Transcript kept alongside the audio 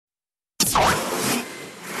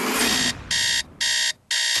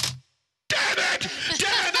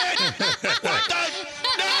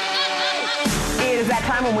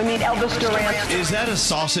time when we meet Elvis Duran. Is that a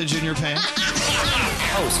sausage in your pants?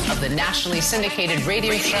 Host of the nationally syndicated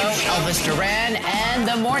radio show, Elvis Duran and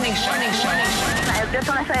The Morning Show. I just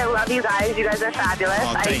want to say I love you guys. You guys are fabulous.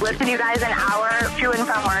 I listen to you guys an hour to and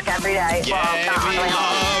from work every day. Yeah, we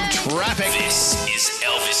love traffic. This is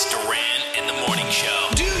Elvis Duran and The Morning Show.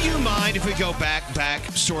 Do you mind if we go back,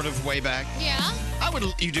 sort of way back? Yeah.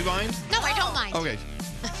 You do mind? No, I don't mind. Okay.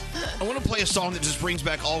 I want to play a song that just brings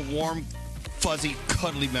back all warm, fuzzy,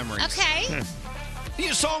 cuddly memories. Okay.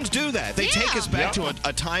 Songs do that. They take us back to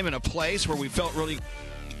a time and a place where we felt really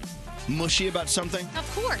mushy about something. Of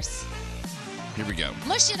course. Here we go.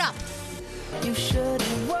 Mush it up. You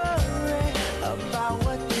shouldn't worry about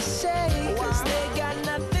what they say, 'cause they got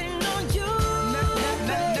nothing on you.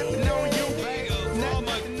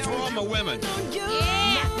 For all my women.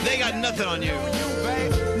 Yeah. They got nothing on you.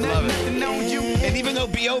 Love it. And even though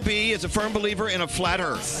B.O.B. is a firm believer in a flat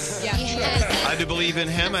earth, Yes. I do believe in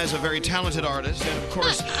him as a very talented artist. And, of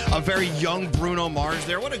course, a very young Bruno Mars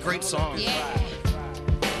there. What a great song. Yeah.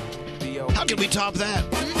 How can we top that?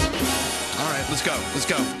 All right, let's go.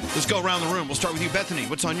 Let's go around the room. We'll start with you, Bethany.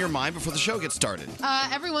 What's on your mind before the show gets started?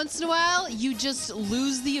 Every once in a while, you just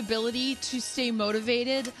lose the ability to stay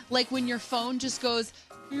motivated. Like when your phone just goes...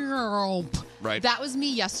 Right. That was me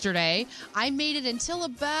yesterday. I made it until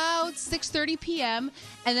about 6:30 p.m.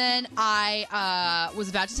 and then I was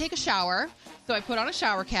about to take a shower, so I put on a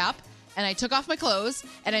shower cap and I took off my clothes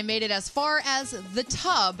and I made it as far as the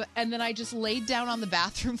tub, and then I just laid down on the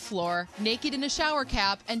bathroom floor naked in a shower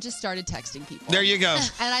cap and just started texting people. There you go.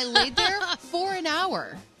 And I laid there for an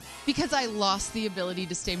hour. Because I lost the ability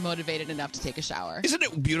to stay motivated enough to take a shower. Isn't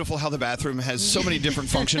it beautiful how the bathroom has so many different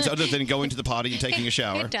functions other than going to the potty and taking a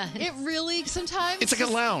shower? It does. It really, sometimes... It's like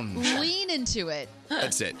a lounge. Lean into it.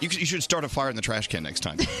 That's it. You should start a fire in the trash can next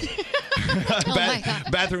time. my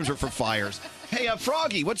God. Bathrooms are for fires. Hey,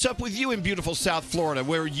 Froggy, what's up with you in beautiful South Florida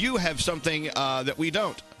where you have something that we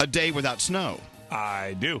don't? A day without snow.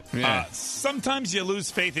 I do. Yeah. Sometimes you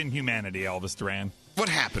lose faith in humanity, Elvis Duran. What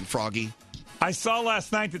happened, Froggy? I saw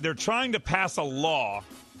last night that they're trying to pass a law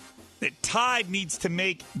that Tide needs to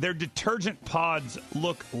make their detergent pods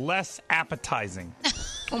look less appetizing.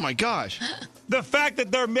 Oh, my gosh. The fact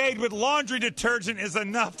that they're made with laundry detergent is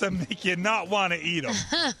enough to make you not want to eat them.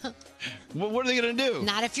 What are they going to do?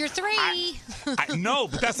 Not if you're 3. No,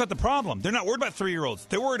 but that's not the problem. They're not worried about 3-year-olds.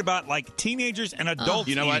 They're worried about, like, teenagers and adults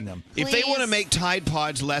You know eating what? them. If they want to Please. make Tide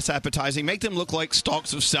Pods less appetizing, make them look like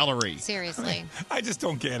stalks of celery. Seriously. I just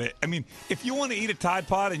don't get it. I mean, if you want to eat a Tide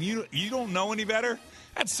Pod and you don't know any better,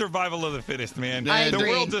 that's survival of the fittest, man. I The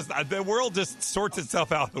agree. world just sorts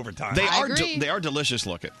itself out over time. They I are agree. they are delicious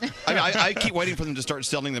looking. I mean, I keep waiting for them to start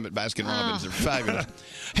selling them at Baskin Robbins. They're fabulous.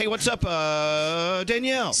 Hey, what's up,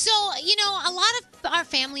 Danielle? So, a lot of our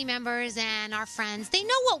family members and our friends, they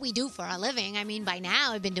know what we do for a living. I mean, by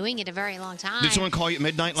now, I've been doing it a very long time. Did someone call you at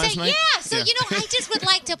midnight last night? Yeah, so, I just would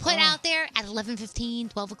like to put out there at 11:15,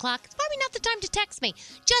 12 o'clock. It's probably not the time to text me.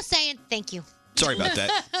 Just saying, thank you. Sorry about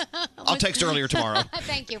that. I'll text earlier tomorrow.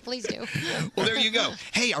 Thank you. Please do. Well, there you go.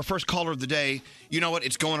 Hey, our first caller of the day. You know what?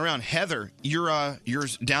 It's going around. Heather, you're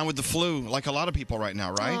down with the flu like a lot of people right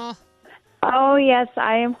now, right? Oh, yes,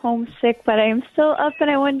 I am homesick, but I am still up, and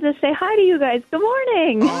I wanted to say hi to you guys. Good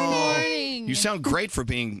morning. Good morning. You sound great for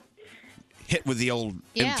being hit with the old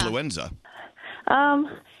Yeah. influenza.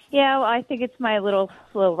 Yeah, well, I think it's my little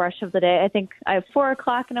rush of the day. I think I have 4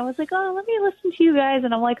 o'clock, and I was like, oh, let me listen to you guys,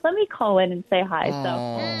 and I'm like, let me call in and say hi.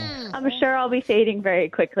 So I'm sure I'll be fading very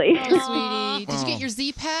quickly. Oh, sweetie. Did you get your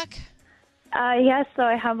Z-Pack? Yes, so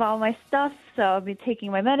I have all my stuff, so I'll be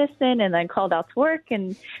taking my medicine, and then called out to work,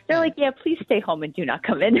 and they're like, yeah, please stay home and do not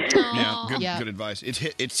come in. Yeah, good advice.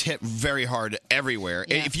 It's hit very hard everywhere.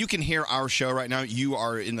 Yeah. If you can hear our show right now, you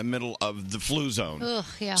are in the middle of the flu zone. Ugh,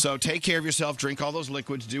 yeah. So take care of yourself, drink all those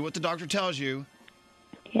liquids, do what the doctor tells you.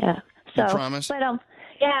 Yeah. You So, promise? But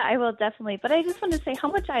yeah, I will definitely. But I just wanted to say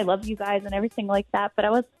how much I love you guys and everything like that. But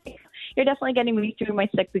you're definitely getting me through my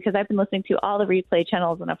sick because I've been listening to all the replay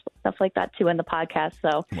channels and stuff like that too in the podcast.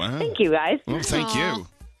 So Wow. thank you guys. Well, thank you.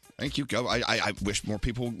 Thank you. Go. I wish more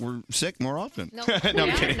people were sick more often. No,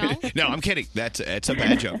 I'm kidding. No, I'm kidding. It's a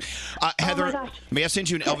bad joke. Heather, gosh. may I send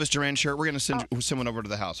you an Elvis Duran shirt? We're going to send someone over to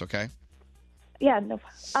the house, okay? Yeah, no.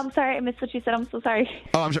 I'm sorry, I missed what you said. I'm so sorry.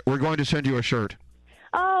 Oh, I'm sorry. We're going to send you a shirt.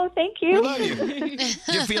 Oh, thank We you. love you.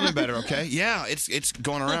 You're feeling better, okay? Yeah, it's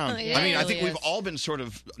going around. Yeah, I mean, it I think really we've is. all been sort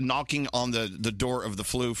of knocking on the door of the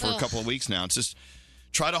flu for a couple of weeks now. It's just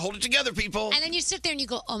Try to hold it together, people. And then you sit there and you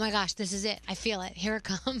go, oh my gosh, this is it. I feel it. Here it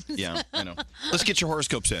comes. Yeah, I know. Let's get your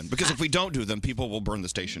horoscopes in, because if we don't do them, people will burn the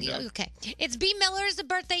station down. Okay. It's B. Miller's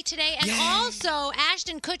birthday today, and also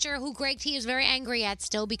Ashton Kutcher, who Greg T is very angry at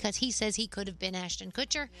still because he says he could have been Ashton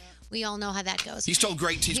Kutcher. We all know how that goes. He stole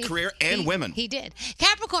Greg T's career and women. He did.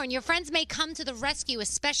 Capricorn, your friends may come to the rescue,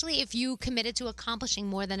 especially if you committed to accomplishing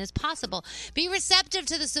more than is possible. Be receptive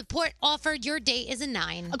to the support offered. Your day is a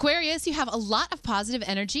 9. Aquarius, you have a lot of positive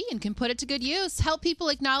energy and can put it to good use. Help people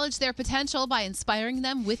acknowledge their potential by inspiring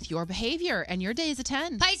them with your behavior, and your day is a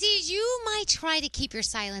 10. Pisces, you might try to keep your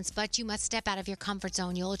silence, but you must step out of your comfort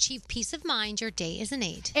zone. You'll achieve peace of mind. Your day is an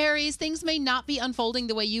 8. Aries, things may not be unfolding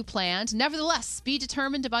the way you planned. Nevertheless, be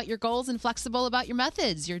determined about your goals and flexible about your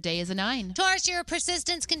methods. Your day is a 9. Taurus, your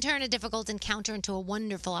persistence can turn a difficult encounter into a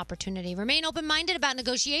wonderful opportunity. Remain open-minded about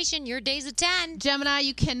negotiation. Your day's a 10. Gemini,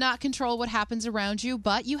 you cannot control what happens around you,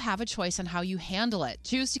 but you have a choice on how you handle it.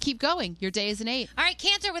 Choose to keep going. Your day is an 8. All right,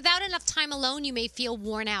 Cancer, without enough time alone, you may feel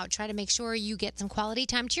worn out. Try to make sure you get some quality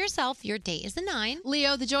time to yourself. Your day is a 9.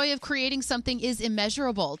 Leo, the joy of creating something is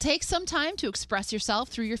immeasurable. Take some time to express yourself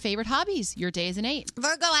through your favorite hobbies. Your day is an 8.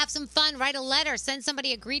 Virgo, have some fun. Write a letter. Send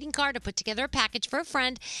somebody a greeting card, or put together a package for a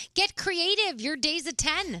friend. Get creative. Your day's a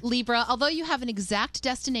 10. Libra, although you have an exact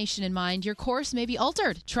destination in mind, your course may be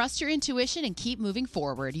altered. Trust your intuition and keep moving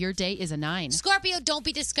forward. Your day is a 9. Scorpio, don't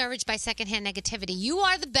be discouraged by secondhand negativity. You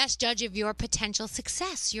are the best judge of your potential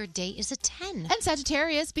success. Your day is a 10. And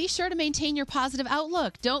Sagittarius, be sure to maintain your positive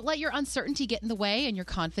outlook. Don't let your uncertainty get in the way, and your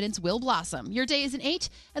confidence will blossom. Your day is an 8,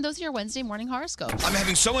 and those are your Wednesday morning horoscopes. I'm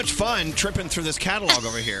having so much fun tripping through this catalog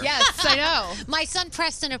over here. Yes, I know. My son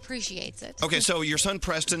Preston appreciates it. Okay, so your son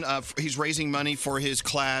Preston, he's raising money for his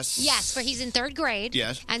class. Yes, for he's in 3rd grade.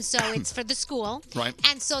 Yes. And so it's for the school. Right.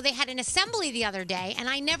 And so they had an assembly the other day, and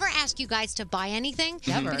I never ask you guys to buy anything.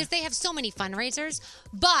 Never. Because they have so many fundraisers.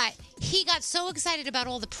 But he got so excited about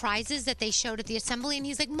all the prizes that they showed at the assembly, and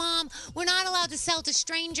he's like, Mom, we're not allowed to sell to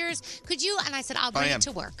strangers. Could you? And I said, I'll bring it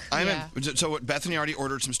to work. So Bethany already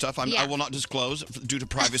ordered some stuff. Yeah. I will not disclose due to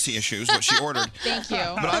privacy issues what she ordered. Thank you.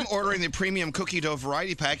 But I'm ordering the premium cookie dough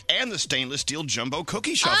variety pack and the stainless steel jumbo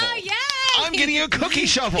cookie shovel. Oh, yay! I'm getting a cookie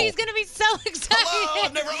shovel. He's going to be so excited. Hello,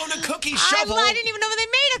 I've never owned a cookie shovel. I didn't even know they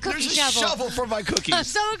made a cookie There's shovel. a shovel for my cookies. I'm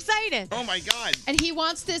so excited. Oh, my God. And he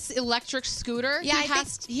wants this electric scooter. Yeah,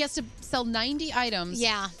 he has to sell 90 items.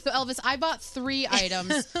 Yeah. So, Elvis, I bought 3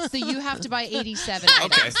 items, so you have to buy 87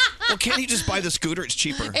 Okay. items. Well, can't he just buy the scooter? It's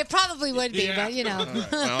cheaper. It probably would be, but you know.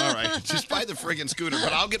 All right. Just buy the friggin' scooter,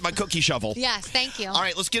 but I'll get my cookie shovel. Yes, thank you. All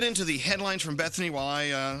right, let's get into the headlines from Bethany while I,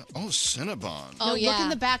 Cinnabon. Oh, Look in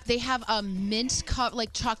the back. They have a mint,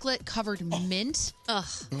 like chocolate covered mint. Ugh.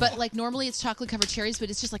 But like normally it's chocolate covered cherries, but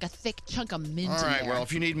it's just like a thick chunk of mint. All right, in there. well,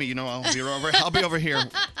 if you need me, I'll be over here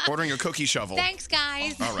ordering a cookie shovel. Thanks,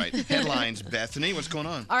 guys. All right, headlines. Bethany, what's going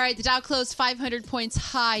on? All right, the Dow closed 500 points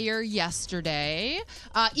higher yesterday.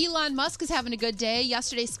 Elon Musk is having a good day.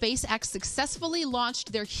 Yesterday, SpaceX successfully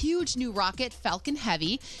launched their huge new rocket, Falcon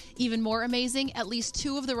Heavy. Even more amazing, at least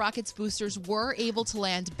 2 of the rocket's boosters were able to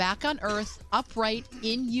land back on Earth upright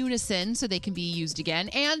in unison so they can be used again.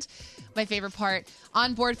 And my favorite part,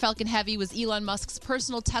 on board Falcon Heavy was Elon Musk's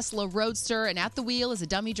personal Tesla Roadster, and at the wheel is a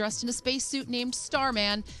dummy dressed in a spacesuit named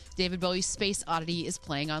Starman. David Bowie's Space Oddity is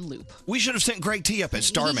playing on loop. We should have sent Greg T up as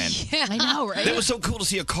Starman. Yeah. I know, right? It was so cool to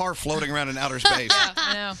see a car floating around in outer space. Yeah,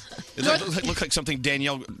 I know. It looked like something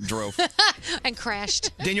Danielle drove. And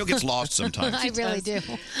crashed. Danielle gets lost sometimes. I really do.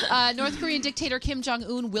 North Korean dictator Kim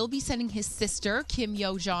Jong-un will be sending his sister, Kim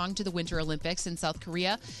Yo-jong, to the Winter Olympics in South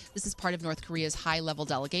Korea. This is part of North Korea's high-level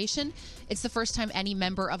delegation. It's the first time any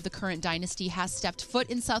member of the current dynasty has stepped foot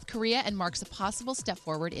in South Korea and marks a possible step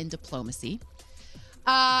forward in diplomacy.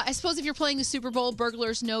 I suppose if you're playing the Super Bowl,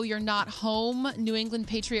 burglars know you're not home. New England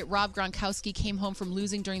Patriot Rob Gronkowski came home from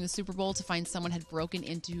losing during the Super Bowl to find someone had broken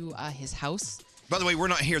into his house. By the way, we're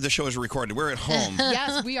not here. The show is recorded. We're at home.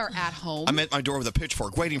 Yes, we are at home. I'm at my door with a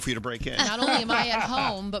pitchchork waiting for you to break in. Not only am I at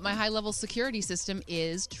home, but my high-level security system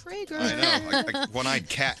is triggered. I know. Like one-eyed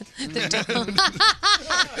cat.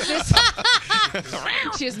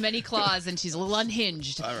 She has many claws, and she's a little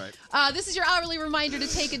unhinged. All right. This is your hourly reminder to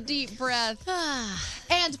take a deep breath.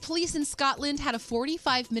 And police in Scotland had a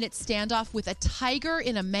 45-minute standoff with a tiger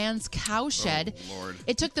in a man's cowshed. Oh, Lord.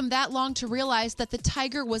 It took them that long to realize that the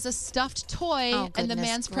tiger was a stuffed toy, and the goodness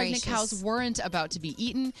man's pregnant gracious. cows weren't about to be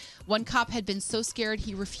eaten. One cop had been so scared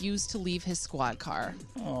he refused to leave his squad car.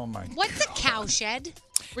 Oh, my What's a cowshed?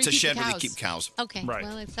 It's a shed where they keep cows. Okay, Right.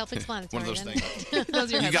 well, it's self-explanatory. One of those then. things.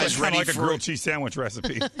 Those are your You guys headlines. ready like a for grilled cheese sandwich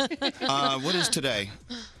recipe. What is today?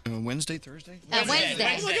 Wednesday, Thursday? Wednesday. Oh my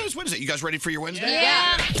God, it's Wednesday. You guys ready for your Wednesday?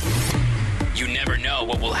 Yeah. You never know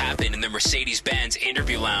what will happen in the Mercedes-Benz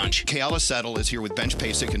interview lounge. Kayla Settle is here with Benj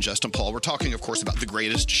Pasek and Justin Paul. We're talking, of course, about The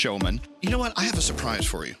Greatest Showman. You know what? I have a surprise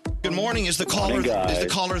for you. Good morning. Is the caller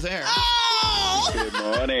there? Oh! Good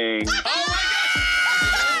morning.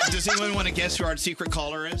 Does anyone want to guess who our secret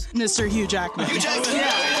caller is? Mr. Hugh Jackman. Hugh Jackman?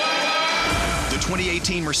 The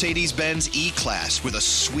 2018 Mercedes-Benz E-Class with a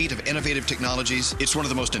suite of innovative technologies. It's one of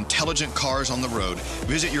the most intelligent cars on the road.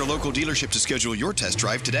 Visit your local dealership to schedule your test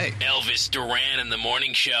drive today. Elvis Duran in the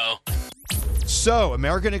Morning Show. So,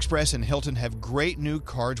 American Express and Hilton have great new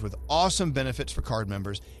cards with awesome benefits for card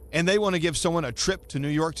members, and they want to give someone a trip to New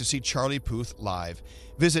York to see Charlie Puth live.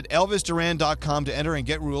 Visit ElvisDuran.com to enter and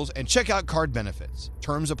get rules and check out card benefits.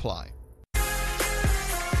 Terms apply.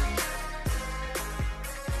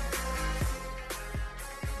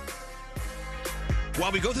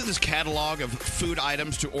 While we go through this catalog of food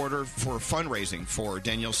items to order for fundraising for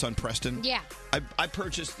Danielle's son, Preston, Yeah. I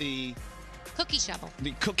purchased the Cookie shovel.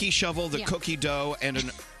 cookie shovel, the cookie dough,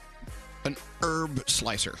 and an herb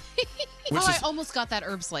slicer. I almost got that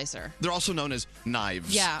herb slicer. They're also known as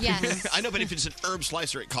knives. Yeah. Yes. I know, but if it's an herb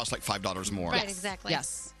slicer, it costs like $5 more. Right, exactly.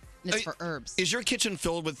 Yes. And it's for herbs. Is your kitchen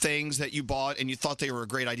filled with things that you bought and you thought they were a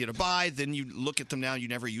great idea to buy, then you look at them now and you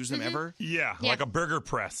never use them ever? Yeah, like a burger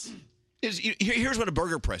press. Here's what a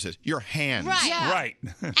burger press is. Your hands. Right. Yeah. Right.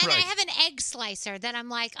 And I have an egg slicer that I'm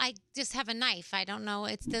like, I just have a knife. I don't know.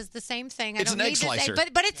 It does the same thing. It's I don't an egg need slicer.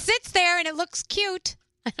 But it sits there and it looks cute.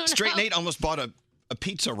 I don't Straight know. Nate almost bought a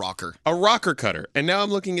pizza rocker. A rocker cutter. And now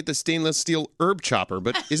I'm looking at the stainless steel herb chopper,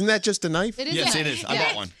 but isn't that just a knife? It is. Yes, it is. I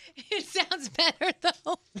bought one. It sounds better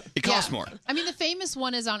though. It costs more. I mean, the famous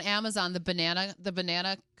one is on Amazon, the banana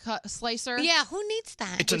slicer. Yeah, who needs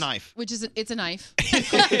that? It's a knife. It's a knife.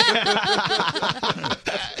 It's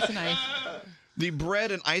a knife. The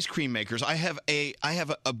bread and ice cream makers, I have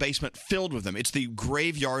a basement filled with them. It's the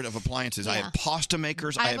graveyard of appliances. I have pasta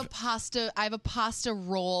makers. I have a pasta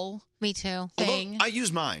roll. Me too. Thing. I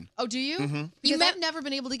use mine. Oh, do you? Mhm. Because I've never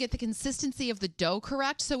been able to get the consistency of the dough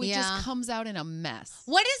correct, so it Yeah. just comes out in a mess.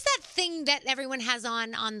 What is that thing that everyone has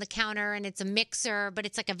on the counter and it's a mixer, but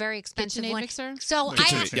it's like a very expensive KitchenAid one? mixer? So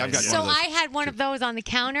KitchenAid. Yeah, I've got one of those. I had one of those on the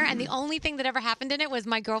counter, and the only thing that ever happened in it was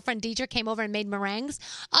my girlfriend Deidre came over and made meringues.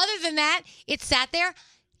 Other than that, it sat there.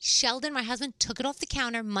 Sheldon, my husband, took it off the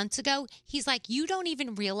counter months ago. He's like, you don't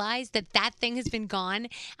even realize that thing has been gone.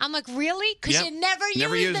 I'm like, really? Because Yep. you never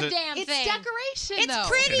use the it. damn It's thing. decoration, It's though.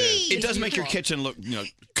 pretty. It does make your kitchen look,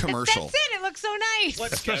 commercial. That's it. It looks so nice.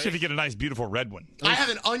 Especially if you get a nice, beautiful red one. I have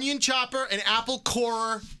an onion chopper, an apple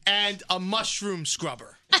corer, and a mushroom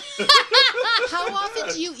scrubber. How often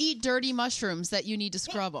do you eat dirty mushrooms that you need to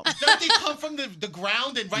scrub them? Don't they come from the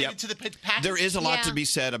ground and right Yep. into the package? There is a lot to be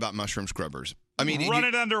said about mushroom scrubbers. I mean, Run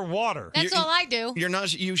it underwater. That's all I do. You're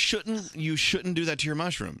not. You shouldn't do that to your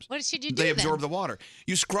mushrooms. What should you do They absorb then? the water.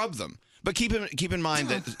 You scrub them, but keep in mind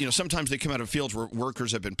that sometimes they come out of fields where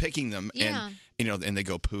workers have been picking them, Yeah. and they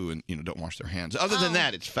go poo and don't wash their hands. Other than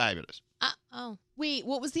that, it's fabulous. Wait,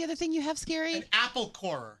 what was the other thing you have, Scary? An apple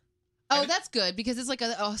corer. Oh, that's good because it's like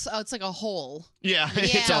it's like a hole. Yeah,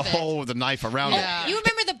 it's a hole with a knife around it. You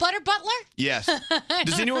remember the Butter Butler? Yes.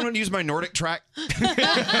 Does anyone want to use my Nordic track?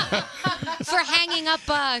 For hanging up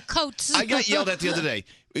coats. I got yelled at the other day.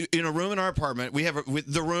 In a room in our apartment, we have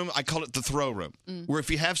the room, I call it the throw room, where if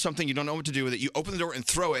you have something you don't know what to do with it, you open the door and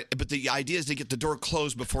throw it, but the idea is to get the door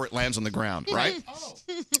closed before it lands on the ground, right?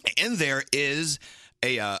 In there is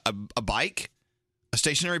a bike, a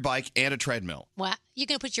stationary bike, and a treadmill. What? You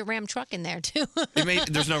can put your Ram truck in there, too.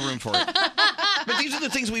 There's no room for it. But these are the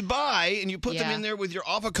things we buy, and you put them in there with your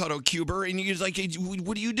avocado cuber, and you're like,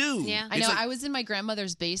 what do you do? Yeah, I know. I was in my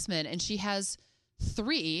grandmother's basement, and she has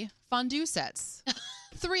 3 fondue sets.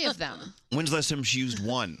 3 of them. When's the last time she used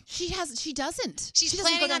one? She doesn't. She's she doesn't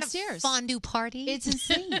planning go on a downstairs. fondue party. It's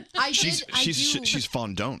insane. She's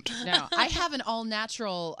fondant. No, I have an all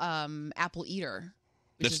natural apple eater.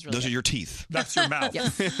 Those are your teeth. That's your mouth.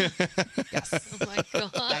 Yes. Oh my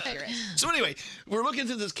God. Accurate. So anyway, we're looking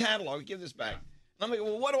through this catalog. Give this back. And I'm like,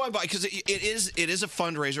 well, what do I buy? Because it is a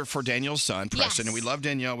fundraiser for Daniel's son, Preston, and we love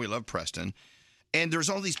Danielle, we love Preston. And there's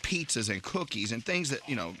all these pizzas and cookies and things that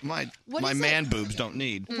my man boobs don't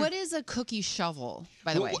need. What is a cookie shovel,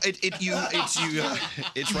 by the way?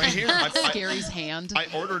 It's right here. Scary's hand. I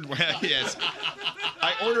ordered one. Yes,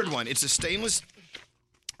 I ordered one. It's a stainless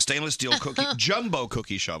steel cookie jumbo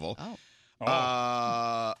cookie shovel.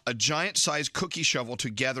 A giant sized cookie shovel to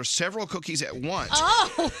gather several cookies at once.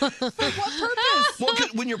 Oh, for what purpose? Well,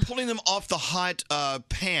 when you're pulling them off the hot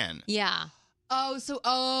pan. Yeah. I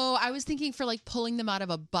was thinking for like pulling them out of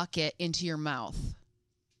a bucket into your mouth.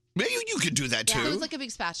 Maybe you could do that too. So it's like a big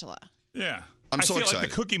spatula. Yeah. I'm I so feel excited. like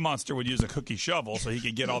the Cookie Monster would use a cookie shovel so he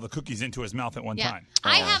could get all the cookies into his mouth at one time.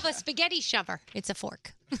 I have a spaghetti shover. It's a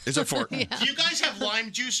fork. It's a fork. Yeah. Do you guys have lime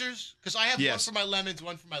juicers? Because I have Yes. one for my lemons,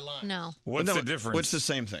 one for my lime. No. What's No, the difference? What's the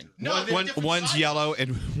same thing? No, they're different one's sizes. yellow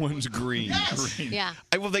and one's green. Yes. Green. Yeah.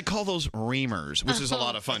 Well, they call those reamers, which is a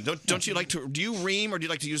lot of fun. Don't you like to? Do you ream or do you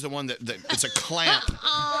like to use the one that it's a clamp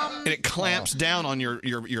and it clamps down on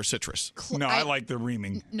your citrus? No, I like the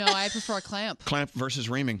reaming. No, I prefer a clamp. Clamp versus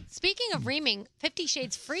reaming. Speaking of reaming, 50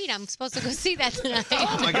 Shades Freed, I'm supposed to go see that tonight.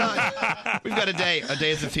 Oh my God, we've got a day at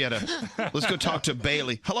the theater. Let's go talk to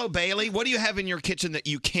Bailey. Hello, Bailey. What do you have in your kitchen that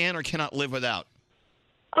you can or cannot live without?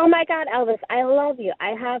 Oh my God, Elvis, I love you. I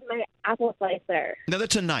have my apple slicer. No,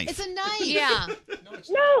 that's a knife. It's a knife. Yeah.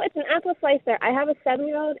 No, it's an apple slicer. I have a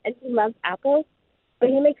 7-year-old and he loves apples, but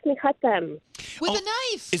he makes me cut them. With a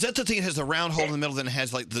knife. Is that the thing that has the round hole in the middle, then it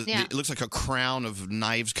has like Yeah. it looks like a crown of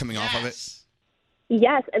knives coming off of it?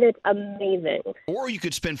 Yes, and it's amazing. Or you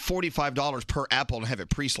could spend $45 per apple and have it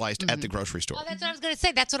pre-sliced at the grocery store. Oh, that's what I was going to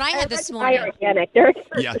say. That's what I had this Buy morning. organic. They're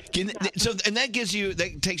Yeah. So, and that takes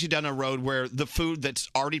you down a road where the food that's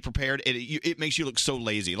already prepared, it makes you look so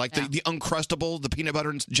lazy. Like the Uncrustable, the peanut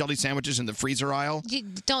butter and jelly sandwiches in the freezer aisle.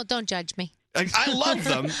 Don't judge me. I love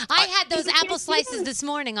them. I had those apple slices this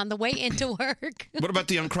morning on the way into work. What about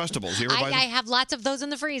the Uncrustables? You ever buy them? I have lots of those in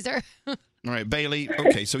the freezer. All right, Bailey.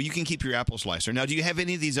 Okay, so you can keep your apple slicer. Now, do you have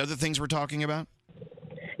any of these other things we're talking about?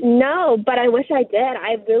 No, but I wish I did.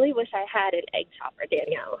 I really wish I had an egg chopper,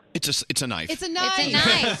 Danielle. It's a knife. It's a knife. It's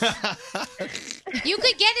a knife. You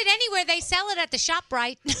could get it anywhere. They sell it at the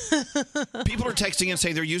ShopRite. People are texting and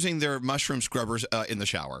saying they're using their mushroom scrubbers in the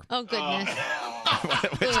shower. Oh, goodness.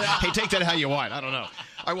 Hey, take that how you want. I don't know.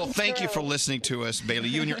 All right, well, thank you for listening to us, Bailey.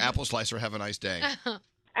 You and your apple slicer have a nice day.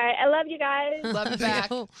 All right, I love you guys. Love you back.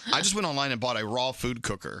 I just went online and bought a raw food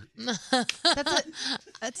cooker.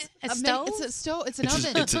 That's a stove? It's a stove. It's an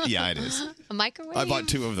oven. Yeah, it is. A microwave? I bought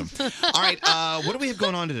 2 of them. All right, what do we have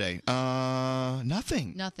going on today?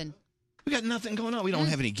 Nothing. Nothing. We got nothing going on. We don't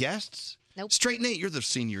have any guests. Nope. Straight Nate, you're the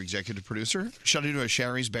senior executive producer. Should I do a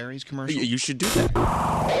Sherry's Berries commercial? You should do that.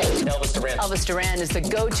 Elvis Duran is the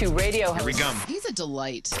go-to radio host. Here we go. He's a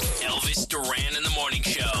delight. Elvis Duran in the morning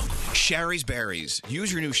show. Sherry's Berries.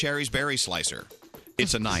 Use your new Sherry's Berry slicer.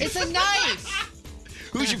 It's a knife. It's a knife.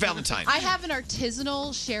 Who's your Valentine? I have an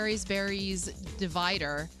artisanal Sherry's Berries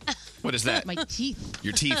divider. What is that? My teeth.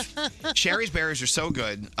 Your teeth. Sherry's Berries are so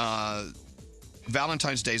good.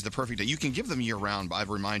 Valentine's Day is the perfect day. You can give them year-round, but I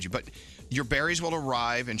remind you. But your berries will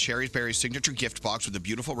arrive in Sherry's Berries signature gift box with a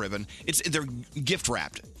beautiful ribbon. They're gift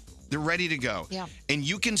wrapped. They're ready to go. Yeah. And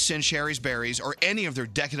you can send Sherry's Berries or any of their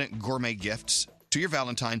decadent gourmet gifts to your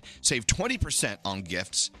Valentine. Save 20% on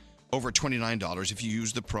gifts over $29 if you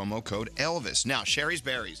use the promo code Elvis. Now, Sherry's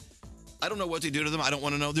Berries. I don't know what they do to them. I don't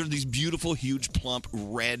want to know. They're these beautiful, huge, plump,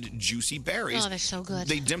 red, juicy berries. Oh, they're so good.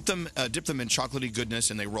 They dip them in chocolatey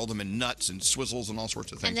goodness, and they roll them in nuts and swizzles and all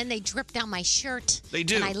sorts of things. And then they drip down my shirt. They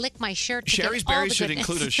do. And I lick my shirt. To Sherry's get all Berries the should goodness.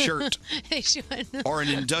 include a shirt They should. or an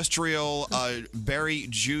industrial berry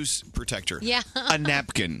juice protector. Yeah. A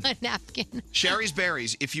napkin. A napkin. Sherry's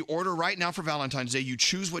Berries. If you order right now for Valentine's Day, you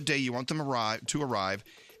choose what day you want them to arrive,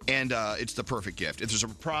 and it's the perfect gift. If there's a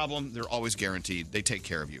problem, they're always guaranteed. They take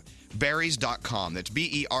care of you. Berries.com. That's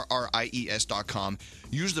BERRIES.com.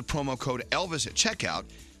 Use the promo code Elvis at checkout.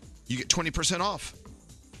 You get 20% off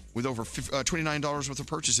with over $29 worth of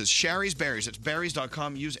purchases. Sherry's Berries. It's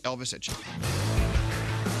berries.com. Use Elvis at checkout.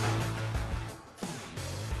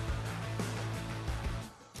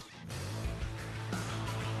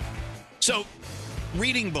 So,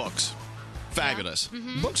 reading books. Fabulous.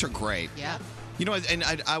 Books are great. Yeah. You know, and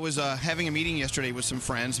I was having a meeting yesterday with some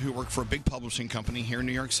friends who work for a big publishing company here in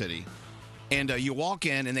New York City. And you walk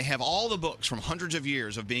in, and they have all the books from hundreds of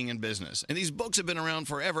years of being in business. And these books have been around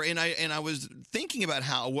forever. And I was thinking about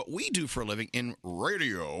how what we do for a living in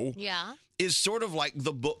radio is sort of like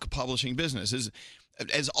the book publishing business.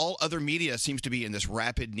 As all other media seems to be in this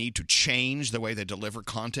rapid need to change the way they deliver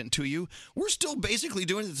content to you, we're still basically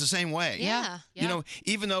doing it the same way. Yeah. You know,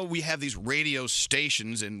 even though we have these radio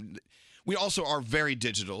stations and we also are very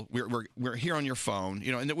digital. We're here on your phone,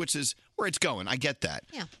 you know, and which is where it's going. I get that.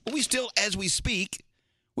 Yeah. But we still, as we speak,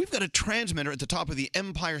 we've got a transmitter at the top of the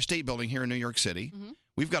Empire State Building here in New York City. Mm-hmm.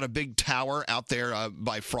 We've got a big tower out there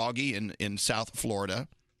by Froggy in South Florida.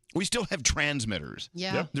 We still have transmitters.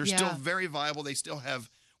 Yeah. They're Yeah. still very viable. We still have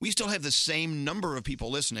the same number of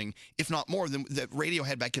people listening, if not more, than that radio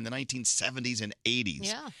had back in the 1970s and 80s.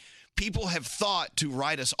 Yeah. People have thought to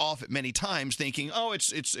write us off at many times, thinking, "Oh,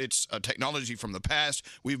 it's a technology from the past.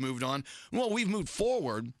 We've moved on." Well, we've moved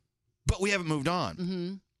forward, but we haven't moved on.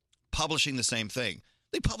 Mm-hmm. Publishing the same thing.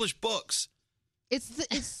 They publish books.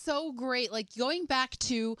 It's so great. Like going back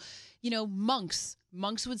to, monks.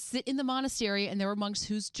 Monks would sit in the monastery, and there were monks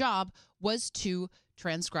whose job was to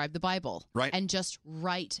transcribe the Bible. Right. And just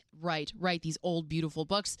write these old, beautiful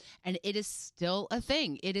books. And it is still a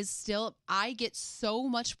thing. I get so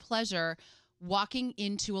much pleasure walking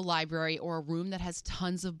into a library or a room that has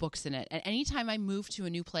tons of books in it. And anytime I move to a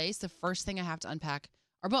new place, the first thing I have to unpack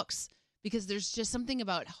are books. Because there's just something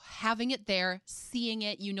about having it there, seeing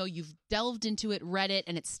it, you've delved into it, read it,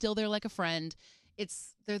 and it's still there like a friend.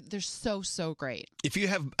 They're so great. If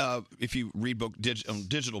you read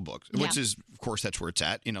digital books, which is, of course, that's where it's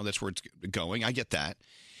at. That's where it's going. I get that.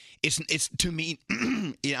 It's to me,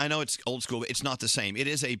 I know it's old school, but it's not the same. It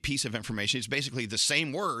is a piece of information. It's basically the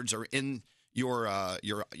same words are in your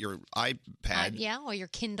iPad, or your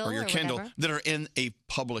Kindle, or your Kindle whatever. that are in a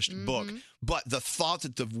published book. But the thought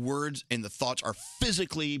that the words and the thoughts are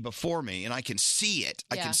physically before me, and I can see it,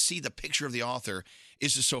 I can see the picture of the author,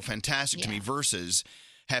 is just so fantastic to me. Versus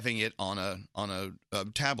having it on a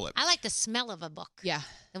tablet. I like the smell of a book. Yeah.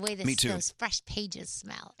 The way Me too. those fresh pages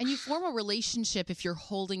smell. And you form a relationship if you're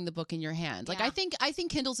holding the book in your hand. Like I think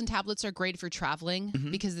Kindles and tablets are great if you're traveling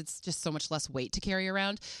because it's just so much less weight to carry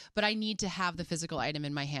around. But I need to have the physical item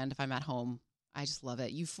in my hand if I'm at home. I just love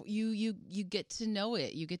it. You get to know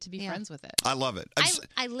it. You get to be friends with it. I love it.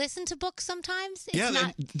 I listen to books sometimes.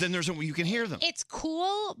 Then there's you can hear them. It's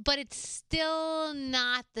cool, but it's still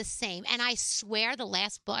not the same. And I swear the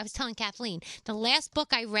last book, I was telling Kathleen, the last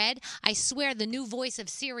book I read, I swear the new voice of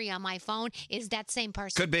Siri on my phone is that same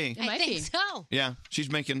person. Could be. I think so. Yeah, she's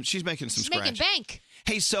making some scratch. Making bank.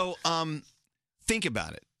 Hey, so think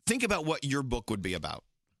about it. Think about what your book would be about.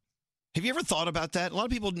 Have you ever thought about that? A lot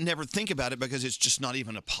of people never think about it because it's just not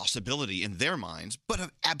even a possibility in their minds,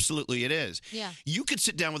 but absolutely it is. Yeah. You could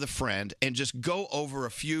sit down with a friend and just go over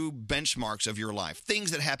a few benchmarks of your life,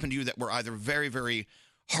 things that happened to you that were either very, very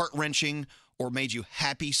heart-wrenching or made you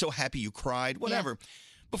happy, so happy you cried, whatever. Yeah.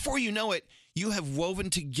 Before you know it, you have woven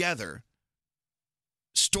together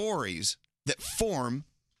stories that form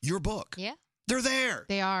your book. Yeah. They're there.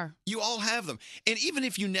 They are. You all have them. And even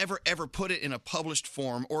if you never, ever put it in a published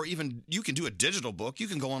form, or even you can do a digital book, you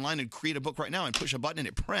can go online and create a book right now and push a button and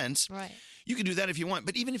it prints. Right. You can do that if you want.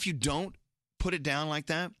 But even if you don't put it down like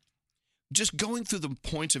that, just going through the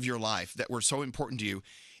points of your life that were so important to you,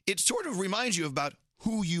 it sort of reminds you about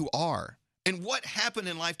who you are and what happened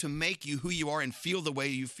in life to make you who you are and feel the way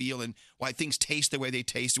you feel and why things taste the way they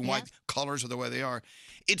taste and why colors are the way they are.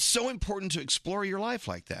 It's so important to explore your life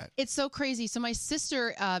like that. It's so crazy. So my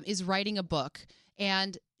sister is writing a book,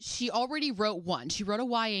 and she already wrote one. She wrote a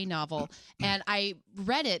YA novel, and I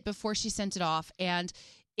read it before she sent it off, and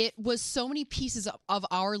it was so many pieces of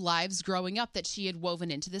our lives growing up that she had woven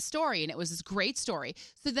into this story, and it was this great story.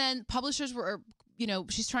 So then publishers were,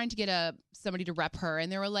 she's trying to get somebody to rep her,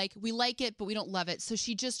 and they were like, we like it, but we don't love it. So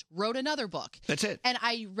she just wrote another book. That's it. And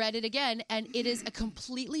I read it again, and it is a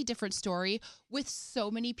completely different story with so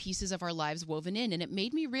many pieces of our lives woven in. And it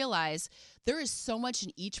made me realize there is so much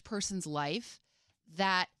in each person's life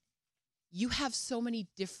that you have so many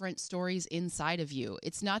different stories inside of you.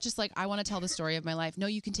 It's not just like, I want to tell the story of my life. No,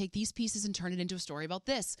 you can take these pieces and turn it into a story about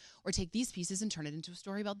this, or take these pieces and turn it into a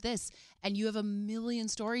story about this. And you have a million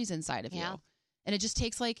stories inside of you. And it just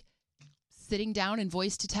takes sitting down and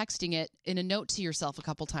voice to texting it in a note to yourself a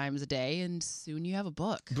couple times a day, and soon you have a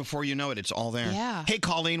book. Before you know it, it's all there. Yeah. Hey,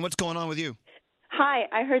 Colleen, what's going on with you? Hi,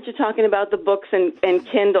 I heard you talking about the books and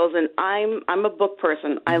Kindles, and I'm a book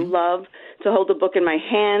person. I love to hold a book in my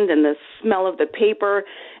hand and the smell of the paper.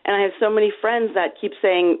 And I have so many friends that keep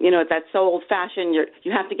saying, that's so old-fashioned.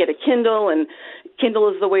 You have to get a Kindle, and Kindle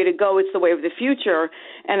is the way to go. It's the way of the future.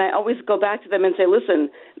 And I always go back to them and say, listen,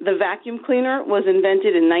 the vacuum cleaner was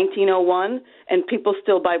invented in 1901, and people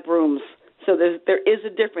still buy brooms. So there is a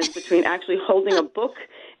difference between actually holding a book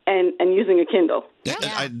and using a Kindle.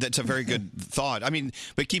 That's a very good thought. I mean,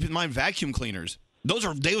 but keep in mind, vacuum cleaners. Those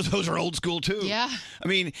are old school too. Yeah. I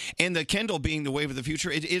mean, and the Kindle being the wave of the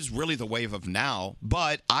future, it is really the wave of now.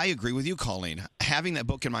 But I agree with you, Colleen. Having that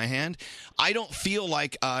book in my hand, I don't feel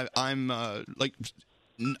like I'm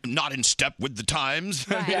not in step with the times.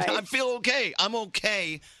 Right. I feel okay. I'm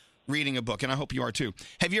okay reading a book, and I hope you are too.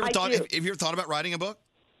 Have you ever thought about writing a book?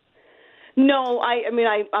 No,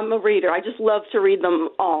 I'm a reader. I just love to read them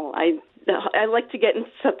all. I like to get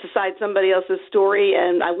inside somebody else's story,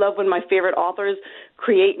 and I love when my favorite authors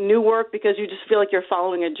create new work because you just feel like you're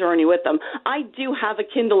following a journey with them. I do have a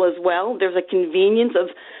Kindle as well. There's a convenience of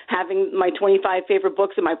having my 25 favorite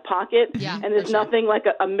books in my pocket, and there's nothing like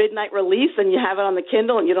a midnight release, and you have it on the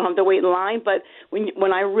Kindle, and you don't have to wait in line. But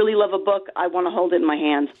when I really love a book, I want to hold it in my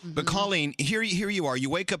hand. But Colleen, here you are. You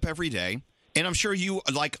wake up every day. And I'm sure you,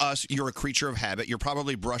 like us, you're a creature of habit. You're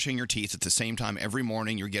probably brushing your teeth at the same time every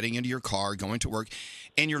morning. You're getting into your car, going to work,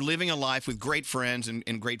 and you're living a life with great friends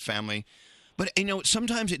and great family. But,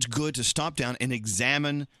 sometimes it's good to stop down and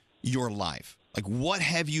examine your life. Like, what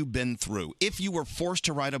have you been through? If you were forced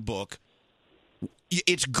to write a book,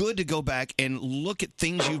 it's good to go back and look at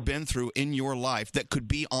things you've been through in your life that could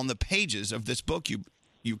be on the pages of this book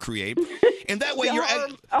you create. And that way you're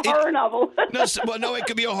a horror novel. No, it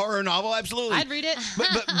could be a horror novel. Absolutely. I'd read it.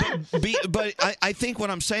 But I think what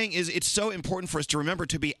I'm saying is it's so important for us to remember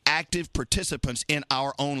to be active participants in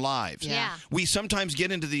our own lives. Yeah. We sometimes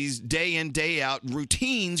get into these day in, day out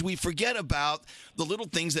routines. We forget about the little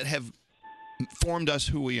things that have formed us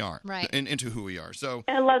who we are. Right. And into who we are. So.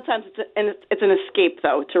 And a lot of times it's an escape,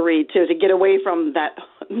 though, to read, too, to get away from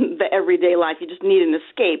the everyday life. You just need an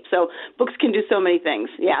escape. So books can do so many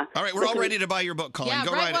things. Yeah. All right, we're all ready to buy your book, Colleen. Yeah,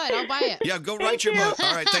 go write write it. one. I'll buy it. Yeah, go write your book.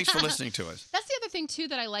 All right, thanks for listening to us. That's the other thing, too,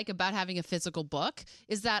 that I like about having a physical book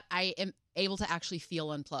is that I am able to actually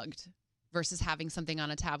feel unplugged versus having something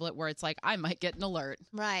on a tablet where it's like, I might get an alert.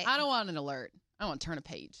 Right. I don't want an alert. I want to turn a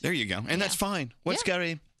page. There you go. And that's fine. What's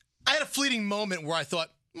scary? I had a fleeting moment where I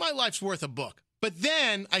thought, my life's worth a book. But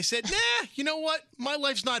then I said, nah, you know what? My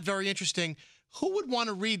life's not very interesting. Who would want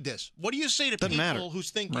to read this? What do you say to Doesn't people matter. who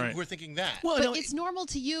are thinking that? But it's normal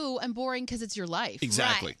to you and boring because it's your life.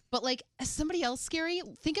 Exactly. Right. But like as somebody else, Scary,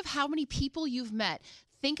 think of how many people you've met.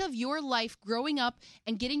 Think of your life growing up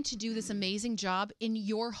and getting to do this amazing job in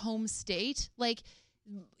your home state. Like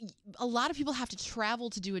a lot of people have to travel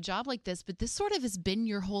to do a job like this, but this sort of has been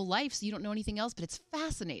your whole life, so you don't know anything else, but it's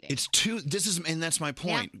fascinating. And that's my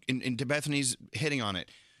point. Yeah. And Bethany's hitting on it.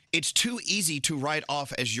 It's too easy to write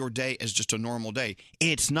off as your day as just a normal day.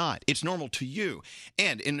 It's not. It's normal to you.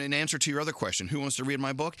 And in answer to your other question, who wants to read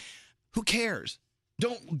my book? Who cares?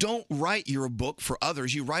 Don't write your book for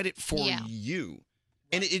others. You write it for you.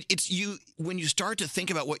 And it's you, when you start to think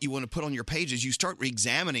about what you want to put on your pages, you start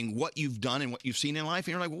re-examining what you've done and what you've seen in life,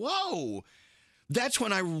 and you're like, whoa. That's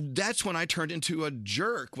when I turned into a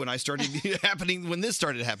jerk when this started happening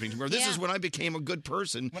to me. This is when I became a good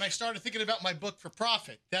person. When I started thinking about my book for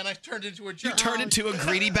profit, then I turned into a jerk. You turned into a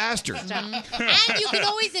greedy bastard. And you can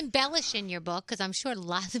always embellish in your book, because I'm sure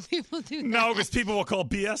lots of people do that. No, because people will call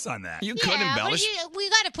BS on that. You could embellish. But we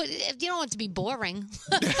got to put. You don't want it to be boring.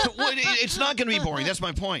 Well, it's not going to be boring. That's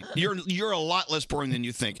my point. You're a lot less boring than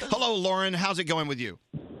you think. Hello, Lauren. How's it going with you?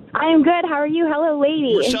 I am good. How are you? Hello,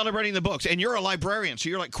 lady. We're celebrating the books, and you're a librarian, so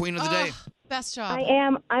you're like queen of the day. Best job. I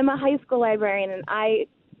am. I'm a high school librarian, and I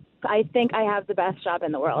think I have the best job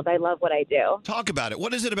in the world. I love what I do. Talk about it.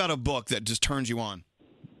 What is it about a book that just turns you on?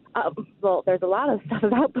 Well, there's a lot of stuff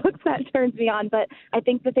about books that turns me on, but I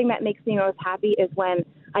think the thing that makes me most happy is when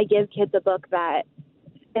I give kids a book that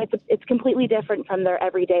it's completely different from their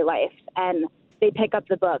everyday life, and they pick up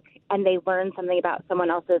the book and they learn something about someone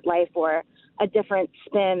else's life or a different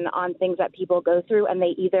spin on things that people go through, and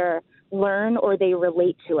they either learn or they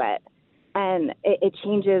relate to it. And it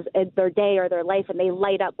changes their day or their life, and they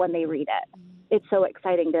light up when they read it. It's so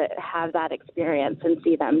exciting to have that experience and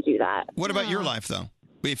see them do that. What about your life, though?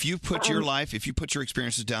 If you put your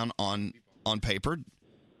experiences down on paper,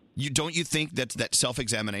 don't you think that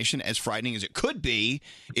self-examination, as frightening as it could be,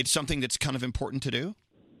 it's something that's kind of important to do?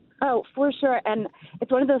 Oh, for sure. And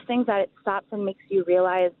it's one of those things that it stops and makes you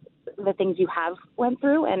realize the things you have went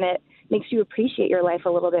through, and it makes you appreciate your life a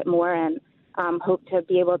little bit more and hope to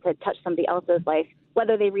be able to touch somebody else's life,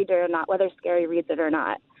 whether they read it or not, whether Scary reads it or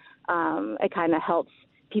not. It kind of helps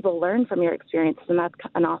people learn from your experiences, and that's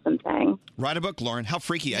an awesome thing. Write a book, Lauren. How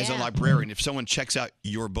freaky as a librarian if someone checks out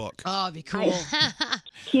your book. Oh, it'd be cool.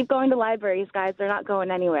 Keep going to libraries, guys. They're not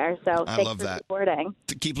going anywhere. So I thanks love for that. supporting.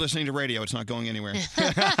 Keep listening to radio. It's not going anywhere.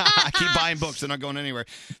 Keep buying books. They're not going anywhere.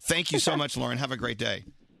 Thank you so much, Lauren. Have a great day.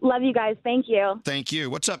 Love you guys. Thank you. Thank you.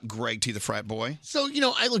 What's up, Greg T. the frat boy? So,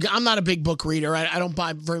 I'm not a big book reader. I don't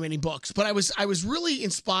buy very many books, but I was really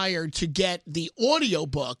inspired to get the audio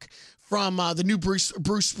book from the new Bruce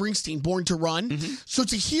Springsteen, Born to Run. Mm-hmm. So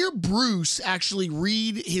to hear Bruce actually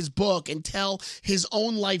read his book and tell his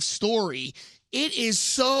own life story, it is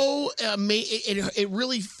so it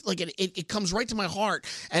really it comes right to my heart,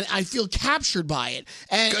 and I feel captured by it.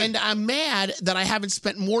 And I'm mad that I haven't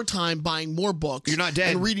spent more time buying more books. You're not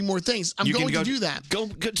dead. And reading more things. I'm going to do that. Go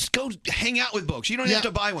hang out with books. You don't have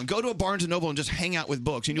to buy one. Go to a Barnes & Noble and just hang out with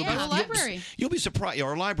books, and you'll you'll be surprised.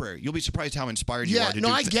 Or a library. You'll be surprised how inspired you are.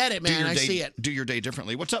 I get it, man. I see it. Do your day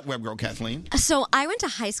differently. What's up, web girl Kathleen? So I went to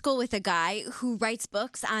high school with a guy who writes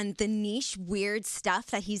books on the niche, weird stuff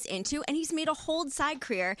that he's into, and he's made a whole side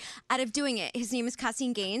career out of doing it. His name is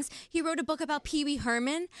Cassine Gaines. He wrote a book about Pee Wee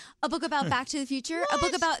Herman, a book about Back to the Future, a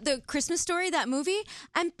book about the Christmas Story, that movie,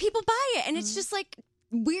 and people buy it. And it's just like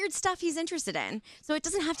weird stuff he's interested in. So it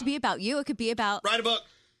doesn't have to be about you. It could be about Write a book.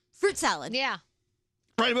 Fruit salad. Yeah.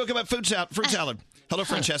 Write a book about fruit salad. Hello,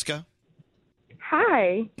 Francesca.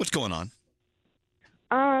 Hi. What's going on?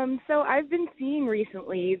 So I've been seeing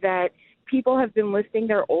recently that people have been listing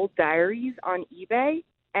their old diaries on eBay,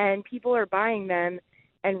 and people are buying them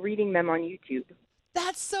and reading them on YouTube.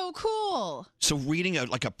 That's so cool. So reading a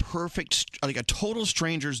total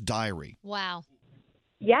stranger's diary. Wow.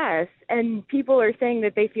 Yes, and people are saying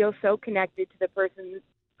that they feel so connected to the person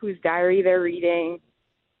whose diary they're reading.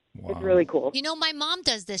 It's really cool. You know, my mom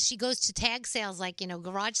does this. She goes to tag sales, like,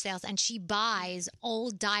 garage sales, and she buys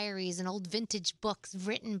old diaries and old vintage books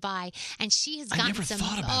written by, and she has gotten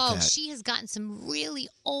she has gotten some really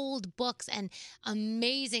old books and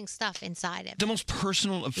amazing stuff inside it. The most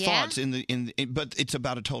personal of thoughts but it's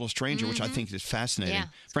about a total stranger, which I think is fascinating. Yeah,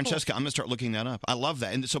 Francesca, I'm going to start looking that up. I love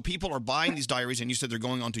that. And so people are buying these diaries, and you said they're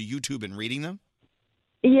going onto YouTube and reading them?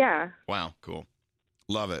 Yeah. Wow, cool.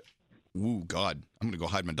 Love it. Ooh, God, I'm going to go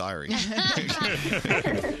hide my diary.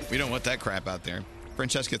 We don't want that crap out there.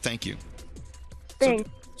 Francesca, thank you. Thanks.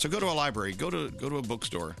 So go to a library, go to a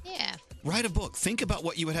bookstore. Yeah. Write a book. Think about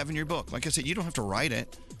what you would have in your book. Like I said, you don't have to write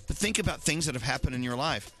it, but think about things that have happened in your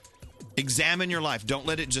life. Examine your life. Don't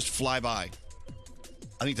let it just fly by.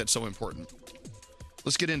 I think that's so important.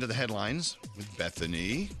 Let's get into the headlines with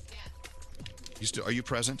Bethany. Yeah. Are you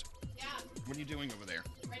present? Yeah. What are you doing over there?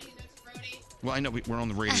 Well, I know we're on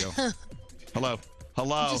the radio. Hello.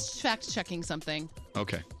 I'm just fact-checking something.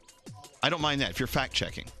 Okay. I don't mind that if you're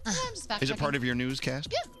fact-checking. I'm just fact-checking. Is it part of your newscast?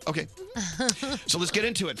 Yeah. Okay. So let's get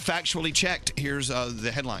into it. Factually checked. Here's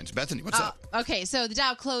the headlines. Bethany, what's up? Okay, so the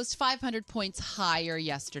Dow closed 500 points higher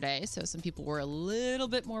yesterday, so some people were a little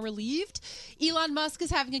bit more relieved. Elon Musk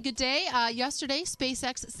is having a good day. Yesterday,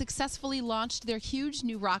 SpaceX successfully launched their huge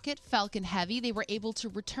new rocket, Falcon Heavy. They were able to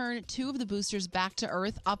return 2 of the boosters back to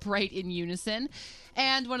Earth upright in unison.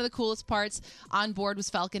 And one of the coolest parts on board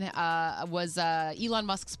was Elon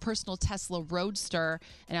Musk's personal Tesla Roadster,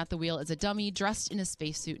 and at the wheel is a dummy dressed in a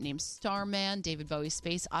spacesuit named Starman. David Bowie's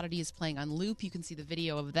Space Oddity is playing on loop. You can see the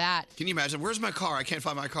video of that. Can you imagine? Where's my car? I can't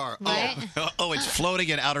find my car. Right? Oh, it's floating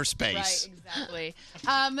in outer space. Right, exactly.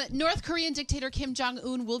 North Korean dictator Kim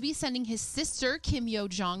Jong-un will be sending his sister, Kim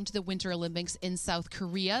Yo-jong, to the Winter Olympics in South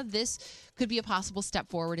Korea. This could be a possible step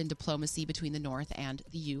forward in diplomacy between the North and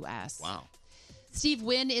the U.S. Wow. Steve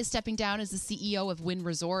Wynn is stepping down as the CEO of Wynn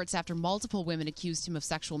Resorts after multiple women accused him of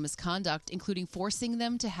sexual misconduct, including forcing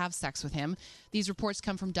them to have sex with him. These reports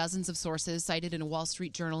come from dozens of sources cited in a Wall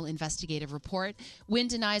Street Journal investigative report. Wynn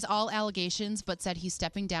denies all allegations, but said he's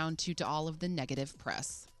stepping down due to all of the negative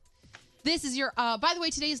press. This is your, by the way,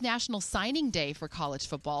 today is National Signing Day for college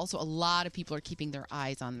football, so a lot of people are keeping their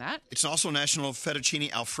eyes on that. It's also National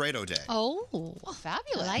Fettuccine Alfredo Day. Oh,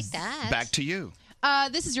 fabulous. I like that. Back to you.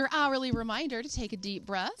 This is your hourly reminder to take a deep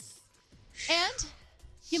breath. And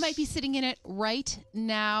you might be sitting in it right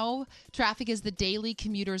now. Traffic is the daily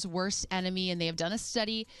commuter's worst enemy, and they have done a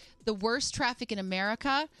study. The worst traffic in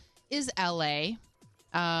America is L.A.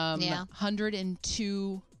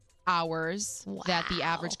 102 hours that the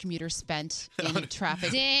average commuter spent in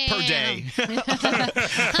traffic per day.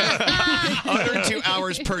 102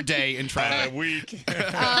 hours per day in traffic. A week.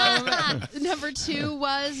 Number 2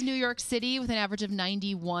 was New York City with an average of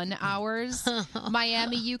 91 hours.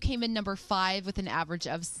 Miami, you came in number 5 with an average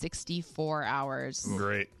of 64 hours.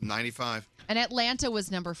 Great. 95. And Atlanta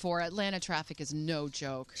was number 4. Atlanta traffic is no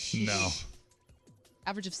joke. No.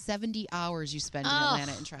 Average of 70 hours you spend in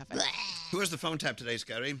Atlanta in traffic. Who has the phone tap today,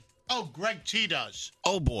 Scotty? Oh, Greg T does.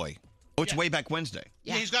 Oh, boy. Oh, it's way back Wednesday.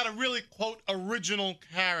 Yeah. He's got a really, quote, original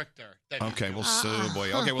character. Okay, we'll see. Oh,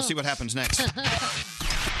 boy. Okay, we'll see what happens next.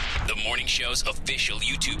 The Morning Show's official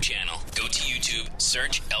YouTube channel. Go to YouTube,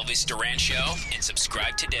 search Elvis Duran Show, and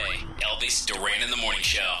subscribe today. Elvis Duran in the Morning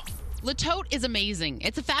Show. Le Tote is amazing.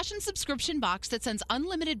 It's a fashion subscription box that sends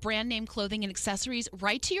unlimited brand name clothing and accessories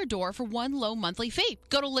right to your door for one low monthly fee.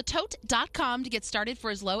 Go to letote.com to get started for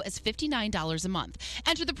as low as $59 a month.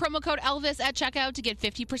 Enter the promo code Elvis at checkout to get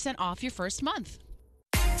 50% off your first month.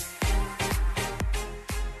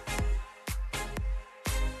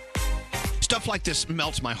 Stuff like this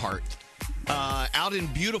melts my heart. Out in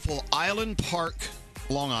beautiful Island Park,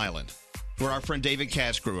 Long Island, where our friend David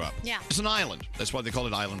Katz grew up. Yeah. It's an island. That's why they call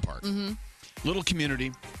it Island Park. Mm-hmm. Little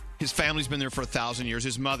community. His family's been there for 1,000 years.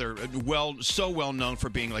 His mother, so well known for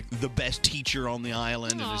being like the best teacher on the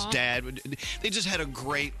island, and his dad. They just had a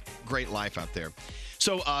great, great life out there.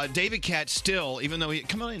 So David Katz still, even though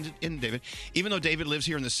come on in, David. Even though David lives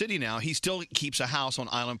here in the city now, he still keeps a house on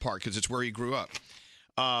Island Park because it's where he grew up.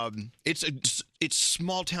 It's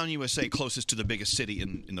small town USA, closest to the biggest city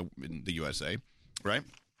in the USA, right?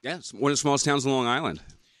 Yeah, it's one of the smallest towns on Long Island.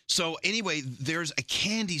 So anyway, there's a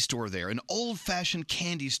candy store there, an old-fashioned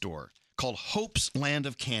candy store called Hope's Land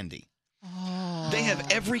of Candy. Oh. They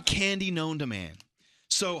have every candy known to man.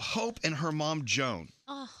 So Hope and her mom, Joan,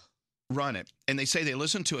 run it. And they say they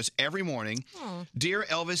listen to us every morning. Dear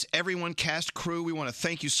Elvis, everyone, cast, crew, we want to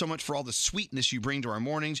thank you so much for all the sweetness you bring to our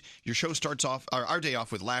mornings. Your show starts off our day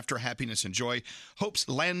off with laughter, happiness, and joy. Hope's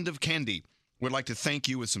Land of Candy would like to thank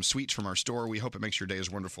you with some sweets from our store. We hope it makes your day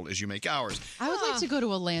as wonderful as you make ours. I would like to go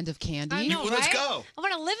to a land of candy. I know, Let's right? go. I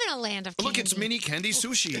want to live in a land of candy. Look, it's mini candy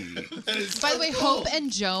sushi. By the way, Hope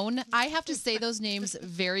and Joan, I have to say those names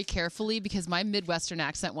very carefully because my Midwestern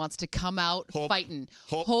accent wants to come out fighting.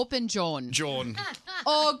 Hope and Joan. Joan.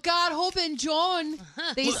 Oh, God, Hope and Joan.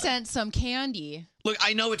 They sent some candy. Look,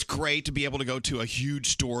 I know it's great to be able to go to a huge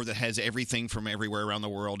store that has everything from everywhere around the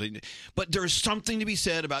world, but there's something to be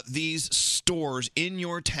said about these stores in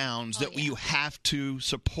your towns that you have to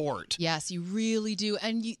support. Yes, you really do.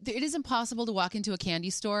 And it is impossible to walk into a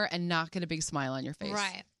candy store and not get a big smile on your face.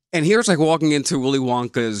 Right. And here's like walking into Willy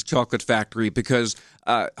Wonka's chocolate factory because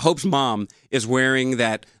Hope's mom is wearing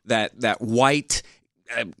that white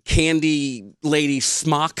candy lady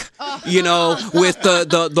smock, with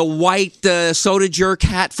the white soda jerk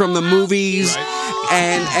hat from the movies.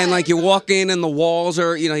 And like you walk in and the walls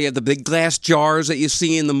are, you have the big glass jars that you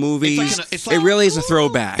see in the movies. It really is a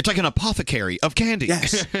throwback. It's like an apothecary of candy.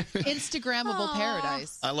 Yes. Instagrammable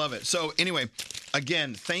paradise. I love it. So anyway,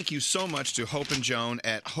 again, thank you so much to Hope and Joan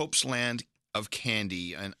at Hope's Land of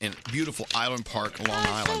Candy in beautiful Island Park, Long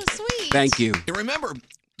Island. So sweet. Thank you. And remember,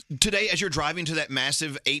 today, as you're driving to that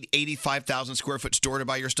massive 85,000 square foot store to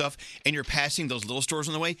buy your stuff, and you're passing those little stores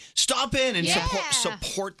on the way, stop in and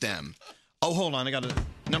support them. Oh, hold on. I got a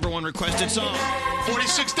number one requested song.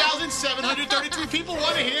 46,733 people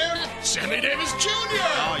want to hear Sammy Davis Jr.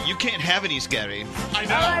 Oh, you can't have any, Scary. I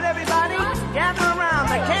know. All right, everybody, gather around.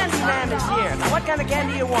 The candy man is here. Now, what kind of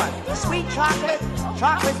candy you want? Sweet chocolate,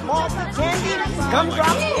 chocolate malted candy,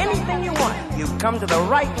 gumdrops, anything you want. You've come to the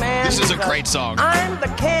right man. This is a great song. I'm the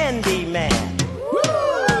candy man. Woo!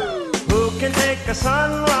 Who can take a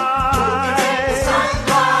sunrise?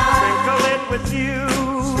 Sprinkle it with you.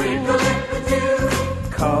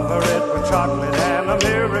 Cover it with chocolate and a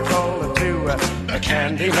miracle or two. The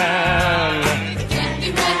candy man. The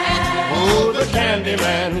candy man. Oh, the candy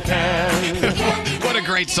man can. What a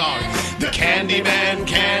great song. The Candy Man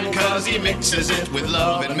can, 'cause he mixes it with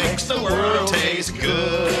love and makes the world taste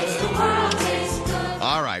good.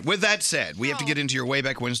 All right. With that said, we have to get into your Way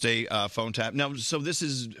Back Wednesday phone tap. Now, so this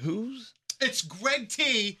is whose? It's Greg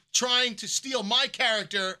T trying to steal my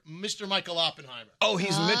character, Mr. Michael Oppenheimer. Oh,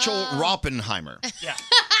 he's Mitchell Roppenheimer. Yeah.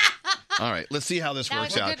 All right, let's see how this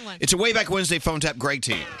works was a out. good one. It's a Way Back Wednesday phone tap, Greg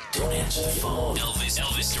T. Don't answer the phone.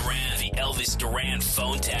 Elvis Duran, the Elvis Duran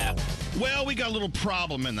phone tap. Well, we got a little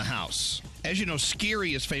problem in the house. As you know,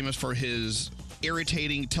 Scary is famous for his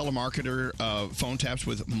irritating telemarketer phone taps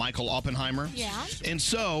with Michael Oppenheimer. Yeah. And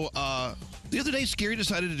so, the other day, Scary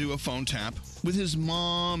decided to do a phone tap with his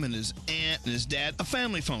mom and his aunt and his dad, a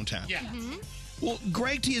family phone tap. Yeah. Well,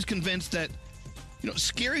 Greg T is convinced that,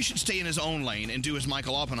 Scary should stay in his own lane and do his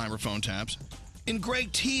Michael Oppenheimer phone taps. And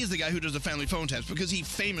Greg T is the guy who does the family phone taps because he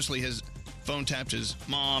famously has phone tapped his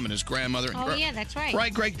mom and his grandmother. Oh, yeah, that's right.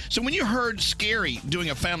 Right, Greg? So when you heard Scary doing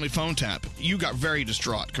a family phone tap, you got very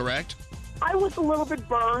distraught, correct? I was a little bit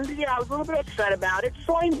burned. Yeah, I was a little bit upset about it.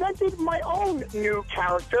 So I invented my own new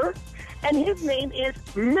character, and his name is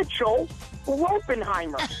Mitchell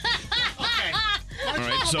Roppenheimer. Okay. All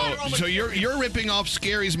right, so you're ripping off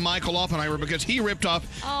Scary's Michael Oppenheimer because he ripped off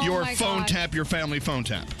your phone tap, your family phone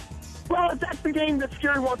tap. Well, if that's the game that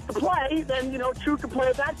Scary wants to play, then, two can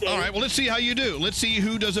play that game. All right, well, let's see how you do. Let's see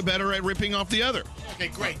who does it better at ripping off the other. Okay,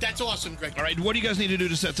 great. That's awesome, Greg. All right, what do you guys need to do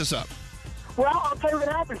to set this up? Well, I'll tell you what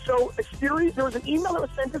happened. So, there was an email that was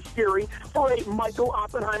sent to Scary for a Michael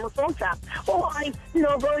Oppenheimer phone tap. Well, I,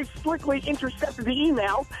 very slickly intercepted the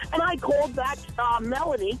email, and I called back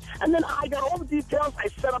Melanie, and then I got all the details. I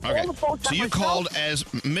set up all the phone taps. So you myself. called as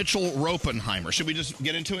Mitchell Roppenheimer. Should we just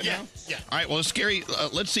get into it now? Yeah. All right, well, Scary,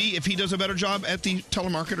 let's see if he does a better job at the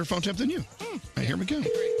telemarketer phone tap than you. All right, here we go.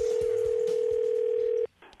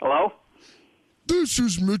 Hello? This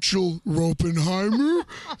is Mitchell Roppenheimer.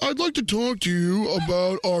 I'd like to talk to you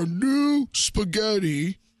about our new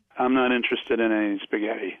spaghetti. I'm not interested in any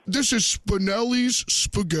spaghetti. This is Spinelli's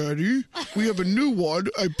Spaghetti. We have a new one,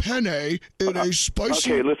 a penne, in a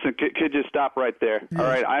spicy... Okay, listen, could you stop right there? Yeah. All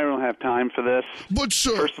right, I don't have time for this. But,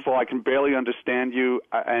 sir... First of all, I can barely understand you,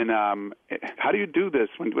 and how do you do this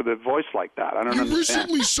with a voice like that? I don't You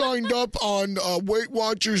understand. recently signed up on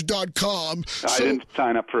WeightWatchers.com. I didn't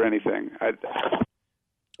sign up for anything.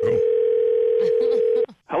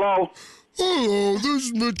 Hello? Hello, this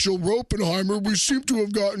is Mitchell Ropenheimer. We seem to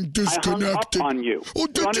have gotten disconnected. I hung up on you. Oh,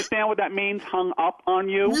 Do you understand what that means, hung up on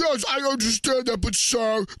you? Yes, I understand that, but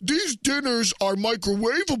sir, these dinners are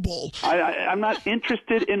microwavable. I'm not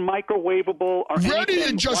interested in microwavable or Ready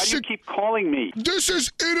anything. in just Why do you keep calling me? This is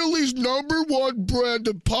Italy's #1 brand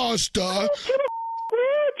of pasta.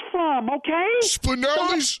 Where it's from, okay?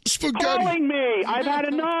 Spinelli's Stop Spaghetti. calling me. I've had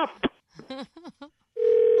enough.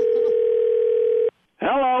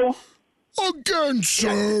 Hello? Again,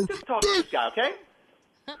 sir. Talk to this guy, okay?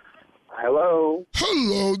 Hello.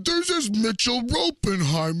 Hello, this is Mitchell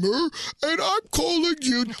Ropenheimer, and I'm calling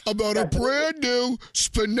you about a brand new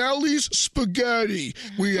Spinelli's Spaghetti.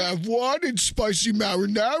 We have one in spicy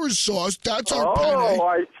marinara sauce. That's our penne. Oh,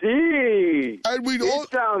 I see. And It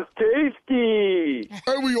sounds tasty.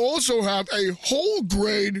 And we also have a whole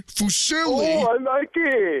grain fusilli. Oh, I like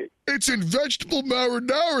it. It's in vegetable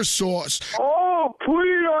marinara sauce. Oh, put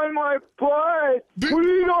it on my butt. Put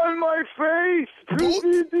it on my face.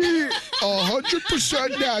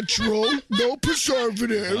 100% natural, no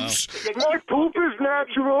preservatives. My poop is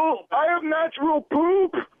natural. I have natural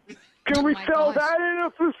poop. Can we sell that in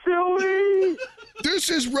a facility? This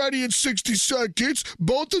is ready in 60 seconds.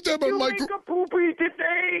 Both of them are make a poopy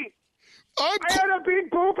today. I had a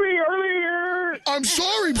big poopy earlier. I'm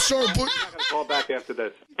sorry, sir, but... Call back after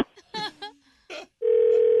this.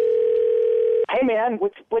 Hey, man,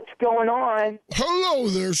 what's going on? Hello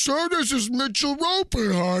there, sir. This is Mitchell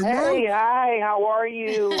Ropenheimer. Hey, hi, how are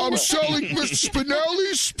you? I'm selling Miss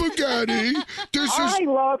Spinelli's Spaghetti. I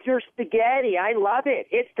love your spaghetti. I love it.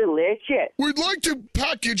 It's delicious. We'd like to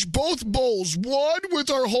package both bowls, one with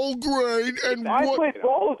our whole grain and I one... put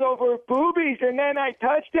bowls over boobies and then I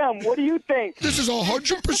touched them. What do you think? This is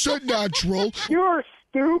 100% natural. You're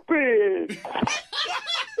stupid.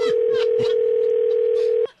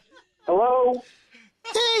 Hello?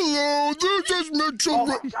 Hello, this is Mitchell. Oh,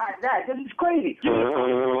 my God, this is crazy.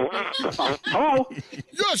 Hello?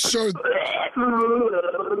 Yes, sir.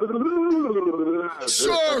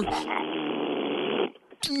 Sir.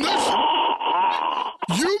 Listen.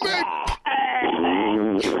 You may...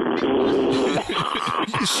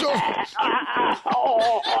 Sir.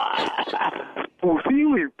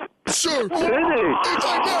 Sir, if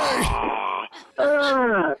I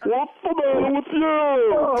What's the matter with you?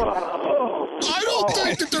 I don't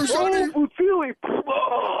think that there's any...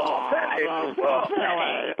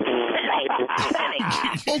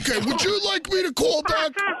 Okay, would you like me to call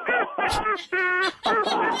back?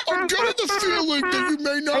 I'm getting the feeling that you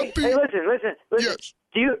may not be... Hey, listen. Yes.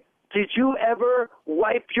 Did you ever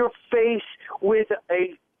wipe your face with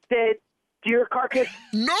a dead deer carcass?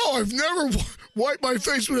 No, I've never wiped my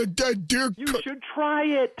face with a dead deer. You should try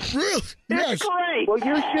it. Really? Yes. It's great. Well,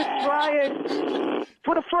 you should try it.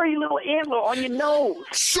 Put a furry little antler on your nose.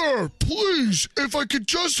 Sir, please, if I could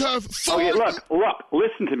just have 5 Okay, look,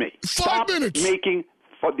 listen to me. 5 minutes. Making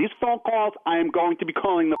these phone calls. I am going to be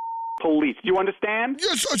calling the police. Do you understand?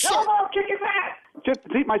 Yes, sir. No, kick his ass. Just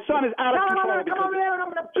see, my son is out of control. Come over there and I'm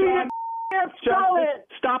going to beat his solid.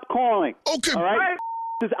 Stop calling. Okay. All right?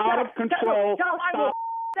 This is out of control. Stop.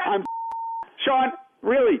 I'm Sean,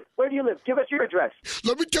 really? Where do you live? Give us your address.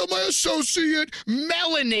 Let me tell my associate,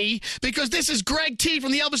 Melanie, because this is Greg T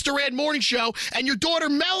from the Elvis Duran Morning Show, and your daughter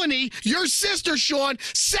Melanie, your sister Sean,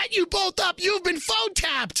 set you both up. You've been phone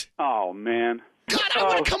tapped. Oh, man. God, I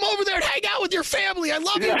want to come over there and hang out with your family. I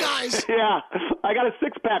love you guys. Yeah, I got a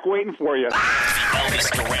 6-pack waiting for you. The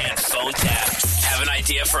Elvis Duran phone tap. Have an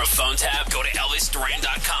idea for a phone tap? Go to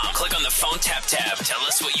ElvisDuran.com. Click on the phone tap tab. Tell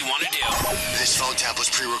us what you want to do. This phone tap was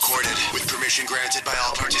pre-recorded with permission granted by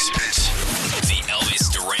all participants. The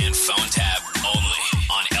Elvis Duran phone tap only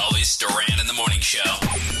on Elvis Duran in the Morning Show.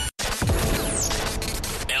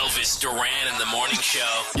 Elvis Duran in the Morning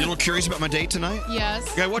Show. You a little curious about my date tonight? Yes.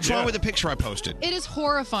 Okay, what's wrong with the picture I posted? It is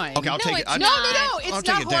horrifying. Okay, I'll take it. No, I'll it's take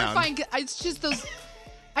not it down. horrifying. It's just those.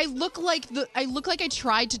 I look like I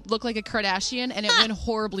tried to look like a Kardashian, and it went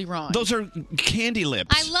horribly wrong. Those are candy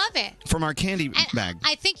lips. I love it. From our candy bag.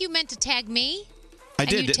 I think you meant to tag me. I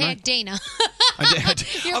did, and you didn't I? tagged Dana. I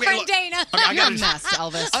did. Your Okay, friend look. Dana. Okay, I got You're a mess,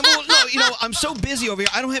 Elvis. I'm so busy over here.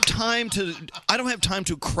 I don't have time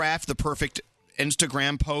to craft the perfect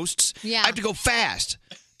Instagram posts. Yeah. I have to go fast.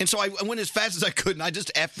 And so I went as fast as I could, and I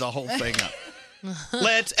just effed the whole thing up.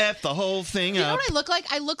 Let's F the whole thing You know up. what I look like?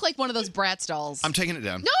 I look like one of those Bratz dolls. I'm taking it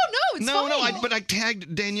down. No, it's no, fine. but I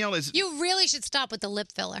tagged Danielle as. You really should stop with the lip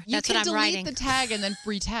filler. You That's can what I'm delete writing. the tag and then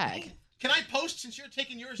re-tag. Can I post since you're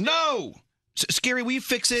taking yours? No! Scary, will you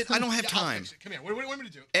fix it? I don't have Yeah, I'll time. fix it. Come here. What do you want me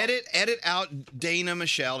to do? Edit out Dana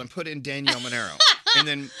Michelle and put in Danielle Monero. And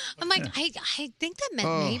then. I'm like, I think that meant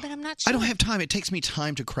me, but I'm not sure. I don't have time. It takes me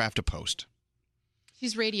time to craft a post.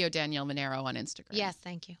 She's Radio Danielle Monero on Instagram. Yes,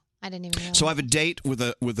 thank you. I didn't even know. So I have a date with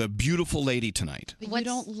a beautiful lady tonight. But you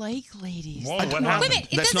don't like ladies. Whoa, what Wait a minute.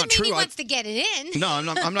 It That's doesn't not mean true. he I- wants to get it in. No, I'm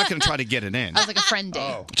not going to try to get it in. I was like a friend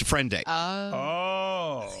date. It's a friend date.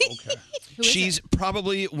 Oh, okay. She's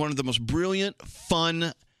probably one of the most brilliant,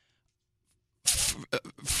 fun,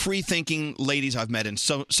 free-thinking ladies I've met in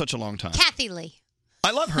such a long time. Kathy Lee. I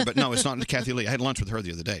love her, but no, it's not Kathy Lee. I had lunch with her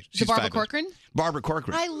the other day. She's Barbara fabulous. Corcoran? Barbara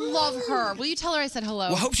Corcoran. I love her. Will you tell her I said hello?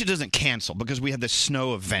 Well, I hope she doesn't cancel because we have this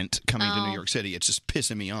snow event coming to Oh. New York City. It's just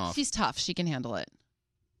pissing me off. She's tough. She can handle it.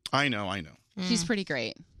 I know. She's pretty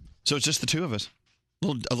great. So it's just the two of us. A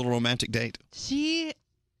little romantic date.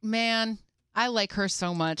 Man, I like her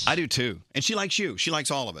so much. I do too. And she likes you. She likes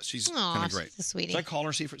all of us. She's Aw, kind of great. she's a sweetie. Should I call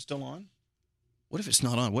her, see if it's still on? What if it's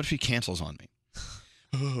not on? What if she cancels on me?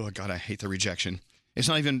 Oh, God, I hate the rejection. It's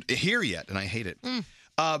not even here yet, and I hate it.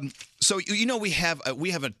 So we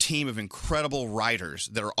have a team of incredible writers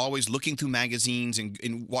that are always looking through magazines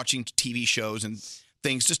and watching TV shows and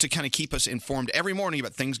things just to kind of keep us informed every morning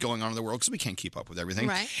about things going on in the world because we can't keep up with everything.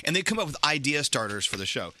 Right. And they come up with idea starters for the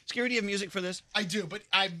show. Scary, do you have music for this? I do, but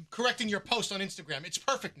I'm correcting your post on Instagram. It's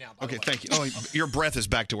perfect now. By Okay, the way. thank you. Oh, your breath is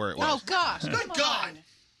back to where it was. Oh, gosh. Good God.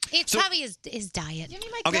 It's probably his diet. Give me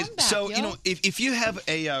my Okay, so if you have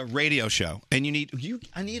a radio show and you need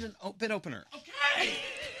I need an bit opener. Okay.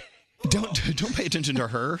 Don't pay attention to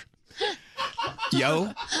her.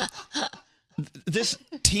 Yo. This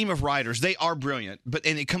team of writers, they are brilliant,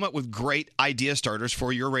 and they come up with great idea starters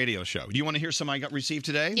for your radio show. Do you want to hear some I got received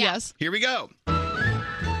today? Yes. Here we go.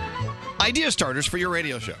 Idea starters for your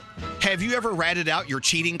radio show. Have you ever ratted out your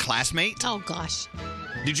cheating classmate? Oh, gosh.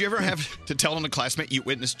 Did you ever have to tell on a classmate you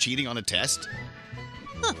witnessed cheating on a test?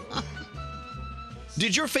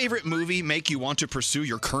 Did your favorite movie make you want to pursue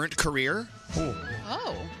your current career?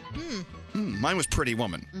 Oh. Mine was Pretty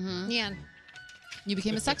Woman. Yeah. You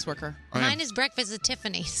became a sex worker. Mine is Breakfast at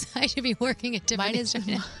Tiffany's. I should be working at Tiffany's.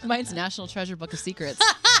 Mine's National Treasure Book of Secrets.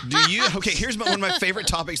 Do you? Okay, here's one of my favorite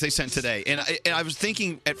topics they sent today. And I was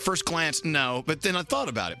thinking at first glance, no, but then I thought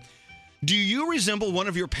about it. Do you resemble one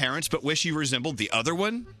of your parents but wish you resembled the other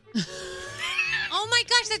one? Oh my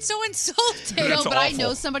gosh, that's so insulting. No, but I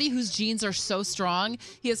know somebody whose genes are so strong.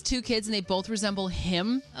 He has 2 kids and they both resemble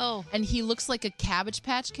him. Oh. And he looks like a Cabbage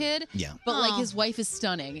Patch Kid. Yeah. But like Oh. his wife is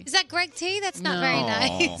stunning. Is that Greg T? That's not No. very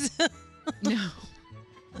nice. No.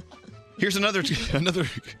 Here's another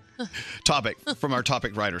topic from our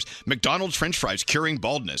topic writers. McDonald's French fries curing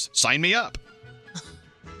baldness. Sign me up.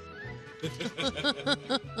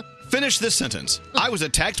 Finish this sentence. I was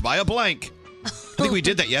attacked by a blank. I think we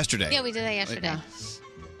did that yesterday. Yeah, we did that yesterday.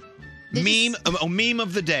 Meme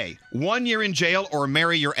of the day. 1 year in jail or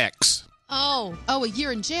marry your ex. Oh, a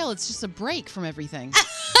year in jail. It's just a break from everything.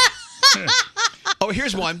 Oh,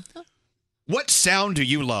 here's one. What sound do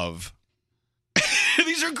you love?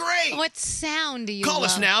 These are great. What sound do you Call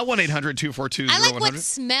us love? now, 1-800-242-0100. I like what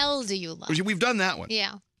smell do you love? We've done that one.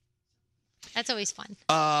 Yeah. That's always fun.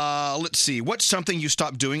 Let's see. What's something you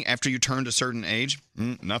stopped doing after you turned a certain age?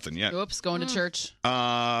 Nothing yet. Oops, going to church.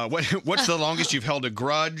 What's the longest you've held a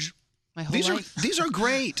grudge? My whole These life. are these are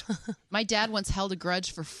great. My dad once held a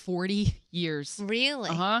grudge for 40 years. Really?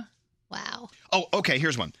 Uh-huh. Wow. Oh, okay,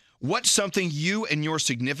 here's one. What's something you and your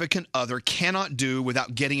significant other cannot do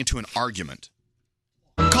without getting into an argument?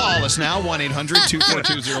 Call us now,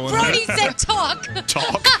 1-800-242-0100. Brody said talk.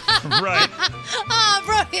 Talk? Right. Oh,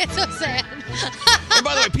 Brody, it's so sad. And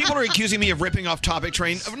by the way, people are accusing me of ripping off Topic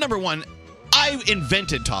Train. Number one, I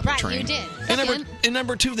invented Topic Right, Train. you did. And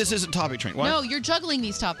number two, this isn't Topic Train. What? No, you're juggling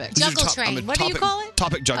these topics. This is I'm a What do you topic- call it?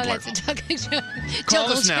 Topic juggler. Oh, that's a topic Call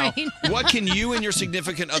juggle us now. train. What can you and your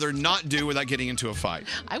significant other not do without getting into a fight?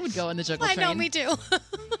 I would go on the juggle I train. know, me too.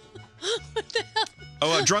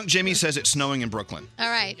 Oh, Drunk Jimmy says it's snowing in Brooklyn. All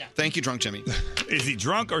right. Thank you, Drunk Jimmy. Is he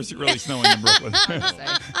drunk or is it really snowing in Brooklyn?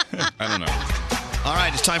 I don't know. All right,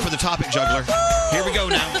 it's time for the Topic Juggler. Here we go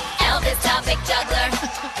now. Elvis Topic Juggler.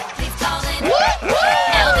 Please call in.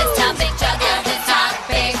 Elvis Topic Juggler. The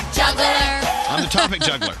Topic Juggler. I'm the Topic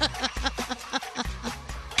Juggler.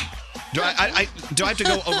 Do I have to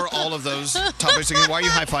go over all of those topics again? Why are you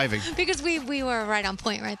high-fiving? Because we were right on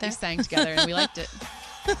point right there. We sang together and we liked it.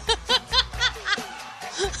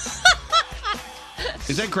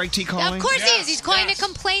 Is that Greg T calling? Of course he is. He's calling to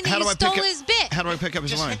complain that How you do I pick stole up- his bit. How do I pick up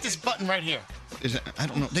his Just line? hit this button right here. Is it, I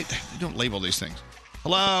don't know. They don't label these things.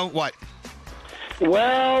 Hello? What?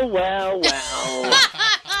 Well.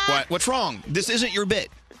 What? What's wrong? This isn't your bit.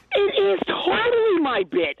 It is totally my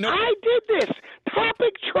bit. I did this.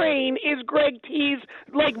 Topic train is Greg T's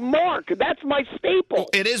mark. That's my staple.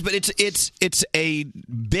 It is, but it's a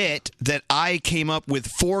bit that I came up with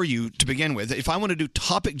for you to begin with. If I want to do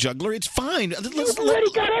topic juggler, it's fine. You've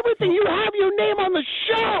already got everything. You have your name on the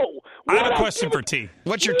show. I have a question for T.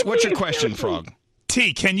 What's your question, Frog?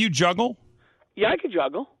 T, can you juggle? Yeah, I can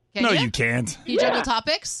juggle. No, you can't. You juggle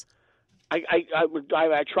topics? I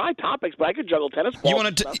tried topics, but I could juggle tennis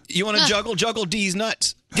balls. You want to juggle D's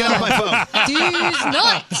nuts? Get out of my phone. D's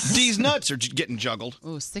nuts. D's nuts are getting juggled.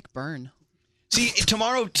 Oh, sick burn. See,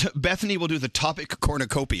 tomorrow Bethany will do the topic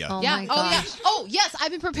cornucopia. Yeah. Oh, yes.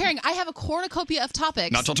 I've been preparing. I have a cornucopia of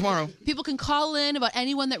topics. Not till tomorrow. People can call in about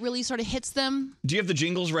anyone that really sort of hits them. Do you have the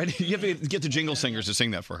jingles ready? You have to get the jingle singers to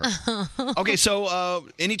sing that for her. Okay, so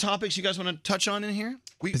any topics you guys want to touch on in here?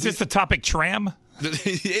 Is this the topic tram?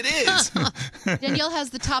 It is. Danielle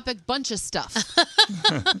has the topic bunch of stuff.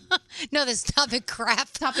 No, this topic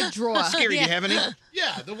crap. Topic drawer. Scary, do you have any?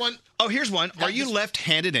 Yeah, the one. Oh, here's one. Are you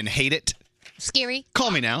left-handed and hate it? Scary.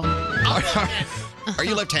 Call me now. Are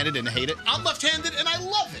you left-handed and hate it? I'm left-handed and I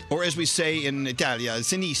love it. Or as we say in Italia,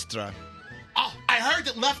 sinistra. Oh, I heard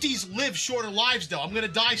that lefties live shorter lives, though. I'm going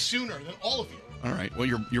to die sooner than all of you. All right. Well,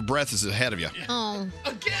 your breath is ahead of you. Oh.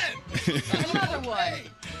 Again. Another one.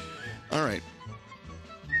 All right.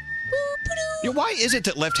 Why is it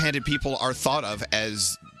that left-handed people are thought of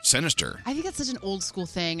as sinister? I think that's such an old school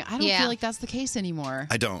thing. I don't Yeah. feel like that's the case anymore.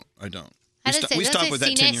 I don't. How does it say? We Does stopped it with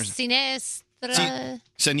that 10 years. Sinistra.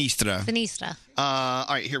 Sinistra. Sinistra. All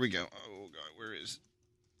right, here we go. Oh, God, where is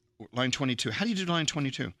line 22? How do you do line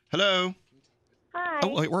 22? Hello? Hi.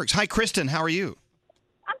 Oh, it works. Hi, Kristen. How are you?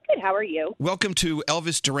 I'm good. How are you? Welcome to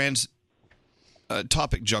Elvis Duran's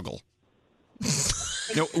topic juggle.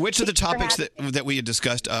 Now, which of the topics that we had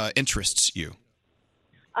discussed interests you?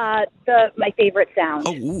 My favorite sound.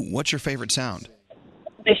 Oh, ooh, what's your favorite sound?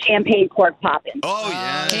 The champagne cork popping. Oh,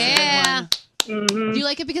 yeah. Yeah. Mm-hmm. Do you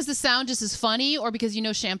like it because the sound just is funny or because you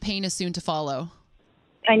know champagne is soon to follow?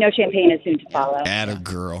 I know champagne is soon to follow. Atta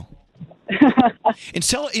girl. And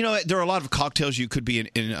there are a lot of cocktails you could be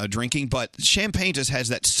in drinking, but champagne just has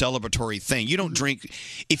that celebratory thing. You don't drink.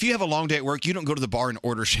 If you have a long day at work, you don't go to the bar and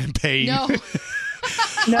order champagne. No.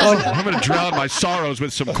 I'm going to drown my sorrows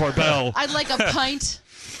with some Corbel. I'd like a pint.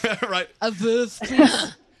 Right. A veuve,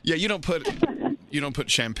 please. Yeah, you don't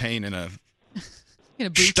put champagne in a In a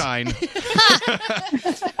boot. Stein. All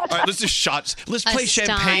right, let's do shots. Let's play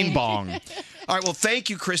champagne Stein. bong. All right, well, thank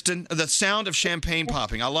you, Kristen. The sound of champagne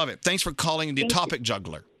popping. I love it. Thanks for calling the topic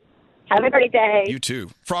juggler. Have a great day. You too.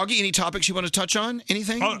 Froggy, any topics you want to touch on?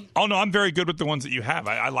 Anything? Oh no, I'm very good with the ones that you have.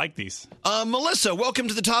 I like these. Melissa, welcome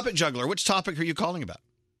to the topic juggler. Which topic are you calling about?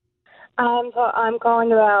 So I'm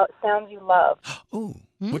calling about sounds you love. Ooh.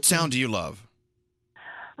 What sound do you love?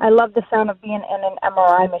 I love the sound of being in an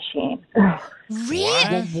MRI machine.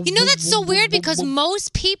 Really? You know, that's so weird because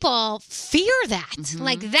most people fear that.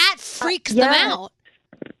 Like, that freaks them out.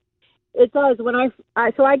 It does. When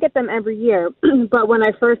I get them every year, but when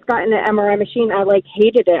I first got in an MRI machine, I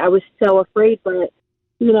hated it. I was so afraid, but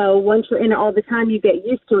once you're in it all the time, you get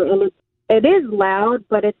used to it, and it is loud,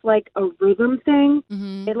 but it's like a rhythm thing.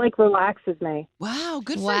 It relaxes me. Wow,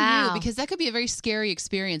 good for you, because that could be a very scary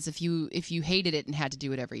experience if you hated it and had to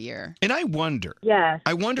do it every year. And I wonder. Yeah.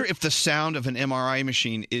 I wonder if the sound of an MRI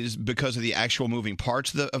machine is because of the actual moving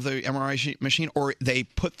parts of the MRI machine, or they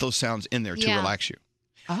put those sounds in there to relax you.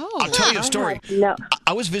 Oh. I'll tell you a story. No.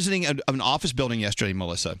 I was visiting an office building yesterday,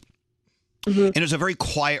 Melissa. And it was a very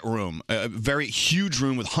quiet room, a very huge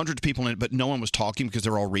room with hundreds of people in it, but no one was talking because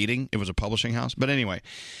they're all reading. It was a publishing house. But anyway,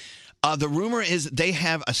 the rumor is they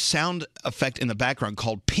have a sound effect in the background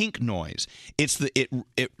called pink noise. It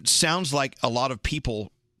sounds like a lot of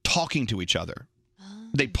people talking to each other.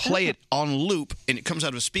 They play it on loop, and it comes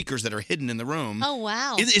out of speakers that are hidden in the room. Oh,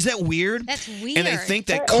 wow. Is that weird? That's weird. And they think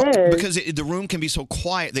that because the room can be so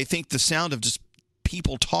quiet, they think the sound of just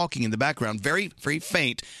people talking in the background, very, very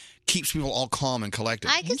faint, keeps people all calm and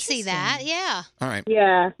collected. I can see that, yeah. All right.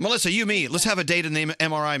 Yeah. Melissa, you, me. Let's have a date in the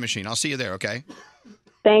MRI machine. I'll see you there, okay?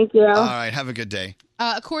 Thank you. All right, have a good day.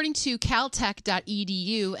 According to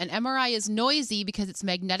caltech.edu, an MRI is noisy because its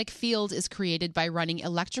magnetic field is created by running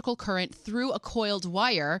electrical current through a coiled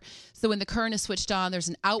wire. So when the current is switched on, there's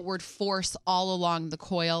an outward force all along the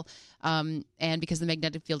coil. And because the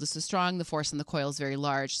magnetic field is so strong, the force in the coil is very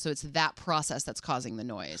large. So it's that process that's causing the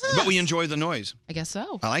noise. But we enjoy the noise. I guess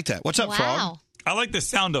so. I like that. What's up, Frog? I like the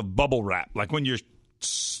sound of bubble wrap. Like when you're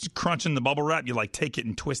crunching the bubble wrap, you like take it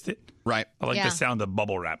and twist it. Right. I like Yeah. the sound of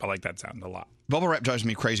bubble wrap. I like that sound a lot. Bubble wrap drives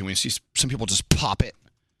me crazy when you see some people just pop it.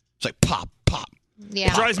 It's like pop, pop.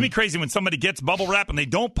 It drives me crazy when somebody gets bubble wrap and they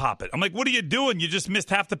don't pop it. I'm like, what are you doing? You just missed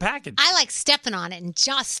half the package. I like stepping on it and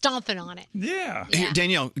just stomping on it. Yeah. Here,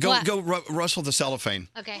 Danielle, go What? rustle the cellophane.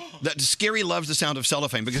 Okay. Scary loves the sound of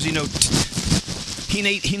cellophane because he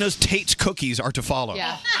knows Tate's cookies are to follow.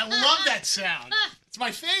 Yeah. I love that sound. It's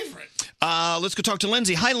my favorite. Let's go talk to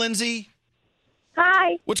Lindsay. Hi, Lindsay.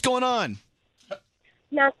 Hi. What's going on?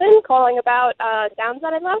 Nothing. Calling about sounds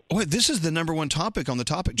that I love. Oh, this is the number one topic on the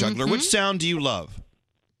Topic Juggler. Which sound do you love?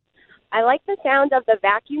 I like the sound of the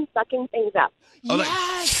vacuum sucking things up. Oh,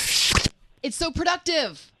 Yes. It's so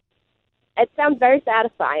productive. It sounds very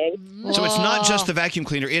satisfying. So it's not just the vacuum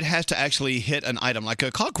cleaner. It has to actually hit an item like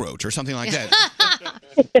a cockroach or something like that.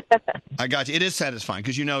 I got you. It is satisfying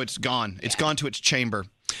because you know it's gone. It's gone to its chamber.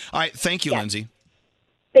 All right. Thank you, Lindsay.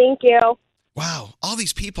 Thank you. Wow. All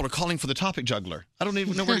these people are calling for the Topic Juggler. I don't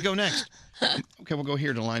even know where to go next. Okay, we'll go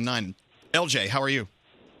here to line 9. LJ, how are you?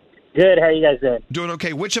 Good. How you guys doing? Doing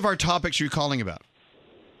okay. Which of our topics are you calling about?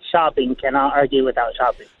 Shopping. Cannot argue without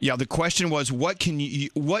shopping. Yeah, the question was, what do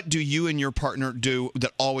you and your partner do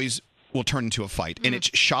that always will turn into a fight? And it's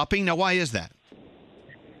shopping. Now, why is that?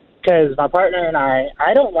 Because my partner and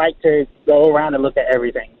I don't like to go around and look at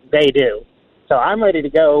everything. They do. So I'm ready to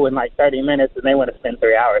go in like 30 minutes, and they want to spend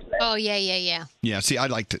 3 hours there. Oh, yeah. Yeah, see, I'd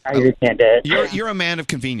like to. I just can't do it. You're a man of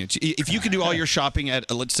convenience. If you could do all your shopping at,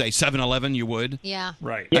 let's say, 7-Eleven, you would? Yeah.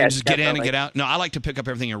 Right. And Yes, just get in and definitely. get out? No, I like to pick up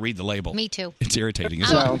everything and read the label. Me too. It's irritating,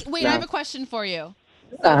 isn't it? Wait, I have a question for you.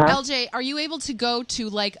 Uh-huh. LJ, are you able to go to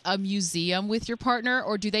like a museum with your partner,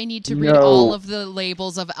 or do they need to read No. all of the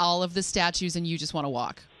labels of all of the statues and you just want to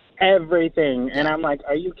walk? Everything. And I'm like,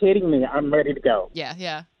 are you kidding me? I'm ready to go. Yeah.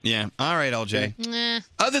 Yeah. All right, LJ. Nah.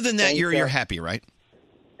 Other than that, Thank you're you. happy, right?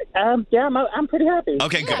 Yeah, I'm pretty happy.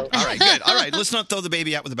 Okay, good. All right, good. All right, let's not throw the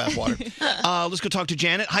baby out with the bathwater. Let's go talk to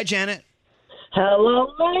Janet. Hi, Janet.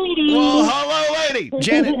 Hello, lady. Well, hello, lady.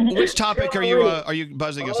 Janet, which topic are you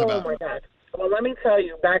buzzing us about? Oh, my God. Well, let me tell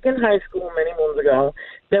you, back in high school many moons ago,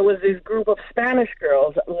 there was this group of Spanish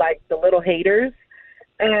girls, like the Little Haters,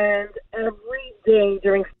 and every day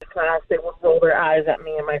during class, they would roll their eyes at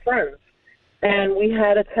me and my friends. And we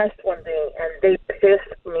had a test one day, and they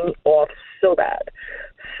pissed me off so bad.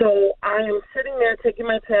 So I am sitting there taking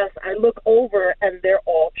my test. I look over, and they're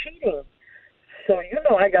all cheating. So,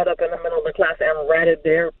 I got up in the middle of the class and ratted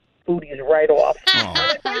their booties right off.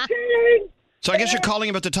 So I guess you're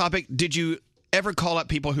calling about the topic. Did you ever call out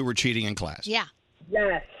people who were cheating in class? Yeah.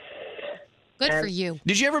 Yes. Good for you.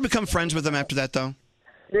 Did you ever become friends with them after that, though?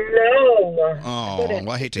 No. Oh,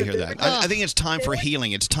 well, I hate to hear that. I think it's time for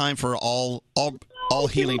healing. It's time for all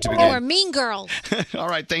healing to Or begin. mean girl. All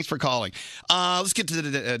right, thanks for calling. Let's get to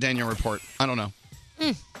the Danielle report. I don't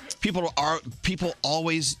know. People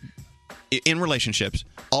always in relationships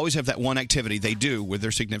always have that one activity they do with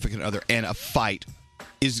their significant other, and a fight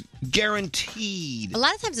is guaranteed A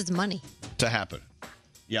lot of times it's money. to happen.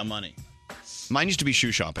 Yeah, money. Mine used to be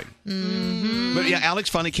shoe shopping. Mm-hmm. But yeah, Alex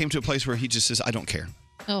finally came to a place where he just says, I don't care.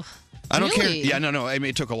 Oh. I don't care. Really? Yeah, no. I mean,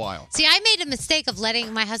 it took a while. See, I made a mistake of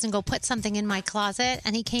letting my husband go put something in my closet,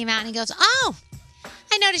 and he came out and he goes, "Oh,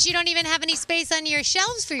 I noticed you don't even have any space on your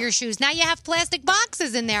shelves for your shoes. Now you have plastic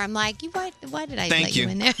boxes in there." I'm like, why did I Thank let you. you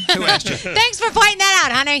in there? Who asked you? Thanks for pointing that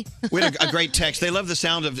out, honey. We had a great text. They love the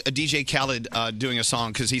sound of DJ Khaled doing a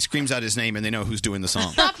song because he screams out his name and they know who's doing the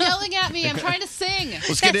song. Stop yelling at me. I'm trying to sing.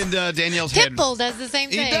 Let's get into Danielle's head. Pitbull does the same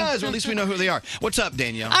thing. He does. Well, at least we know who they are. What's up,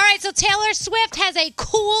 Danielle? All right, so Taylor Swift has a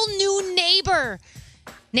cool new neighbor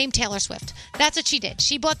named Taylor Swift. That's what she did.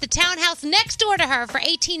 She bought the townhouse next door to her for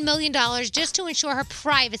 $18 million just to ensure her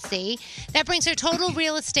privacy. That brings her total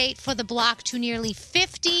real estate for the block to nearly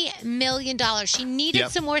 $50 million. She needed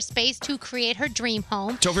some more space to create her dream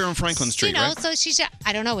home. It's over on Franklin Street, right? So she's,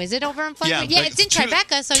 I don't know, is it over on Franklin? Yeah, It's in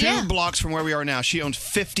Tribeca, so two blocks from where we are now. She owns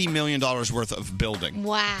 $50 million worth of building.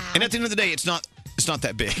 Wow. And at the end of the day, it's not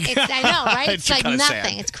that big. I know, right? It's like kinda nothing.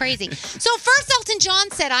 sad. It's crazy. So first, Elton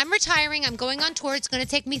John said, "I'm retiring. I'm going on tour. It's going to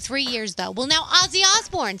take me 3 years, though." Well, now Ozzy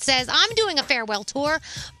Osbourne says, "I'm doing a farewell tour,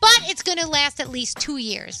 but it's going to last at least 2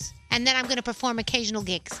 years. And then I'm going to perform occasional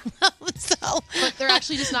gigs." But they're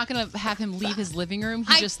actually just not going to have him leave his living room.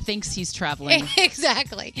 He just thinks he's traveling.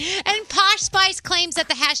 Exactly. And Posh Spice claims that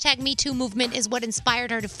the hashtag #MeToo movement is what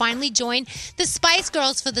inspired her to finally join the Spice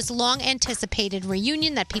Girls for this long-anticipated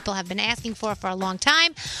reunion that people have been asking for a long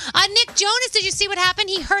time. Nick Jonas, did you see what happened?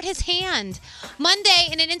 He hurt his hand. Monday,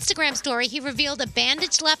 in an Instagram story, he revealed a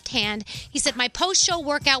bandaged left hand. He said, my post-show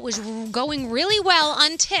workout was going really well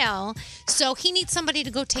until, so he needs somebody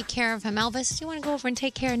to go take care of him. Elvis, do you want to go over and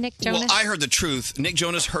take care of Nick Jonas? Well, I heard the truth. Nick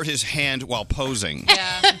Jonas hurt his hand while posing.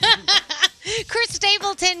 Chris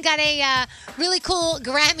Stapleton got a really cool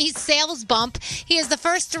Grammy sales bump. He has the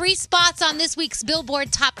first 3 spots on this week's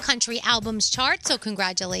Billboard Top Country Albums chart, so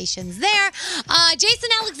congratulations there. Jason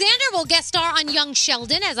Alexander will guest star on Young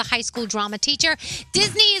Sheldon as a high school drama teacher.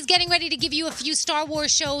 Disney is getting ready to give you a few Star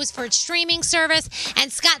Wars shows for its streaming service,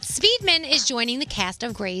 and Scott Speedman is joining the cast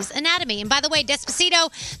of Grey's Anatomy. And by the way, Despacito,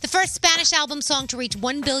 the first Spanish album song to reach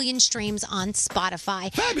 1 billion streams on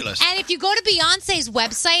Spotify. Fabulous. And if you go to Beyonce's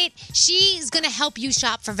website, she's going to help you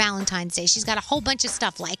shop for Valentine's Day. She's got a whole bunch of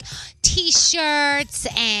stuff like T-shirts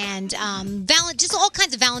and just all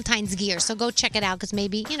kinds of Valentine's gear. So go check it out because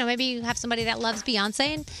maybe you have somebody that loves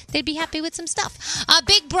Beyonce and they'd be happy with some stuff.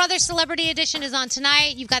 Big Brother Celebrity Edition is on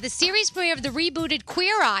tonight. You've got the series premiere of the rebooted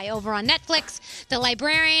Queer Eye over on Netflix. The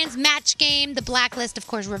Librarians, Match Game, The Blacklist, of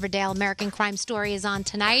course, Riverdale, American Crime Story is on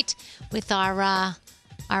tonight with our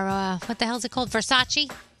what the hell is it called? Versace.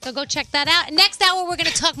 So go check that out. Next hour, we're going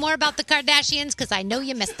to talk more about the Kardashians because I know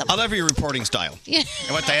you missed them. I love your reporting style. Yeah.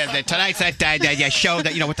 What the hell? Tonight's that show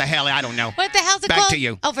that, what the hell? I don't know. What the hell's it Back called? to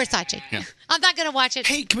you. Oh, Versace. Yeah. I'm not going to watch it.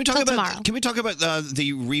 Hey, can we talk about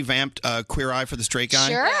the revamped Queer Eye for the Straight Guy?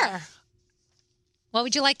 Sure. What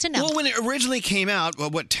would you like to know? Well, when it originally came out,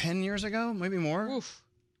 10 years ago, maybe more? Oof.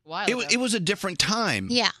 Wow. It was a different time.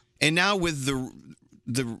 Yeah. And now with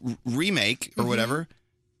the remake or whatever,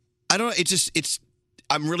 I don't know.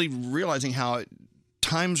 I'm really realizing how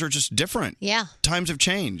times are just different. Yeah. Times have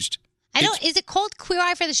changed. Is it called Queer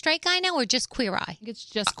Eye for the Straight Guy now or just Queer Eye? It's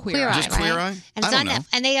just Queer Eye. Just Queer Eye? And I don't know.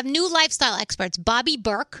 And they have new lifestyle experts. Bobby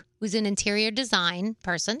Burke, who's an interior design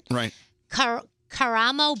person. Right.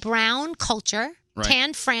 Karamo Brown, culture. Right.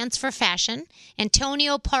 Tan France for fashion.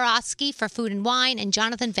 Antonio Porosky for food and wine. And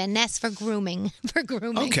Jonathan Van Ness for grooming.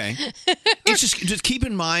 Okay. It's just keep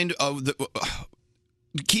in mind of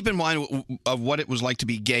what it was like to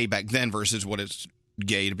be gay back then versus what it's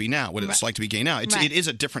gay to be now, what it's like to be gay now. It is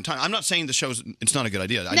a different time. I'm not saying it's not a good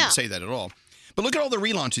idea. I didn't say that at all. But look at all the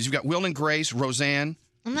relaunches. You've got Will and Grace, Roseanne.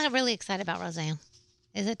 I'm not really excited about Roseanne.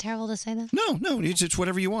 Is it terrible to say that? No, it's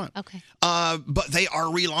whatever you want. Okay. But they are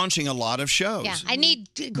relaunching a lot of shows. Yeah, I need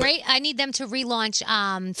them to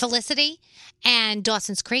relaunch Felicity and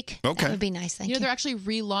Dawson's Creek. Okay. That would be nice. Thank you. They're actually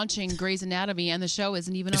relaunching Grey's Anatomy, and the show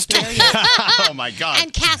isn't even off the air yet. Oh my God.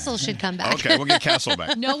 And Castle should come back. Okay, we'll get Castle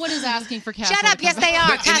back. No one is asking for Castle. Shut up! Yes, they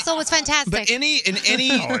are. Castle was fantastic. But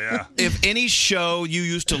if any show you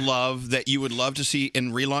used to love that you would love to see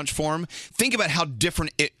in relaunch form, think about how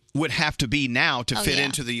different it would have to be now to fit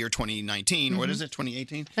into the year 2019. What is it?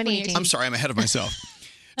 2018? 2018. I'm sorry, I'm ahead of myself.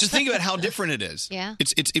 Just think about how different it is. Yeah.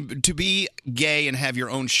 It's to be gay and have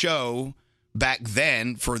your own show back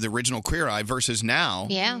then for the original Queer Eye versus now.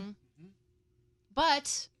 Yeah.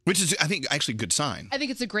 But which is, I think, actually a good sign. I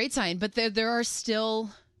think it's a great sign, but there are still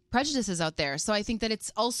prejudices out there. So I think that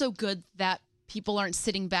it's also good that people aren't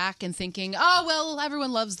sitting back and thinking, oh, well,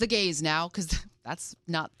 everyone loves the gays now, because that's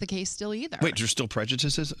not the case still either. Wait, there's still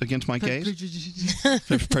prejudices against my gays?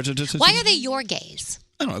 There's prejudices? Why are they your gays?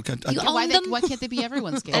 I don't know. Why can't they be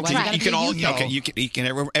everyone's gay? Everyone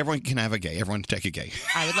can have a gay. Everyone take a gay.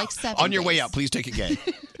 I would like 7 On your gays. way out, please take a gay.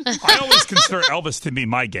 I always consider Elvis to be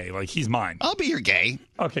my gay. Like, he's mine. I'll be your gay.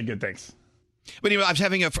 Okay, good, thanks. But anyway, I was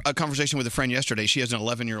having a conversation with a friend yesterday. She has an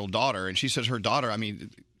 11-year-old daughter, and she says her daughter, I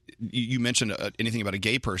mean, you mentioned anything about a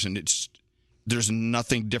gay person, there's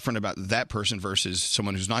nothing different about that person versus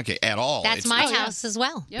someone who's not gay at all. That's my house as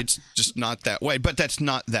well. It's just not that way. But that's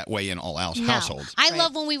not that way in all households. I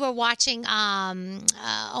love when we were watching,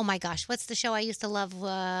 oh my gosh, what's the show I used to love? Will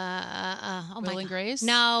and Grace?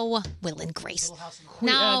 No. Will and Grace.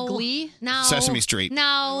 No. Glee? No. Sesame Street.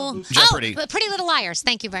 No. Jeopardy. Oh, Pretty Little Liars.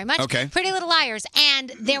 Thank you very much. Okay. Pretty Little Liars.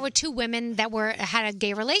 And there were 2 women that had a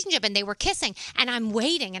gay relationship and they were kissing. And I'm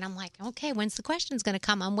waiting and I'm like, okay, when's the question's going to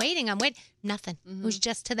come? I'm waiting. Nothing. It was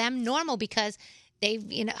just to them normal because they,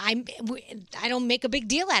 I don't make a big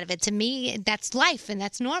deal out of it. To me, that's life and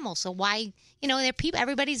that's normal. So why, they're people.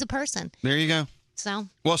 Everybody's a person. There you go. So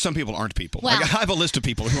Well, some people aren't people. Well- I have a list of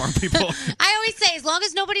people who aren't people. I always say, as long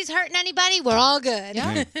as nobody's hurting anybody, we're all good.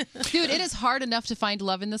 Yeah. Dude, it is hard enough to find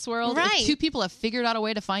love in this world. Right. If two people have figured out a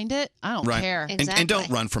way to find it, I don't care. And don't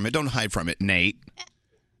run from it. Don't hide from it, Nate.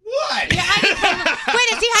 Wait,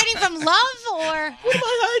 is he hiding from love or? What am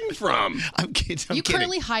I hiding from? I'm kidding. You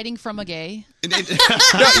currently hiding from a gay? No,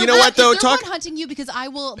 you know what, though? They're not hunting you because I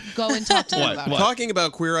will go and talk to them about it. Talking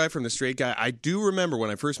about Queer Eye from the Straight Guy, I do remember when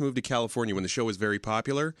I first moved to California when the show was very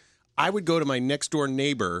popular, I would go to my next door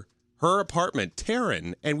neighbor, her apartment,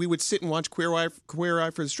 Taryn, and we would sit and watch Queer Eye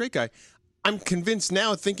for the Straight Guy. I'm convinced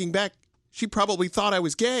now, thinking back, she probably thought I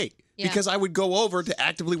was gay. Yeah. Because I would go over to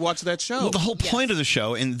actively watch that show. Well, the whole point of the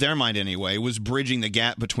show, in their mind anyway, was bridging the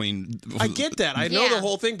gap between. I get that. I know the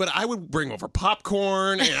whole thing, but I would bring over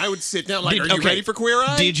popcorn and I would sit down like, are you Okay. ready for Queer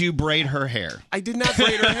Eye? Did you braid her hair? I did not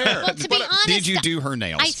braid her hair. Well, to be honest, Did you do her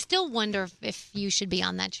nails? I still wonder if you should be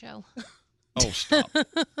on that show. Oh, stop.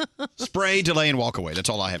 Spray, delay, and walk away. That's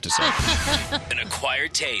all I have to say. An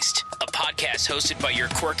Acquired Taste, a podcast hosted by your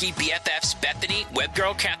quirky BFFs Bethany,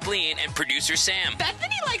 webgirl Kathleen, and producer Sam.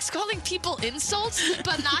 Bethany likes calling people insults,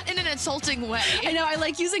 but not in an insulting way. I know, I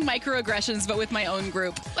like using microaggressions, but with my own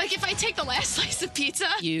group. Like if I take the last slice of pizza,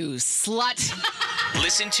 you slut.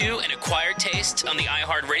 Listen to An Acquired Taste on the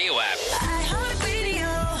iHeartRadio app.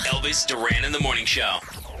 Elvis Duran in the Morning Show.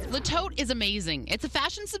 Le Tote is amazing. It's a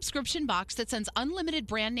fashion subscription box that sends unlimited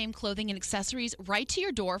brand name clothing and accessories right to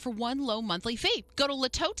your door for one low monthly fee. Go to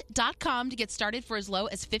letote.com to get started for as low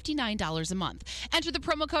as $59 a month. Enter the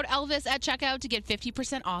promo code Elvis at checkout to get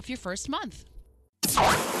 50% off your first month.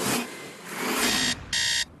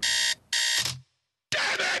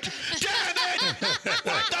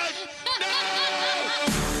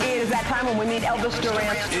 It is that time when we meet Elvis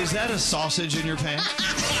Duran. Is that a sausage in your pants?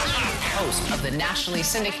 Host of the nationally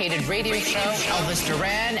syndicated radio show, Elvis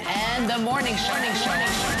Duran and the Morning Show.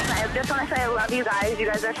 I just want to say I love you guys. You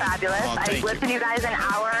guys are fabulous. Oh, I thank listen to you guys an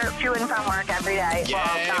hour to and from work every day. Yeah,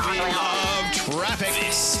 well, not on the way home. Traffic.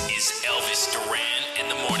 This is Elvis Duran and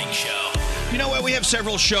the Morning Show. You know what? We have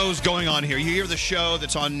several shows going on here. You hear the show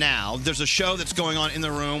that's on now. There's a show that's going on in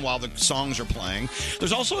the room while the songs are playing.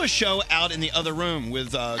 There's also a show out in the other room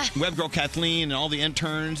with webgirl Kathleen and all the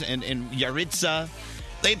interns and Yaritza.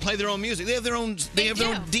 They play their own music. They have their own. They have their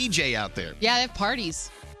own DJ out there. Yeah, they have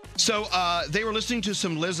parties. So they were listening to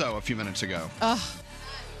some Lizzo a few minutes ago. Oh,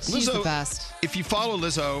 she's the best. If you follow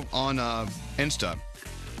Lizzo on Insta,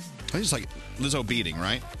 I think it's like Lizzo Beating,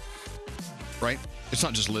 right? Right? It's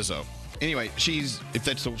not just Lizzo. Anyway, if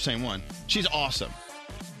that's the same one, she's awesome.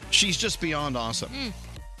 She's just beyond awesome.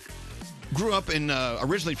 Grew up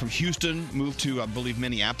originally from Houston, moved to, I believe,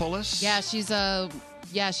 Minneapolis. Yeah, she's a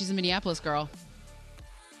Minneapolis girl.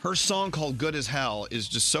 Her song called Good as Hell is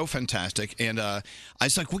just so fantastic. And I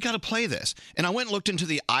was like, we got to play this. And I went and looked into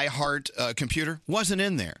the iHeart computer. Wasn't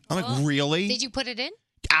in there. I'm like, really? Did you put it in?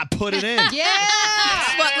 I put it in.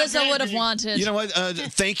 Yes! What Lizzo would have wanted. You know what?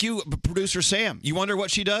 Thank you, producer Sam. You wonder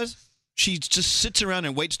what she does? She just sits around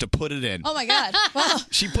and waits to put it in. Oh, my God. Well,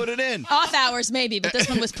 She put it in. off hours maybe, but this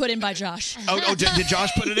one was put in by Josh. Oh, did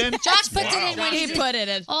Josh put it in? Josh puts it in when He put it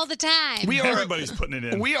in. all the time. Everybody's putting it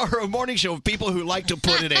in. We are a morning show of people who like to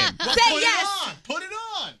put it in. Say yes. Put it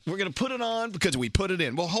on. We're going to put it on because we put it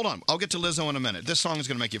in. Well, hold on. I'll get to Lizzo in a minute. This song is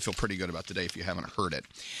going to make you feel pretty good about the day if you haven't heard it.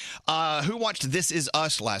 Who watched This Is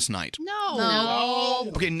Us last night? No.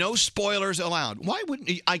 Okay, no spoilers allowed. Why wouldn't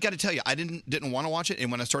you? I got to tell you, I didn't want to watch it,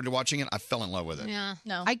 and when I started watching it, I fell in love with it. Yeah.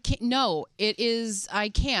 No. I can't. No, it is. I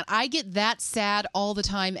can't. I get that sad all the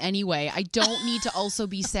time anyway. I don't need to also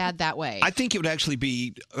be sad that way. I think it would actually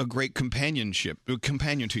be a great companion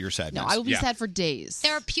to your sadness. No, I will be sad for days.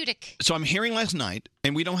 Therapeutic. So I'm hearing last night,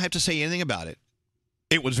 and we don't have to say anything about it.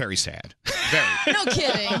 It was very sad. Very. No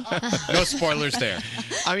kidding. No spoilers there.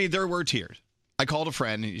 I mean, there were tears. I called a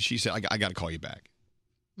friend, and she said, I got to call you back.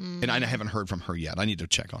 And I haven't heard from her yet. I need to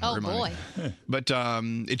check on her. Oh, Remind boy. me. But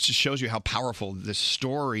it just shows you how powerful this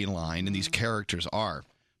storyline and these characters are.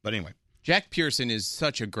 But anyway. Jack Pearson is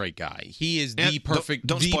such a great guy. He is the perfect.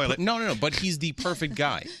 Don't spoil it. No. But he's the perfect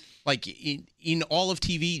guy. Like in all of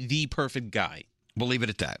TV, the perfect guy. We'll leave it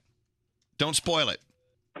at that. Don't spoil it.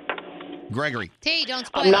 Gregory. T, don't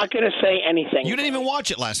spoil I'm not it. going to say anything. You didn't even watch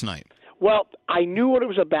it last night. Well, I knew what it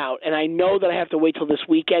was about, and I know that I have to wait till this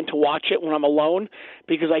weekend to watch it when I'm alone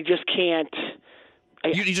because I just can't.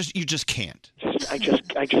 You just can't. I just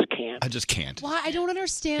can't. I just can't. Why? I don't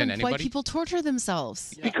understand why people torture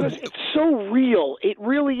themselves. Because it's so real. It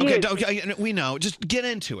really is. Okay, we know. Just get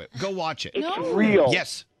into it. Go watch it. It's real.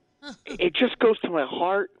 Yes. it just goes to my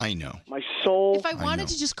heart, I know. my soul. If I wanted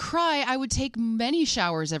to just cry, I would take many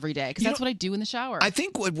showers every day because that's what I do in the shower. I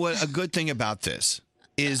think what a good thing about this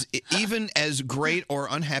is even as great or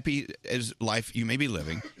unhappy as life you may be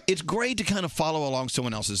living, it's great to kind of follow along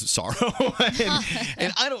someone else's sorrow.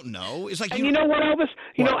 and I don't know. It's like And you know what, Elvis?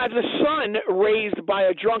 You know, as a son raised by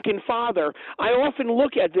a drunken father, I often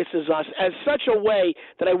look at This Is Us as such a way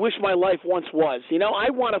that I wish my life once was. You know,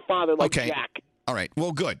 I want a father like Jack. All right.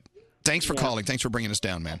 Well, good. Thanks for calling. Thanks for bringing us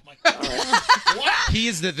down, man. He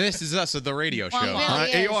is the This Is Us of the radio show.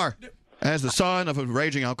 Here you are. As the son of a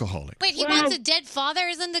raging alcoholic. Wait, he wants a dead father?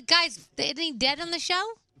 Isn't he dead on the show?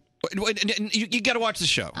 You got to watch the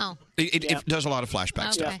show. Oh. It does a lot of flashback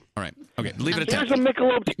Okay. stuff. All right. Okay. Leave it at that. There's a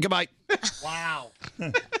Michelob. Goodbye. Wow.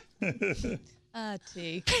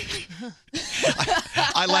 T.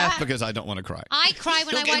 I laugh because I don't want to cry. I cry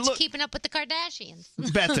when Okay, I watch look. Keeping Up with the Kardashians.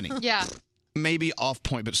 Bethany. Yeah. Maybe off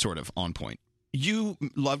point, but sort of on point. You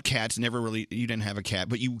love cats, you didn't have a cat,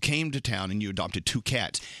 but you came to town and you adopted 2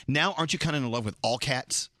 cats. Now, aren't you kind of in love with all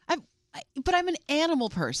cats? But I'm an animal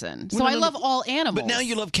person, so Well, I no, love no, all animals. But now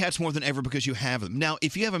you love cats more than ever because you have them. Now,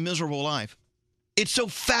 if you have a miserable life, it's so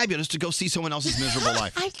fabulous to go see someone else's miserable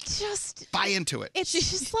life. I just buy into it. It's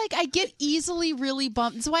just like I get easily really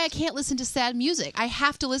bummed. That's why I can't listen to sad music. I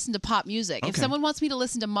have to listen to pop music. If Okay. someone wants me to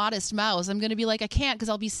listen to Modest Mouse, I'm going to be like, I can't because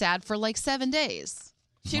I'll be sad for like 7 days.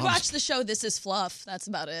 She'd watch the show This Is Fluff. That's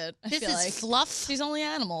about it. I This feel is like. Fluff? She's only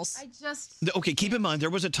animals. I just... Okay, keep in mind,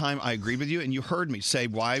 there was a time I agreed with you, and you heard me say,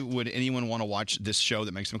 why would anyone want to watch this show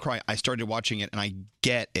that makes them cry? I started watching it, and I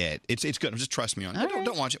get it. It's good. Just trust me on it.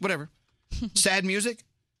 Don't watch it. Whatever. Sad music?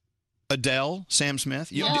 Adele, Sam Smith.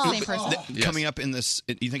 Same person. Coming up in this,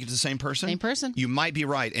 you think it's the same person? Same person. You might be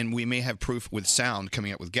right, and we may have proof with sound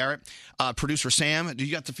coming up with Garrett. Producer Sam, do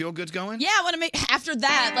you got the feel goods going? Yeah, I want to make. After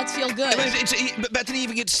that, let's feel good. But Bethany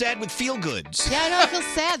even gets sad with feel goods. Yeah, I know. I feel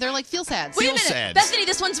sad. They're like feel sad. Wait a minute, Bethany.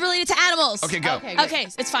 This one's related to animals. Okay, go. Okay,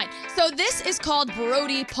 it's fine. So this is called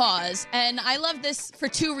Brody Paws, and I love this for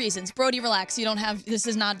 2 reasons. Brody, relax. You don't have. This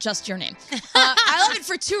is not just your name. I love it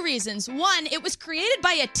for 2 reasons. One, it was created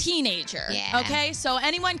by a teenager. Yeah. Okay, so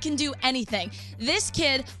anyone can do anything. This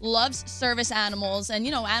kid loves service animals, and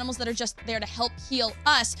animals that are just there to help heal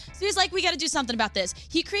us. So he's like, we got to do something about this.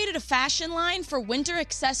 He created a fashion line for winter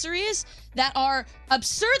accessories that are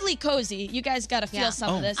absurdly cozy. You guys got to feel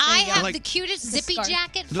some of this. There I you go. have the cutest zippy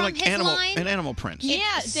jacket They're from like his line. animal prints. Yeah,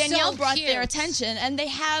 It's Danielle so brought cute. their attention, and they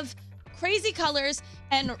have crazy colors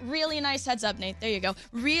and really nice heads up, Nate. There you go.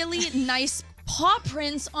 Really nice paw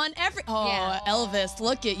prints on every. Oh, Yeah. Elvis,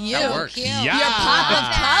 look at you. That works. Your Yeah. pop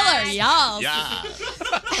of color, y'all. Yeah.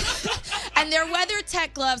 And they're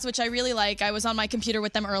WeatherTech gloves, which I really like. I was on my computer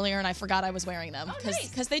with them earlier, and I forgot I was wearing them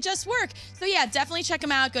because they just work. So yeah, definitely check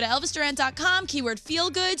them out. Go to ElvisDuran.com, keyword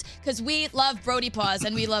feelgoods, because we love Brody Paws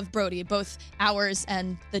and we love Brody, both ours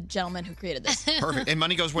and the gentleman who created this. Perfect. And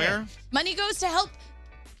money goes where? Money goes to help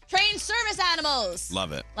train service animals.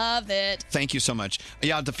 Love it. Love it. Thank you so much.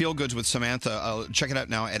 Yeah, the Feel Goods with Samantha. Check it out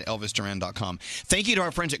now at ElvisDuran.com. Thank you to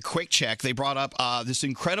our friends at Quick Check. They brought up this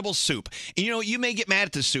incredible soup. And, you may get mad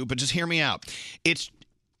at this soup, but just hear me out.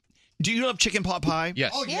 Do you love chicken pot pie?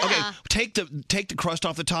 Yes. Oh, yeah. Okay, take the crust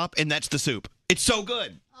off the top, and that's the soup. It's so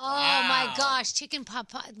good. Oh my gosh, chicken pot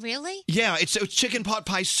pie. Really? Yeah, it's chicken pot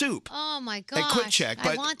pie soup. Oh my gosh. At Quick Check,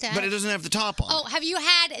 I want that. but it doesn't have the top on. Oh, have you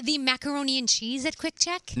had the macaroni and cheese at Quick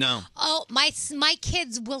Check? No. Oh, my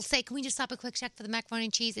kids will say, "Can we just stop at Quick Check for the macaroni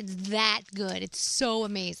and cheese?" It's that good. It's so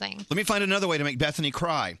amazing. Let me find another way to make Bethany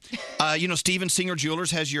cry. Steven Singer Jewelers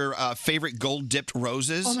has your favorite gold-dipped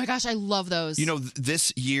roses. Oh my gosh, I love those.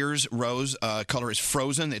 This year's rose color is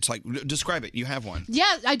frozen. It's like, describe it. You have one.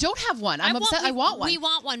 Yeah, I don't have one. I'm upset. I want one. We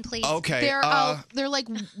want one, please. Okay.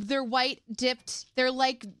 They're white dipped. They're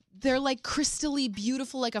like crystally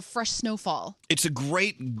beautiful, like a fresh snowfall. It's a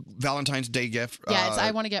great Valentine's Day gift. Yeah,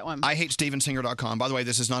 I want to get one. IHateStevenSinger.com. By the way,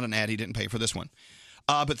 this is not an ad. He didn't pay for this one.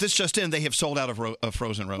 But this just in, they have sold out of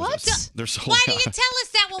frozen roses. What? They're sold Why out. do you tell us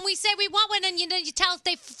that when we say we want one and you tell us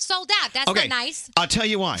they've sold out? That's Okay, not nice. I'll tell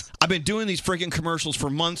you why. I've been doing these friggin' commercials for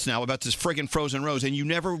months now about this friggin' frozen rose, and you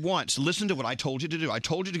never once listened to what I told you to do. I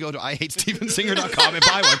told you to go to IHateStevenSinger.com and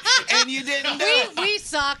buy one, and you didn't do it. We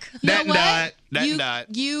suck.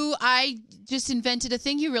 I just invented a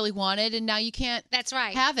thing you really wanted, and now you can't. That's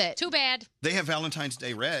right. Have it. Too bad. They have Valentine's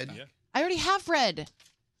Day red. Yeah. I already have red.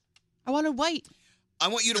 I wanted white. I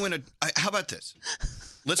want you to win how about this?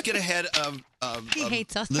 Let's get ahead of. He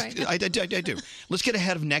hates us right now. I do. Let's get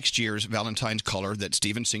ahead of next year's Valentine's color that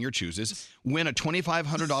Steven Singer chooses. Win a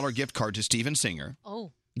 $2,500 gift card to Steven Singer.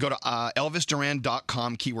 Oh. Go to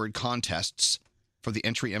ElvisDuran.com, keyword contests for the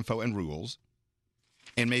entry info and rules.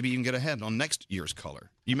 and maybe you can get ahead on next year's color.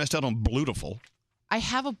 You missed out on Blutiful. I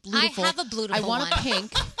have a Blutiful. I have a Blutiful I want one. a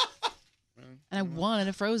pink. And I wanted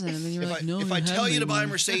a Frozen, and then you were like, "No." If I tell you to buy a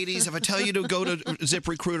Mercedes, if I tell you to go to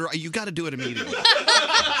ZipRecruiter, you got to do it immediately.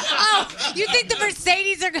 Oh, you think the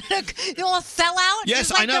Mercedes are gonna all sell out? Yes,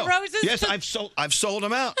 just like I know. The roses? Yes, I've sold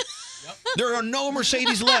them out. There are no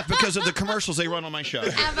Mercedes left because of the commercials they run on my show.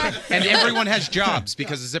 And everyone has jobs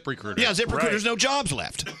because of ZipRecruiter. Yeah, ZipRecruiter's no jobs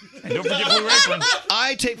left. And don't forget Blue Apron.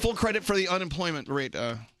 I take full credit for the unemployment rate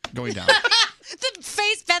going down. The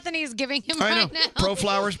face Bethany is giving him I know. right now. Pro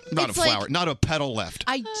flowers, not It's a flower, like- not a petal left.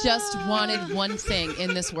 I just wanted one thing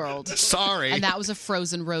in this world. Sorry. And that was a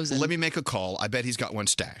Frozen Rosen. Let me make a call. I bet he's got one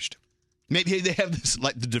stashed. Maybe they have this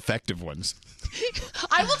like the defective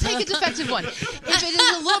I will take a defective one. If it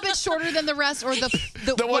is a little bit shorter than the rest, or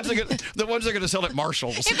the ones they're going to sell at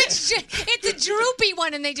Marshalls. If it's a droopy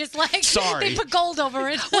one and they just like Sorry. they put gold over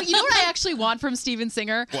it. Well, you know what I actually want from Steven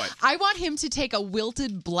Singer? What? I want him to take a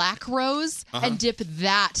wilted black rose and dip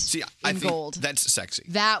that I in think gold. That's sexy.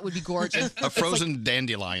 That would be gorgeous. A frozen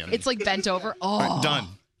dandelion. It's like bent over. Oh, All right, done.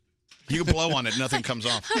 You can blow on it, nothing comes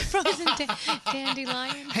off. Frozen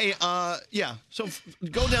dandelion. Hey, yeah. So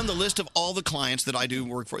go down the list of all the clients that I do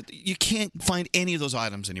work for. You can't find any of those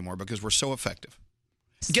items anymore because we're so effective.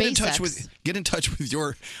 Get in touch with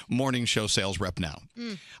your morning show sales rep now.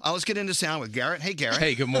 Let's get into sound with Garrett. Hey, Garrett.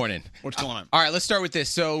 Hey, good morning. What's going on? All right, let's start with this.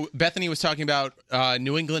 So Bethany was talking about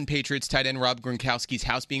New England Patriots tight end Rob Gronkowski's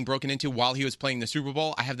house being broken into while he was playing the Super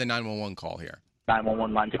Bowl. I have the 911 call here.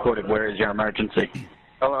 911 line recorded. Where is your emergency?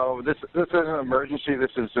 Hello, this isn't an emergency.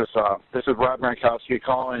 This is Rob Gronkowski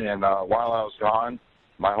calling, and while I was gone,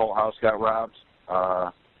 my whole house got robbed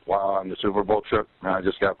while on the Super Bowl trip, and I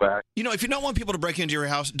just got back. You know, if you don't want people to break into your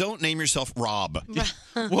house, don't name yourself Rob.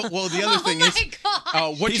 Well, the other thing is,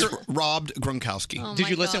 He's robbed Gronkowski. Did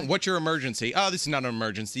you listen? What's your emergency? Oh, this is not an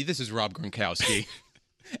emergency. This is Rob Gronkowski.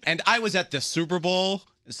 And I was at the Super Bowl.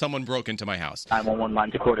 Someone broke into my house. 911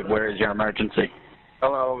 line recorded. Where is your emergency?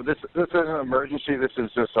 Hello, this isn't an emergency. This is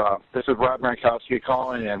Rob Gronkowski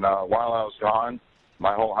calling, and while I was gone,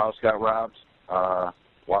 my whole house got robbed. While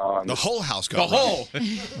on the whole house got The whole.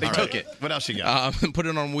 robbed. They All took right. it. What else you got? Put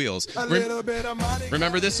it on wheels.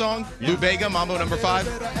 Remember this song? Lou Bega, Mambo number 5?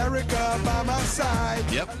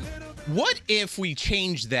 Yep. What if we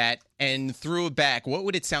changed that and threw it back? What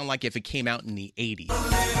would it sound like if it came out in the 80s?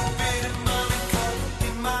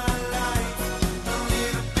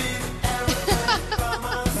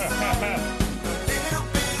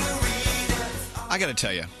 I got to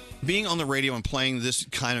tell you, being on the radio and playing this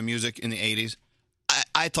kind of music in the 80s,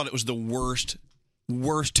 I thought it was the worst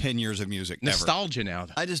 10 years of music ever. Nostalgia now.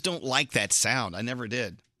 I just don't like that sound. I never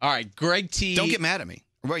did. All right, Greg T. Don't get mad at me.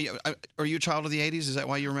 Are you a child of the 80s? Is that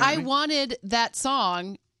why you're mad at I me? wanted that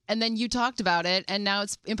song, and then you talked about it, and now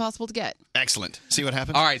it's impossible to get. Excellent. See what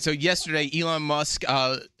happens? All right, so yesterday, Elon Musk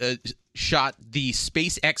shot the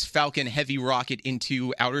SpaceX Falcon Heavy rocket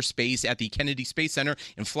into outer space at the Kennedy Space Center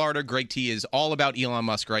in Florida. Greg T is all about Elon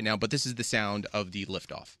Musk right now, but this is the sound of the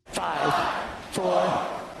liftoff. 5, 4,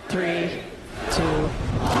 3, 2,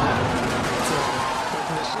 1.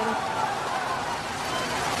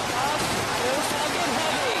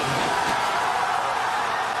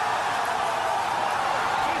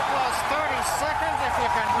 Seconds, if you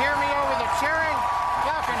can hear me over the cheering.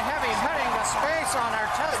 Falcon Heavy heading to space on our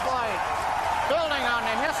test flight. Building on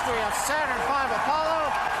the history of Saturn V Apollo,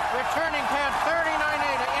 returning pad 39A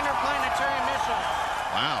to interplanetary mission.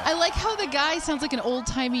 Wow. I like how the guy sounds like an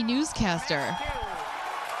old-timey newscaster.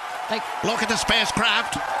 Like, look at the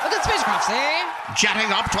spacecraft. Look at the spacecraft, see?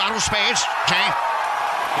 Jetting up to outer space. Okay.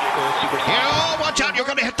 Oh, watch out. You're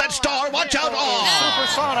going to hit that star. Watch out. Oh.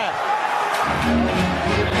 Supersonic.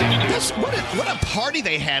 What a party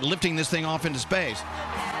they had lifting this thing off into space.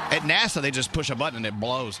 At NASA, they just push a button and it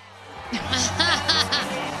blows.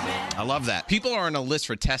 I love that. People are on a list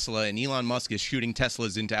for Tesla, and Elon Musk is shooting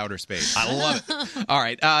Teslas into outer space. I love it. All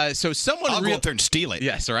right, so someone... I'll go up there and steal it.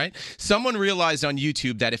 Yes, all right. Someone realized on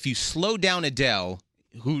YouTube that if you slow down Adele,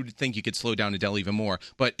 who'd think you could slow down Adele even more?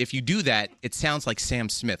 But if you do that, it sounds like Sam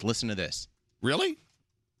Smith. Listen to this. Really?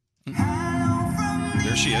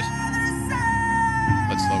 There she is.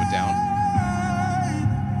 Let's slow it down.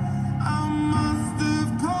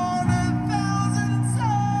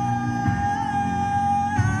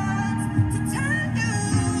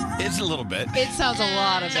 It's a little bit. It sounds a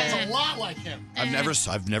lot of Sounds it. a lot like him. I've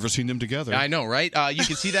never seen them together. I know, right? You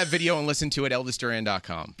can see that video and listen to it at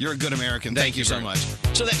ElvisDuran.com. You're a good American. Thank you so very much.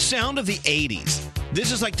 So that sound of the 80s,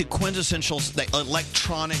 this is like the quintessential the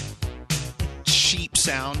electronic cheap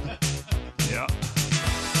sound. Yeah.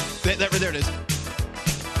 There it is.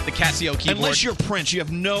 the Casio keyboard. Unless you're Prince, you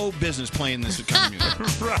have no business playing this kind of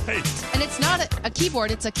music. Right. And it's not a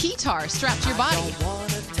keyboard, it's a keytar strapped to your body.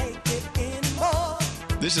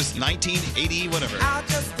 This is 1980, whatever.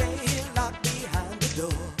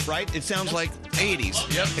 Right? It sounds like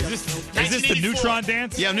 80s. Yep. Is this the Neutron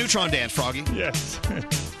Dance? Yeah, Neutron Dance, Froggy. Yes.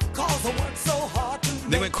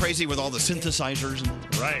 They went crazy with all the synthesizers.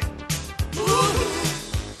 Right.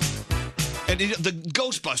 And the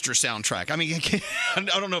Ghostbuster soundtrack. I mean,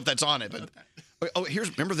 I don't know if that's on it, but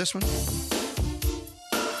remember this one?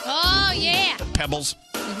 Oh, yeah. Pebbles.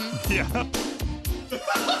 Yeah.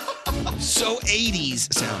 So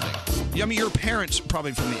 80s sounding. I mean, your parents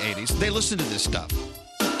probably from the 80s. They listened to this stuff.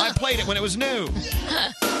 I played it when it was new.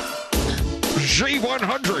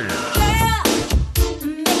 G100.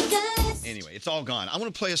 Anyway, it's all gone. I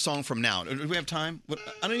want to play a song from now. Do we have time? I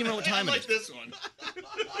don't even know what time it is. this one.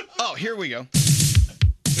 Oh, here we go.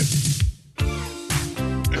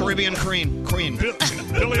 Caribbean Queen.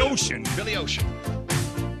 Billy Ocean. Billy Ocean.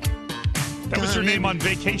 That was her name on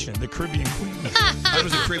Vacation, the Caribbean Queen. I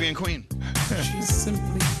was the Caribbean Queen. She's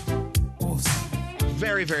simply awesome.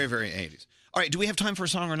 Very, very, very 80s. All right, do we have time for a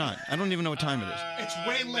song or not? I don't even know what time it is. It's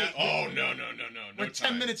way late. Oh, no. We're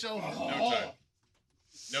 10 minutes over.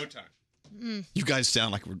 No time. You guys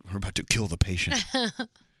sound like we're about to kill the patient.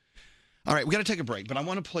 All right, we got to take a break, but I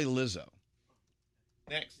want to play Lizzo.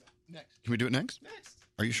 Next. Can we do it next? Next.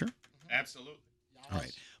 Are you sure? Absolutely. All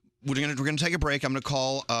right. We're gonna take a break. I'm gonna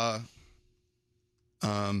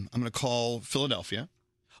call Philadelphia.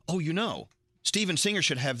 Oh, Steven Singer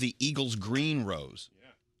should have the Eagles green rose. Yeah.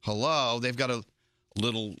 Hello, they've got a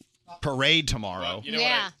little parade tomorrow.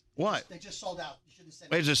 Well, What? They just sold out. You shouldn't have said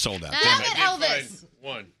They just sold out. Damn Damn it. Elvis.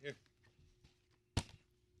 One. Here.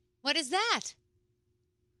 What is that?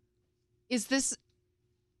 Is this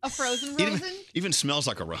a frozen It rosin? even smells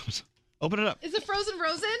like a rose. Open it up. Is it frozen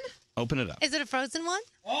rosin? Open it up. Is it a frozen one?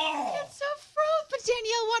 It's so frozen. But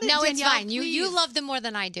Danielle wanted No, Danielle, it's fine. You please. love them more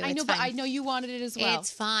than I do. I know, It's but fine. I know you wanted it as well.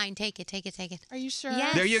 It's fine. Take it. Are you sure?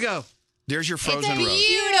 Yes. There you go. There's your frozen rose.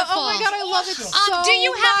 Beautiful. Oh my God, I love it so do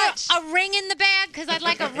you have much. a ring in the bag? Because I'd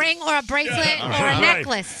like a ring or a bracelet All or right. a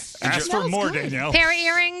necklace. Ask for more, Danielle. Pair of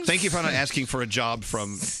earrings. Thank you for not asking for a job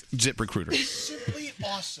from ZipRecruiter. Simply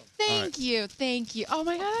awesome. Thank you. Oh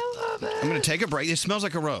my God, I love it. I'm going to take a break. It smells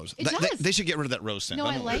like a rose. It does. They should get rid of that rose scent. No,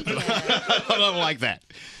 I like it. I don't like that.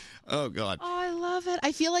 Oh, God. Oh, I love it.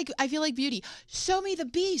 I feel like Beauty. Show me the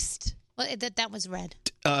beast. Well, that was red.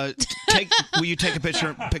 Will you take a picture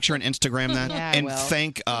and Instagram that? Yeah, I and will.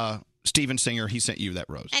 thank Steven Singer. He sent you that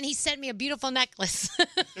rose. And he sent me a beautiful necklace.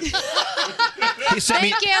 He sent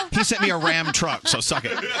Thank you. He sent me a Ram truck, so suck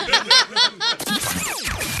it.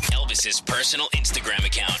 Elvis's personal Instagram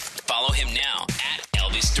account. Follow him now at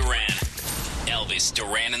Elvis Duran. Elvis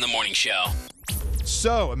Duran in the Morning Show.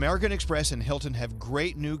 So, American Express and Hilton have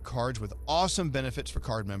great new cards with awesome benefits for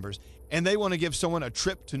card members, and they want to give someone a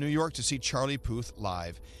trip to New York to see Charlie Puth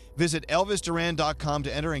live. Visit ElvisDuran.com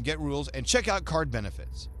to enter and get rules and check out card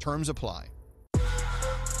benefits. Terms apply.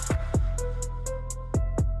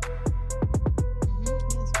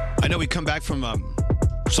 I know we come back from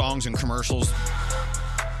songs and commercials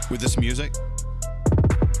with this music.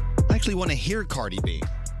 I actually want to hear Cardi B.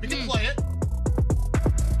 We can play it.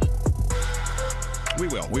 We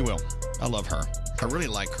will. I love her. I really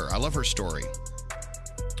like her. I love her story.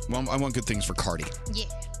 Well, I want good things for Cardi. Yeah.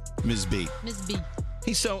 Ms. B. Miss B.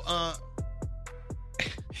 He's so,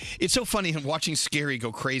 it's so funny watching Scary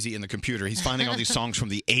go crazy in the computer. He's finding all these songs from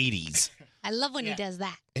the 80s. I love when he does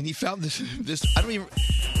that. And he found this,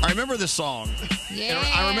 I remember this song. Yeah. And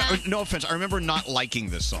I remember, no offense, I remember not liking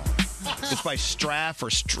this song. It's by Straff or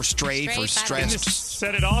Strafe or Didn't this Stressed.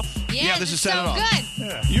 set it off? Yeah, this is Set so It Off. good.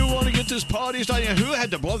 Yeah. You want to get this party started? Who had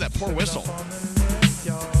to blow that poor whistle? Do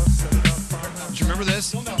you remember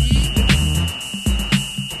this? Here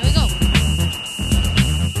we go.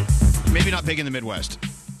 Maybe not big in the Midwest.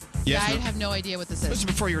 Yes, I no? have no idea what this This is. is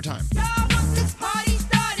before your time. This party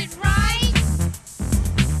started right.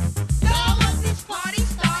 Y'all want this party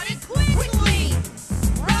started quickly.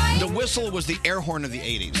 Right? The whistle was the air horn of the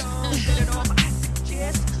 80s.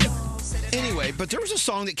 Anyway, but there was a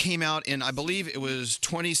song that came out in, I believe it was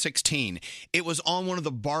 2016. It was on one of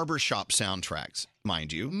the barbershop soundtracks,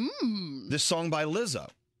 mind you. This song by Lizzo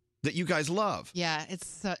that you guys love. Yeah,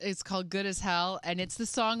 it's called Good as Hell, and it's the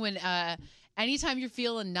song when anytime you're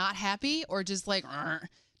feeling not happy or just like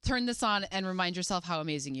turn this on and remind yourself how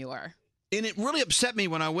amazing you are. And it really upset me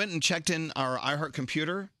when I went and checked in our iHeart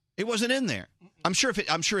computer. It wasn't in there. I'm sure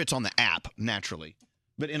it's on the app naturally,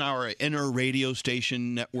 but in our inner radio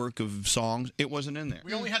station network of songs, it wasn't in there.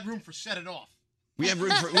 We only had room for Set It Off. We had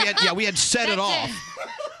room for we had Set It Off.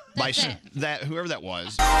 by that whoever that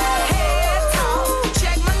was. Check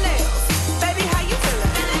my nails. Baby, how you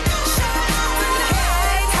feeling?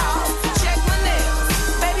 Hey, check my nails.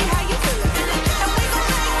 Baby, how you feeling? And we gon'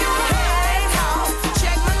 make you hey,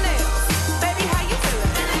 check my nails. Baby, how you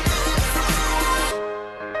feeling?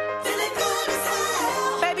 Feeling good as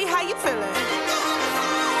hell. Baby, how you feeling?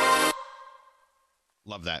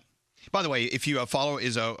 Love that. By the way, if you follow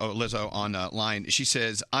Lizzo online, she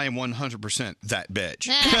says, I am 100% that bitch.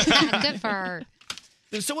 Good for her.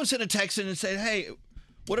 Then someone sent a text in and said, hey,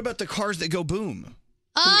 what about the cars that go boom?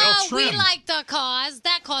 Oh, we like the cars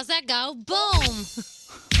that go boom.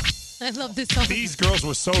 I love this song. These girls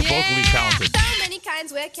were so vocally talented. So many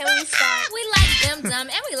kinds, where can we start? We like them dumb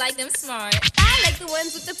and we like them smart. I like the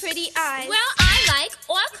ones with the pretty eyes. Well, I like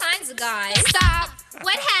all kinds of guys. Stop.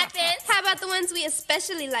 What happened? How about the ones we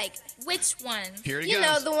especially like? Which one? Here it You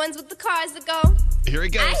goes. know, the ones with the cars that go. Here it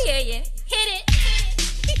goes. I hear you. Hit it.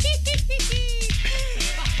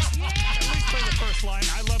 Play the first line.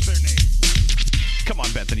 I love their name. Come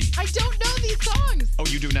on, Bethany. I don't know these songs. Oh,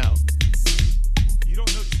 you do now. You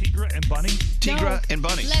don't know Tigra and Bunny? Tigra and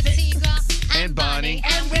Bunny. Let's Tigra and Bunny.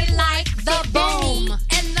 And we like the boom.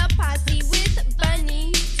 And the posse with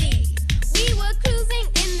Bunny D. We were cruising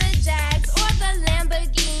in the Jags or the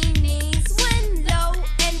Lamborghinis when lo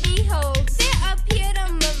and behold, there appeared a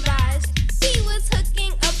Mirage. He was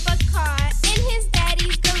hooking up a car in his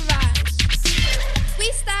daddy's garage.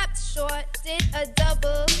 We stopped short, did a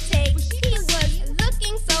double take. He was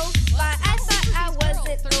looking so fly, I thought I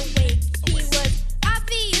wasn't awake. He was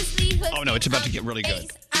obviously hooking Oh, no, it's about to get really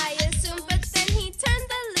good. I assumed, but then he turned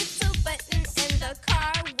the little button and the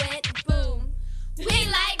car went boom. We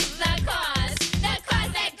like the cars that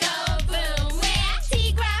go boom. We're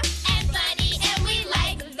Tigra and Bunny and we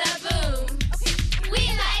like the boom. We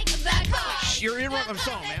like the cars You're interrupting the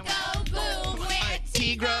song, man. that go boom. We're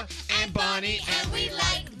Tigra and Bunny and we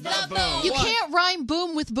like the boom. You can't rhyme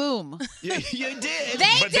boom with boom. You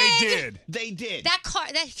did. They did. That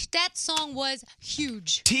that song was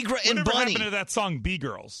huge. Tigra and Whatever Bunny. happened to that song,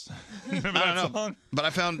 B-Girls? Remember I that don't know. song? But I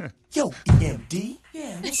found. Yo, EMD.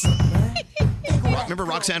 Yeah, what's up, man? Remember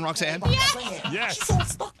Roxanne? Yes.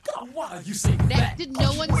 Why you sing That did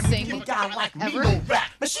no one sing like me ever? no rap.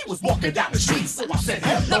 But she was walking down the street, so I said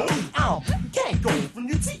hello. Can't go from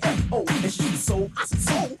the TFO. And she so, I said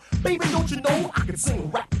so. Baby, don't you know I can sing,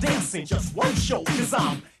 rap, dance in just one show? Cause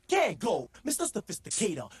I'm can't go, Mr.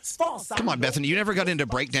 Sophisticator. Come on, Bethany. You never got into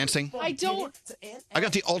breakdancing? I don't. I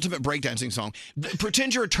got the ultimate breakdancing song.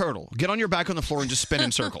 Pretend you're a turtle. Get on your back on the floor and just spin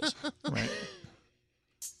in circles. Right.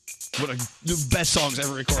 One of the best songs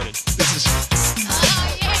ever recorded. This is.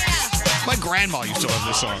 My grandma used to love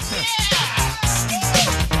this song.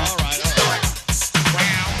 All right.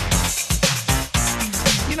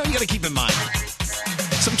 You know, you got to keep in mind.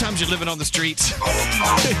 Sometimes you're living on the streets.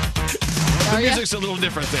 The music's a little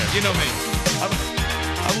different there. You know me.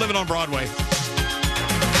 I'm living on Broadway.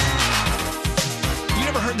 You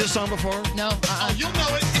never heard this song before? No. Oh, you'll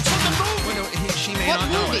know it. It's from the movie. Well, no, she may What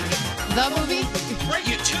not know movie? it. The movie?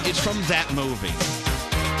 It's from that movie.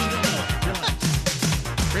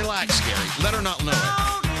 Relax, Gary. Let her not know it.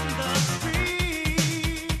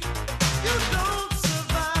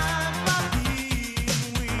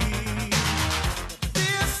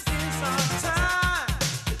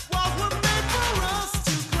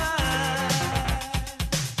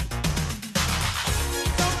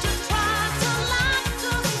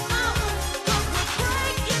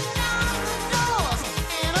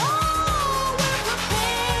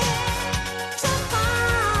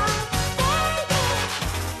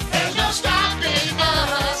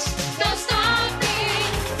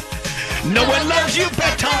 No one loves you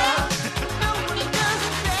better.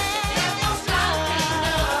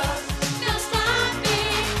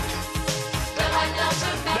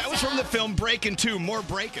 That was from the film Breakin' 2, More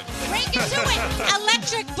Breakin'. Break into it.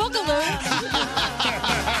 Electric Boogaloo.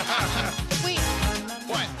 Wait.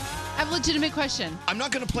 What? I have a legitimate question. I'm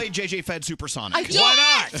not going to play JJ Fed Supersonic. I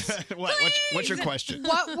don't. Why not? What's your question?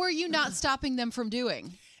 What were you not stopping them from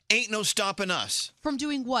doing? Ain't no stopping us. From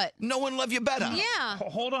doing what? No one love you better. Yeah.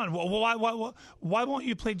 Hold on. Why won't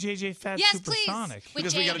you play JJ Fad Yes, Supersonic?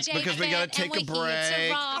 please. Because we gotta take a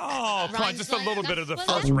break. Oh, come on, just a little bit of the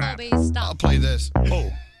first Well, rap. Bobby, stop. I'll play this.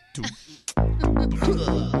 Oh.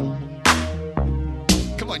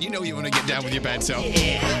 Come on, you know you want to get down with your bad self.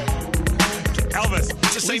 Elvis,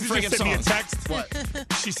 It's the same Lisa friggin' just sent me a song. text. What?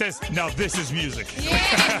 She says, now this is music.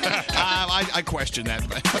 I question that.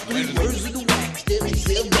 Words of the wax, still and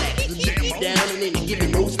still back. So dip it down and then give it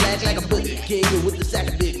no slack like a boogie king with the sack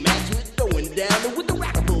of Big Macs. With throwing down and with the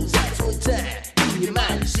rockables, that's on time. In your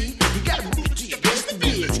mind, you see, you gotta move it to your best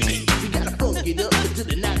ability.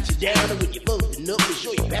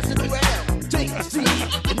 Main Street.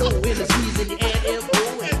 You know when the C's in the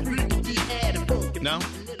N-F-O and 3-D add a funk. No?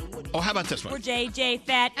 Oh, how about this We're one? JJ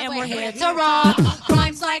Fat and we're here to to rock.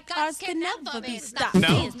 Crimes like us can never be stopped. No.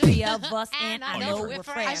 There's three of us and I know we're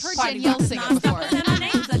fresh. I've heard Party Danielle rockers, sing it non-stoppers, before. and our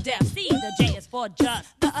names are deaf. See, the J is for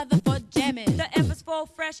just, the other for jamming. The F is for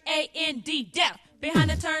fresh, A-N-D, deaf. Behind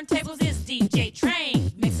the turntables is DJ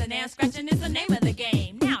Train. Mixing and scratching is the name of the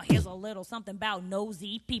game. Now here's a little something about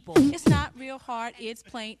nosy people. It's not real hard, it's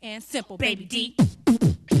plain and simple, baby D.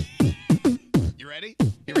 You ready?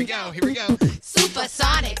 Here we go. Here we go.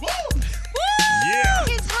 Supersonic. Woo! Yeah.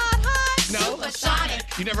 It's hot. No.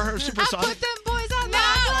 Supersonic. You never heard of Supersonic? I put them boys on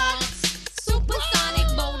that.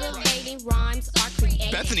 Supersonic motivating rhymes are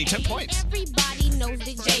created. Bethany, 10 points. Everybody knows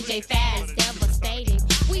that JJ Fad is devastating.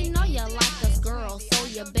 We know you like us, girls, so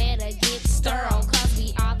you better get sterile. Cause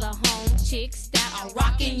we are the home chicks that are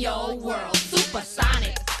rocking your world.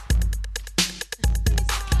 Supersonic.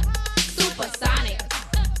 Supersonic.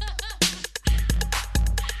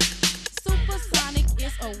 Supersonic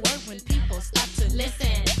is a word when people start to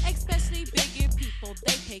listen. Especially bigger people,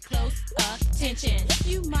 they pay close attention.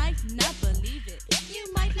 You might not believe it, you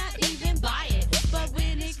might not even buy it. But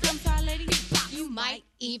when it comes to our lady, you might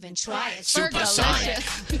even try it. Supersonic.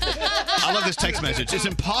 I love this text message. It's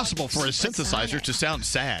impossible for a synthesizer to sound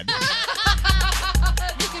sad. Good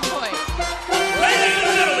point. Ladies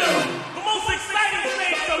and gentlemen, the most exciting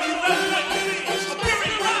stage show you've ever witnessed.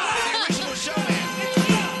 Spirit Rise. The original showman.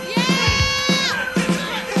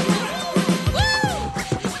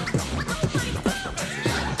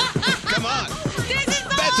 Come on.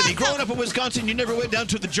 Bethany, growing up in Wisconsin, you never went down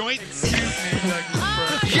to the joint?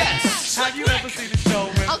 Yes. Have you ever seen a show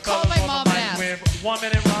when I'll call fellas my on mom the and mic with 1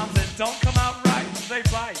 minute rhymes that don't come out right? They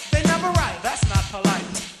write. They never write. That's not polite.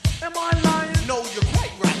 Am I lying? No, you're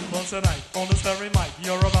quite right. Well, tonight, on this very mic,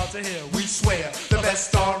 you're about to hear, we swear, the best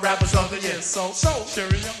star rappers of the year. So,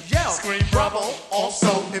 cheerio, yell, scream, bravo.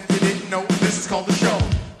 Also, if you didn't know, this is called the show.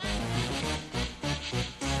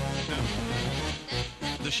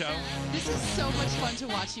 The show? This is so much fun to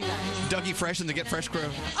watch you guys. Dougie Fresh and the Get Fresh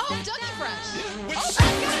crew. Oh, Dougie Fresh.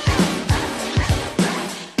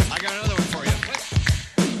 I got another one for you.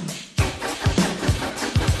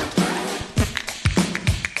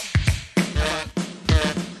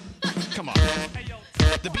 Come on.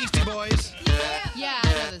 The Beastie Boys. Yeah, I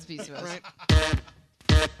know those Beastie Boys.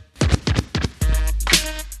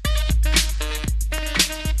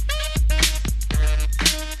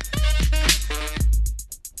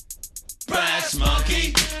 Brass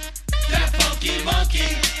monkey, that funky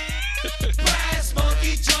monkey. Brass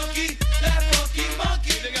monkey, chunky, that funky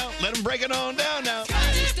monkey. There you go. Let them break it on down now.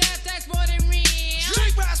 That's more than real.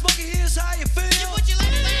 Drink brass monkey, here's how you feel. You put your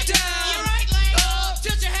left leg down, your right leg up.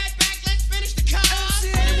 Tilt your head back, let's finish the cut.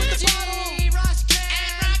 LCA with the bottle. Ross Cat.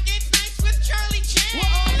 And Rocket Nights with Charlie Chan. We're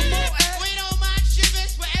on the boat at. We don't mind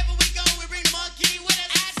shivers. Wherever we go, we bring the monkey with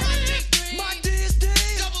us. Add my D3. My D.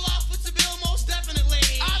 Double off with the bill, most definitely.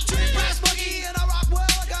 I drink brass monkey and I rock well.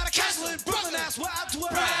 I got a castle in Brooklyn, that's where I dwell.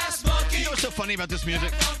 Brass monkey. You know what's so funny about this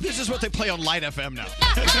music? This is what they play on Light FM now.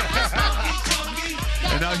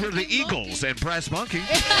 And now here's the Eagles and Brass Monkey.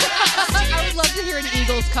 I would love to hear an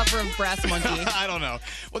Eagles cover of Brass Monkey. I don't know.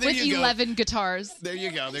 Well, there With you go. 11 guitars. There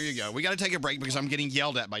you go. There you go. We got to take a break because I'm getting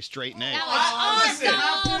yelled at by straight Nate.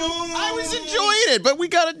 I was enjoying it, but we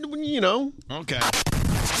got to, Okay.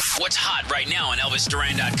 What's hot right now on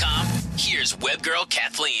ElvisDuran.com? Here's web girl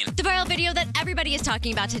Kathleen. The viral video that everybody is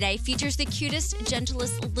talking about today features the cutest,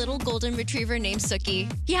 gentlest little golden retriever named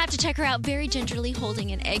Sookie. You have to check her out very gingerly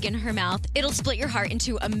holding an egg in her mouth. It'll split your heart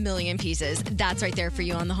into a million pieces. That's right there for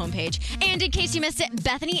you on the homepage. And in case you missed it,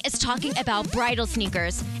 Bethany is talking about bridal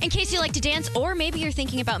sneakers. In case you like to dance, or maybe you're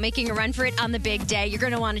thinking about making a run for it on the big day, you're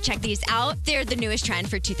going to want to check these out. They're the newest trend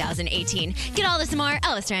for 2018. Get all this and more,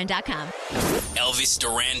 ElvisDuran.com.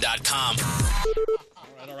 ElvisDuran.com.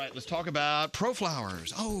 All right, let's talk about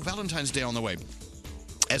ProFlowers. Oh, Valentine's Day on the way.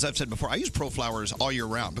 As I've said before, I use ProFlowers all year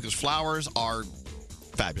round because flowers are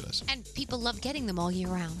fabulous. And people love getting them all year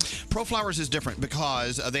round. ProFlowers is different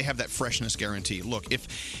because they have that freshness guarantee. Look,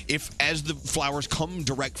 if as the flowers come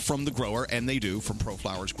direct from the grower, and they do from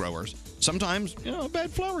ProFlowers growers, sometimes a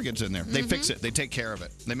bad flower gets in there. They fix it. They take care of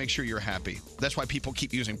it. They make sure you're happy. That's why people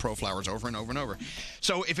keep using ProFlowers over and over and over.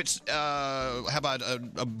 So if it's how about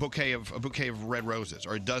a bouquet of red roses,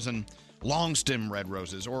 or a dozen long stem red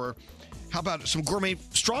roses, or how about some gourmet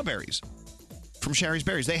strawberries from Sherry's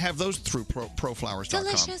Berries? They have those through ProFlowers.com.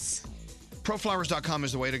 Delicious. ProFlowers.com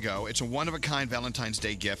is the way to go. It's a one-of-a-kind Valentine's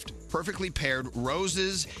Day gift. Perfectly paired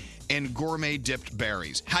roses and gourmet dipped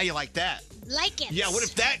berries. How you like that? Like it. Yeah, what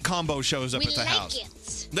if that combo shows up We at the like house?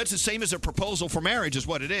 it. That's the same as a proposal for marriage is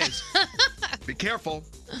what it is. Be careful.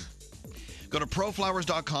 Go to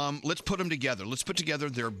proflowers.com. Let's put them together. Let's put together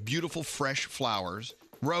their beautiful, fresh flowers,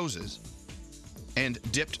 roses, and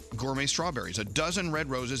dipped gourmet strawberries. A dozen red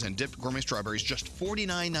roses and dipped gourmet strawberries, just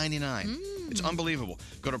 $49.99. It's unbelievable.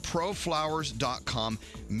 Go to proflowers.com.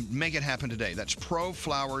 Make it happen today. That's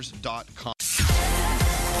proflowers.com.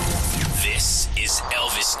 This is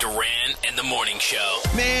Elvis Duran and the Morning Show.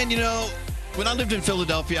 Man, you know, when I lived in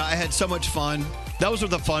Philadelphia, I had so much fun. Those were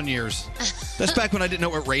the fun years. That's back when I didn't know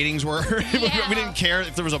what ratings were. We didn't care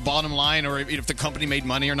if there was a bottom line or if the company made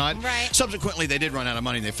money or not. Right. Subsequently, they did run out of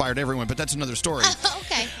money and they fired everyone, but that's another story.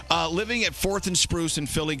 Okay. Living at 4th and Spruce in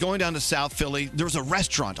Philly, going down to South Philly, there was a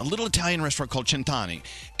restaurant, a little Italian restaurant called Centani.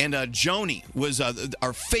 And Joni was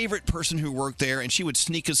our favorite person who worked there, and she would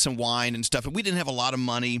sneak us some wine and stuff. And we didn't have a lot of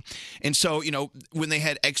money. And so, you know, when they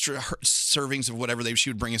had extra servings of whatever,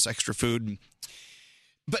 she would bring us extra food.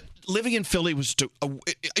 But living in Philly was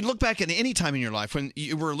look back at any time in your life when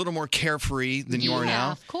you were a little more carefree than you are now.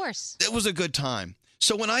 Yeah, of course. It was a good time.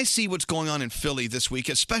 So when I see what's going on in Philly this week,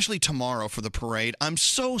 especially tomorrow for the parade, I'm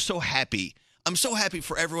so happy. I'm so happy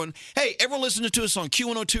for everyone. Hey, everyone listening to us on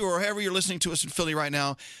Q102 or however you're listening to us in Philly right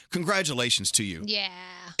now, congratulations to you. Yeah.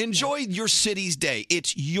 Enjoy your city's day.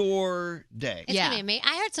 It's your day. It's going to be amazing.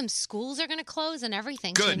 I heard some schools are going to close and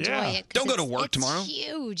everything to Good. enjoy it. 'cause Don't go to it's- work it's tomorrow.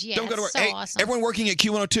 Huge. Yeah. Don't go to work. So Hey, awesome. everyone working at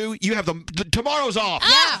Q102, you have tomorrow's off.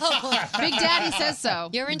 Yeah. Big Daddy says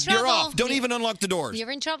so. You're in trouble. You're off. Don't even unlock the doors.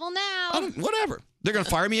 You're in trouble now. Whatever. They're going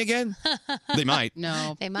to fire me again? They might.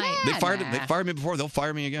 No. They might. They fired me before. They'll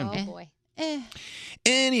fire me again. Oh, boy.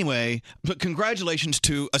 Anyway, but congratulations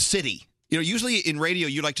to a city. You know, usually in radio,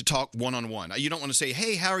 you like to talk one-on-one. You don't want to say,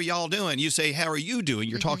 hey, how are y'all doing? You say, how are you doing?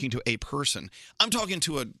 You're talking to a person. I'm talking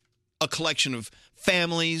to a collection of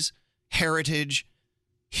families, heritage,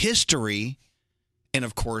 history, and,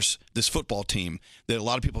 of course, this football team that a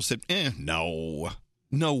lot of people said, no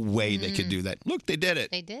way they could do that. Look, they did it.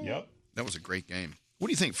 They did. Yep. That was a great game. What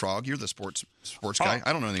do you think, Frog? You're the sports guy.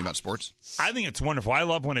 I don't know anything about sports. I think it's wonderful. I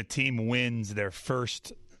love when a team wins their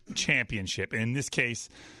first championship. And in this case,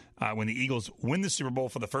 when the Eagles win the Super Bowl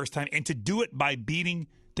for the first time, and to do it by beating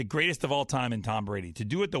the greatest of all time in Tom Brady. To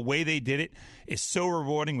do it the way they did it is so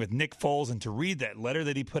rewarding with Nick Foles, and to read that letter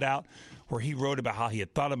that he put out where he wrote about how he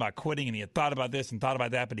had thought about quitting and he had thought about this and thought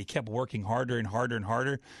about that, but he kept working harder and harder and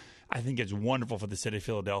harder. I think it's wonderful for the city of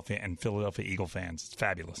Philadelphia and Philadelphia Eagle fans. It's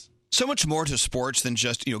fabulous. So much more to sports than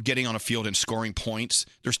just getting on a field and scoring points.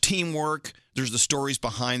 There's teamwork. There's the stories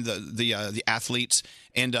behind the athletes,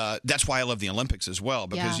 and that's why I love the Olympics as well,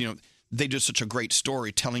 because they do such a great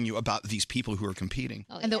story telling you about these people who are competing.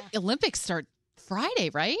 And the Olympics start Friday,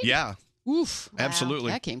 right? Yeah. Oof.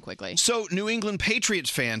 Absolutely. That came quickly. So New England Patriots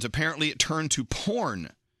fans apparently turned to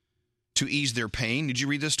porn to ease their pain. Did you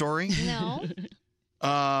read this story? No.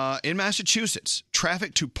 In Massachusetts,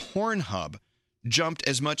 traffic to Pornhub jumped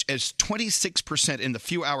as much as 26% in the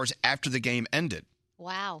few hours after the game ended.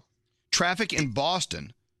 Wow. Traffic in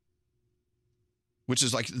Boston, which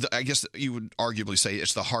is I guess you would arguably say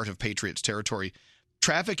it's the heart of Patriots territory.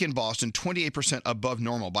 Traffic in Boston, 28% above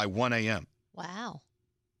normal by 1 a.m. Wow.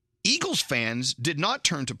 Eagles fans did not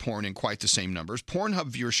turn to porn in quite the same numbers. Pornhub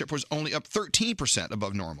viewership was only up 13%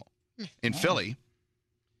 above normal. In Philly,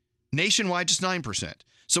 nationwide, just 9%.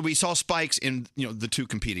 So we saw spikes in the two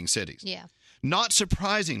competing cities. Yeah. Not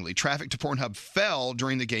surprisingly, traffic to Pornhub fell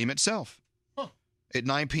during the game itself. At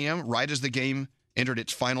 9 p.m., right as the game entered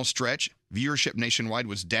its final stretch, viewership nationwide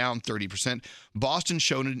was down 30%. Boston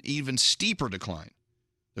showed an even steeper decline.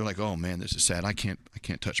 They're like, "Oh man, this is sad. I can't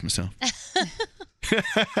touch myself."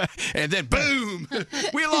 And then boom,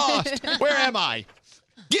 we lost. Where am I?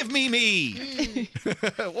 Give me.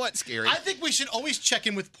 What's scary? I think we should always check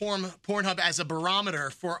in with Pornhub as a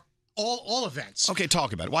barometer for all events. Okay,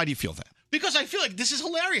 talk about it. Why do you feel that? Because I feel like this is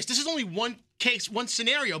hilarious. This is only one case, one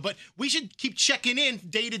scenario, but we should keep checking in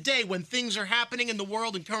day to day when things are happening in the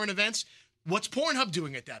world and current events. What's Pornhub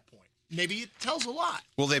doing at that point? Maybe it tells a lot.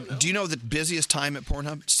 Well, do you know the busiest time at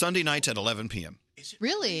Pornhub? Sunday nights at 11 p.m.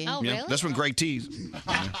 Really? Oh, Yeah, really? that's when Greg T's.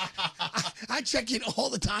 I check in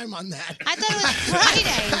all the time on that. I thought it was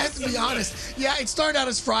Friday. I have to be honest. Yeah, it started out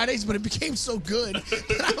as Fridays, but it became so good.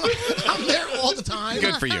 I'm there all the time.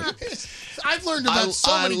 Good for you. I've learned about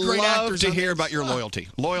so many great I love actors. to on hear there. about your loyalty.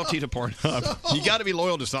 Loyalty to Pornhub. You got to be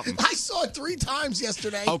loyal to something. I saw it 3 times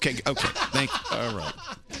yesterday. Okay. Thank you. All right.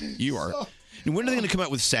 You are. When are they going to come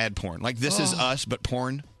out with sad porn? Like This Is Us, but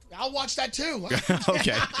porn? I'll watch that too.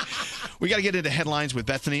 Okay. We got to get into headlines with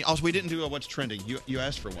Bethany. Also, we didn't do a What's Trending. You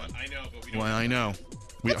asked for one. I know, but we don't. Well, I know.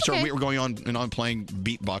 We were going on and on playing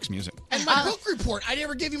beatbox music. And my book report. I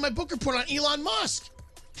never gave you my book report on Elon Musk.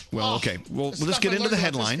 Well, okay. Well, let's get into the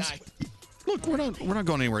headlines. Look, we're not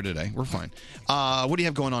going anywhere today. We're fine. What do you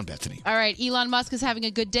have going on, Bethany? All right, Elon Musk is having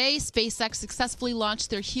a good day. SpaceX successfully launched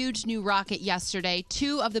their huge new rocket yesterday.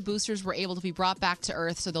 2 of the boosters were able to be brought back to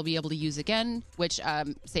Earth, so they'll be able to use again, which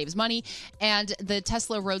saves money. And the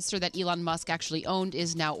Tesla Roadster that Elon Musk actually owned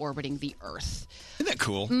is now orbiting the Earth. Isn't that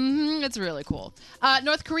cool? Mm-hmm, it's really cool.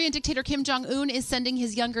 North Korean dictator Kim Jong-un is sending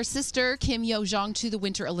his younger sister, Kim Yo-jong, to the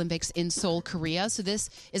Winter Olympics in Seoul, Korea. So this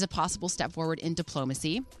is a possible step forward in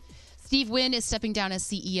diplomacy. Steve Wynn is stepping down as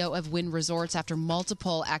CEO of Wynn Resorts after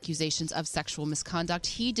multiple accusations of sexual misconduct.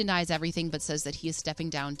 He denies everything but says that he is stepping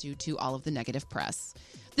down due to all of the negative press.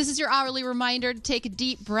 This is your hourly reminder to take a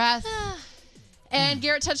deep breath. And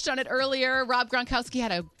Garrett touched on it earlier. Rob Gronkowski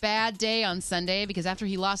had a bad day on Sunday because after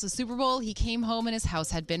he lost the Super Bowl, he came home and his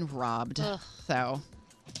house had been robbed. So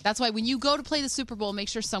that's why when you go to play the Super Bowl, make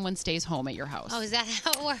sure someone stays home at your house. Oh, is that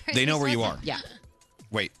how it works? They know where you are. Yeah.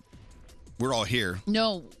 Wait, we're all here.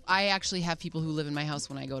 No, I actually have people who live in my house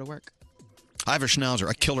when I go to work. I have a schnauzer,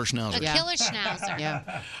 a killer schnauzer. A killer schnauzer.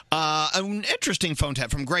 Yeah. An interesting phone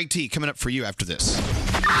tap from Greg T coming up for you after this.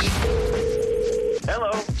 Hello.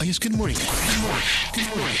 Oh, yes, good morning. Good morning. Good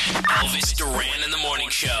morning. Elvis Duran in the Morning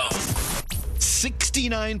Show.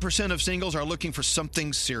 69% of singles are looking for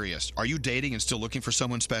something serious. Are you dating and still looking for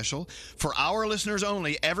someone special? For our listeners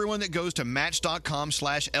only, everyone that goes to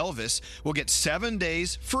Match.com/Elvis will get 7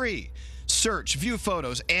 days free. Search, view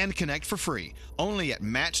photos, and connect for free. Only at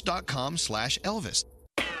Match.com/Elvis.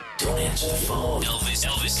 Don't answer the phone.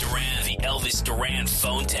 Elvis Duran, the Elvis Duran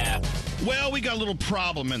phone tap. Well, we got a little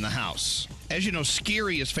problem in the house. As you know,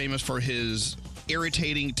 Scary is famous for his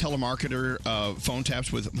irritating telemarketer phone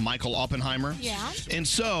taps with Michael Oppenheimer. Yeah. And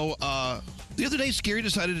so, the other day, Scary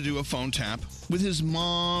decided to do a phone tap with his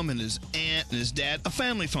mom and his aunt and his dad, a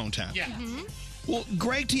family phone tap. Yeah. Well,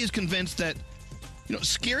 Greg T is convinced that,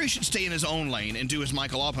 Scary should stay in his own lane and do his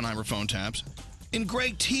Michael Oppenheimer phone taps. And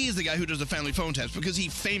Greg T is the guy who does the family phone taps because he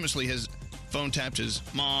famously has phone tapped his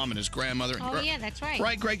mom and his grandmother. Oh, yeah, that's right.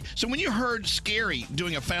 Right, Greg? So when you heard Scary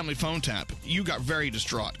doing a family phone tap, you got very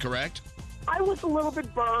distraught, correct? I was a little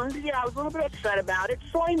bit burned. Yeah, I was a little bit upset about it.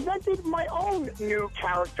 So I invented my own new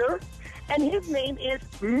character, and his name is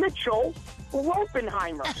Mitchell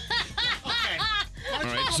Ropenheimer. All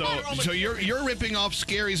right, so you're ripping off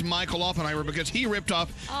Scary's Michael Oppenheimer because he ripped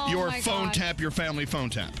off your my phone God. tap, your family phone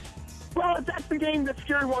tap. Well, if that's the game that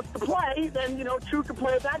Scary wants to play, then, two can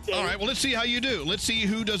play that game. All right, well, let's see how you do. Let's see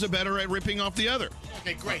who does it better at ripping off the other.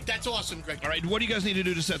 Okay, great. That's awesome, Greg. All right, what do you guys need to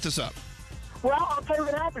do to set this up? Well, I'll tell you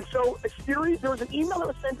what happened. So, there was an email that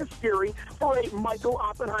was sent to Scary for a Michael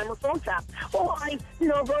Oppenheimer phone tap. Well, I,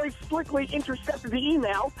 very slickly intercepted the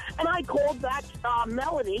email, and I called that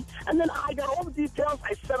Melanie, and then I got all the details.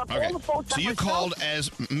 I set up all the phone taps. So you myself. called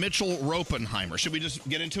as Mitchell Ropenheimer. Should we just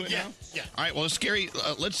get into it now? Yeah. All right, well, Scary,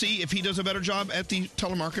 let's see if he does a better job at the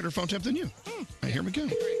telemarketer phone tap than you. All right, here we go.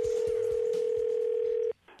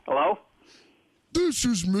 Hello? This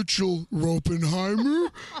is Mitchell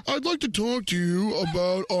Ropenheimer. I'd like to talk to you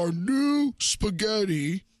about our new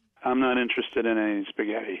spaghetti. I'm not interested in any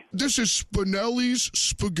spaghetti. This is Spinelli's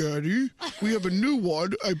spaghetti. We have a new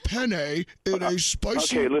one, a penne, in a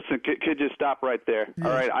spicy... Okay, listen, could you stop right there? Yes.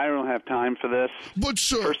 All right, I don't have time for this. But,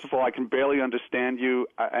 sir... First of all, I can barely understand you,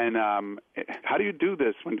 and how do you do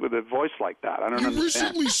this with a voice like that? I don't You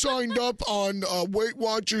understand. recently signed up on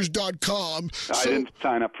WeightWatchers.com. I didn't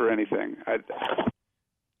sign up for anything.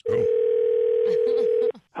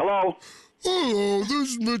 Hello? Hello, this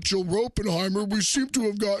is Mitchell Ropenheimer. We seem to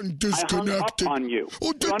have gotten disconnected. I hung up on you.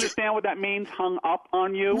 Oh, Do you understand what that means, hung up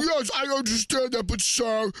on you? Yes, I understand that, but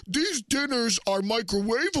sir, these dinners are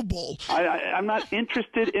microwavable. I'm not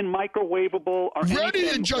interested in microwavable or Ready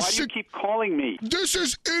anything. in just Why do you keep calling me? This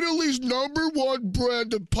is Italy's #1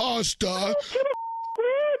 brand of pasta. Where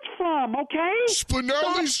it's from, okay?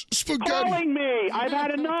 Spinelli's Stop spaghetti. calling me. I've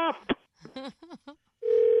had enough.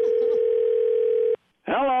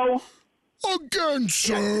 Hello? Again,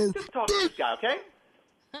 sir. Just talk to this guy, okay?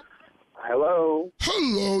 Hello.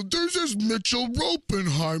 Hello, this is Mitchell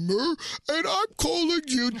Ropenheimer, and I'm calling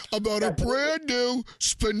you about a brand new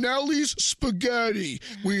Spinelli's spaghetti.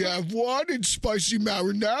 We have one in spicy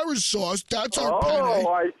marinara sauce. That's our penne. Oh,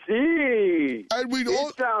 I see. And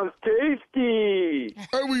It sounds tasty.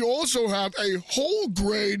 And we also have a whole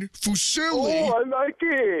grain fusilli. Oh, I like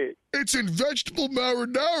it. It's in vegetable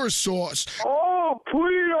marinara sauce. Oh,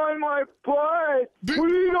 put it on my butt. Put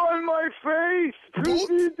it on my face.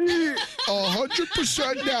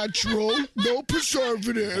 100% natural, no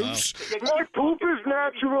preservatives. My poop is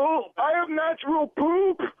natural. I have natural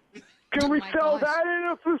poop. Can we sell that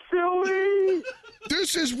in a facility?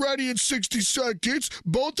 This is ready in 60 seconds.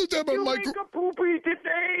 Both of them are You make a poopy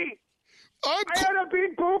today. I had a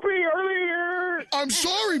big poopy earlier. I'm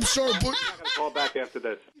sorry, sir, but Call back after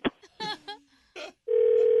this.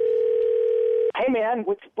 Hey, man,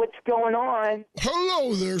 what's going on?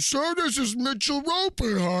 hello there, sir. This is Mitchell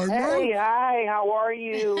Oppenheimer. Hey, hi, how are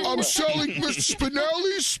you? I'm selling Miss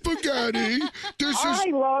Spinelli's spaghetti. I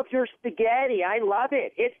love your spaghetti. I love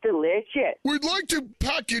it. It's delicious. We'd like to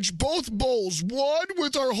package both bowls, one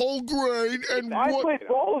with our whole grain and I one. put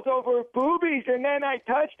bowls over boobies and then I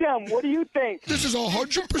touched them. What do you think? This is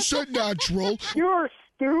 100% natural. You're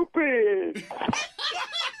stupid.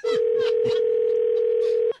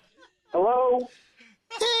 Hello?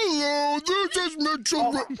 Hello, this is Mitchell.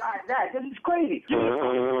 Oh, my God, this is crazy.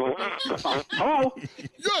 Hello?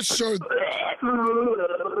 Yes, sir.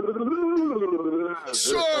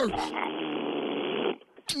 Sir.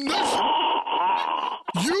 Listen,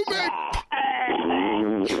 you may.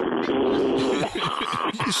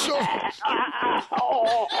 Sir.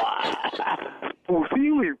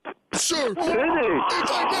 Sir, if I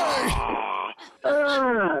may.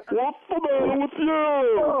 What's the matter with you?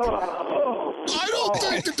 I don't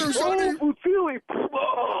think that there's any.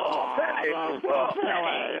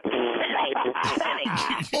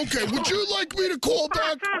 Okay, would you like me to call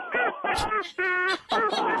back?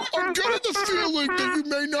 I'm getting the feeling that you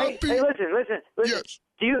may not be. Hey, listen. Yes.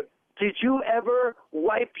 Did you ever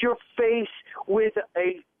wipe your face with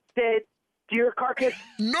a dead deer carcass?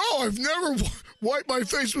 No, I've never wiped my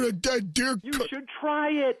face with a dead deer. You should try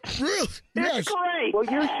it. Really? It's great. Well,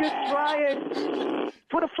 you should try it.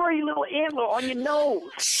 Put a furry little antler on your nose.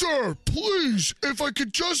 Sir, please, if I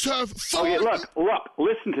could just have 5 Okay, look,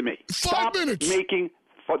 listen to me. 5 minutes. Making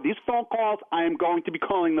these phone calls. I am going to be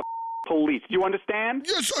calling the police. Do you understand?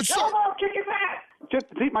 Yes, sir. No, kick it back. Just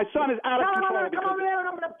see, my son is out of control. Come over there and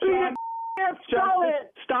I'm going to beat John, it. Solid.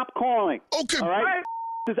 Stop calling. Okay. All right?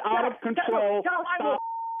 This is out of control.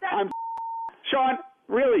 I'm Sean,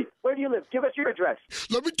 really. Where do you live? Give us your address.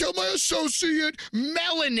 Let me tell my associate,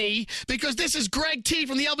 Melanie, because this is Greg T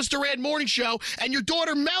from the Elvis Duran Morning Show, and your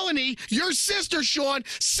daughter Melanie, your sister Sean,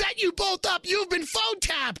 set you both up. You've been phone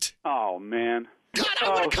tapped. Oh, man. God, I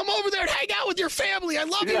want to come over there and hang out with your family. I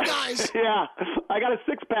love you guys. Yeah, I got a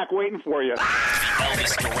six-pack waiting for you.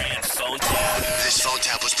 Elvis Duran phone tap. This phone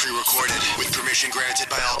tap was pre-recorded with permission granted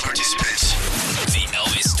by all participants. The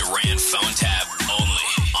Elvis Duran phone tap only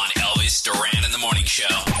on Elvis Duran in the Morning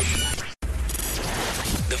Show.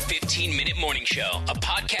 The 15-Minute Morning Show, a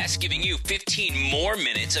podcast giving you 15 more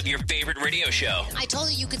minutes of your favorite radio show. I told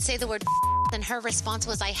her you could say the word and her response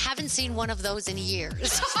was, I haven't seen one of those in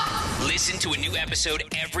years. Listen to a new episode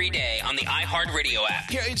every day on the iHeartRadio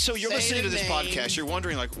app. Yeah, and so you're Say listening the to this name. podcast. You're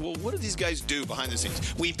wondering, like, well, what do these guys do behind the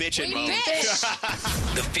scenes? We bitch and moan.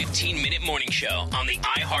 The 15-Minute Morning Show on the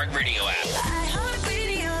iHeartRadio app.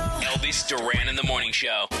 Elvis Duran in the Morning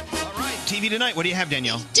Show. TV tonight. What do you have,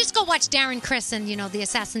 Danielle? Just go watch Darren Criss and, the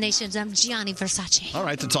assassinations of Gianni Versace. All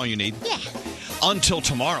right, that's all you need. Yeah. Until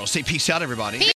tomorrow. Say peace out, everybody.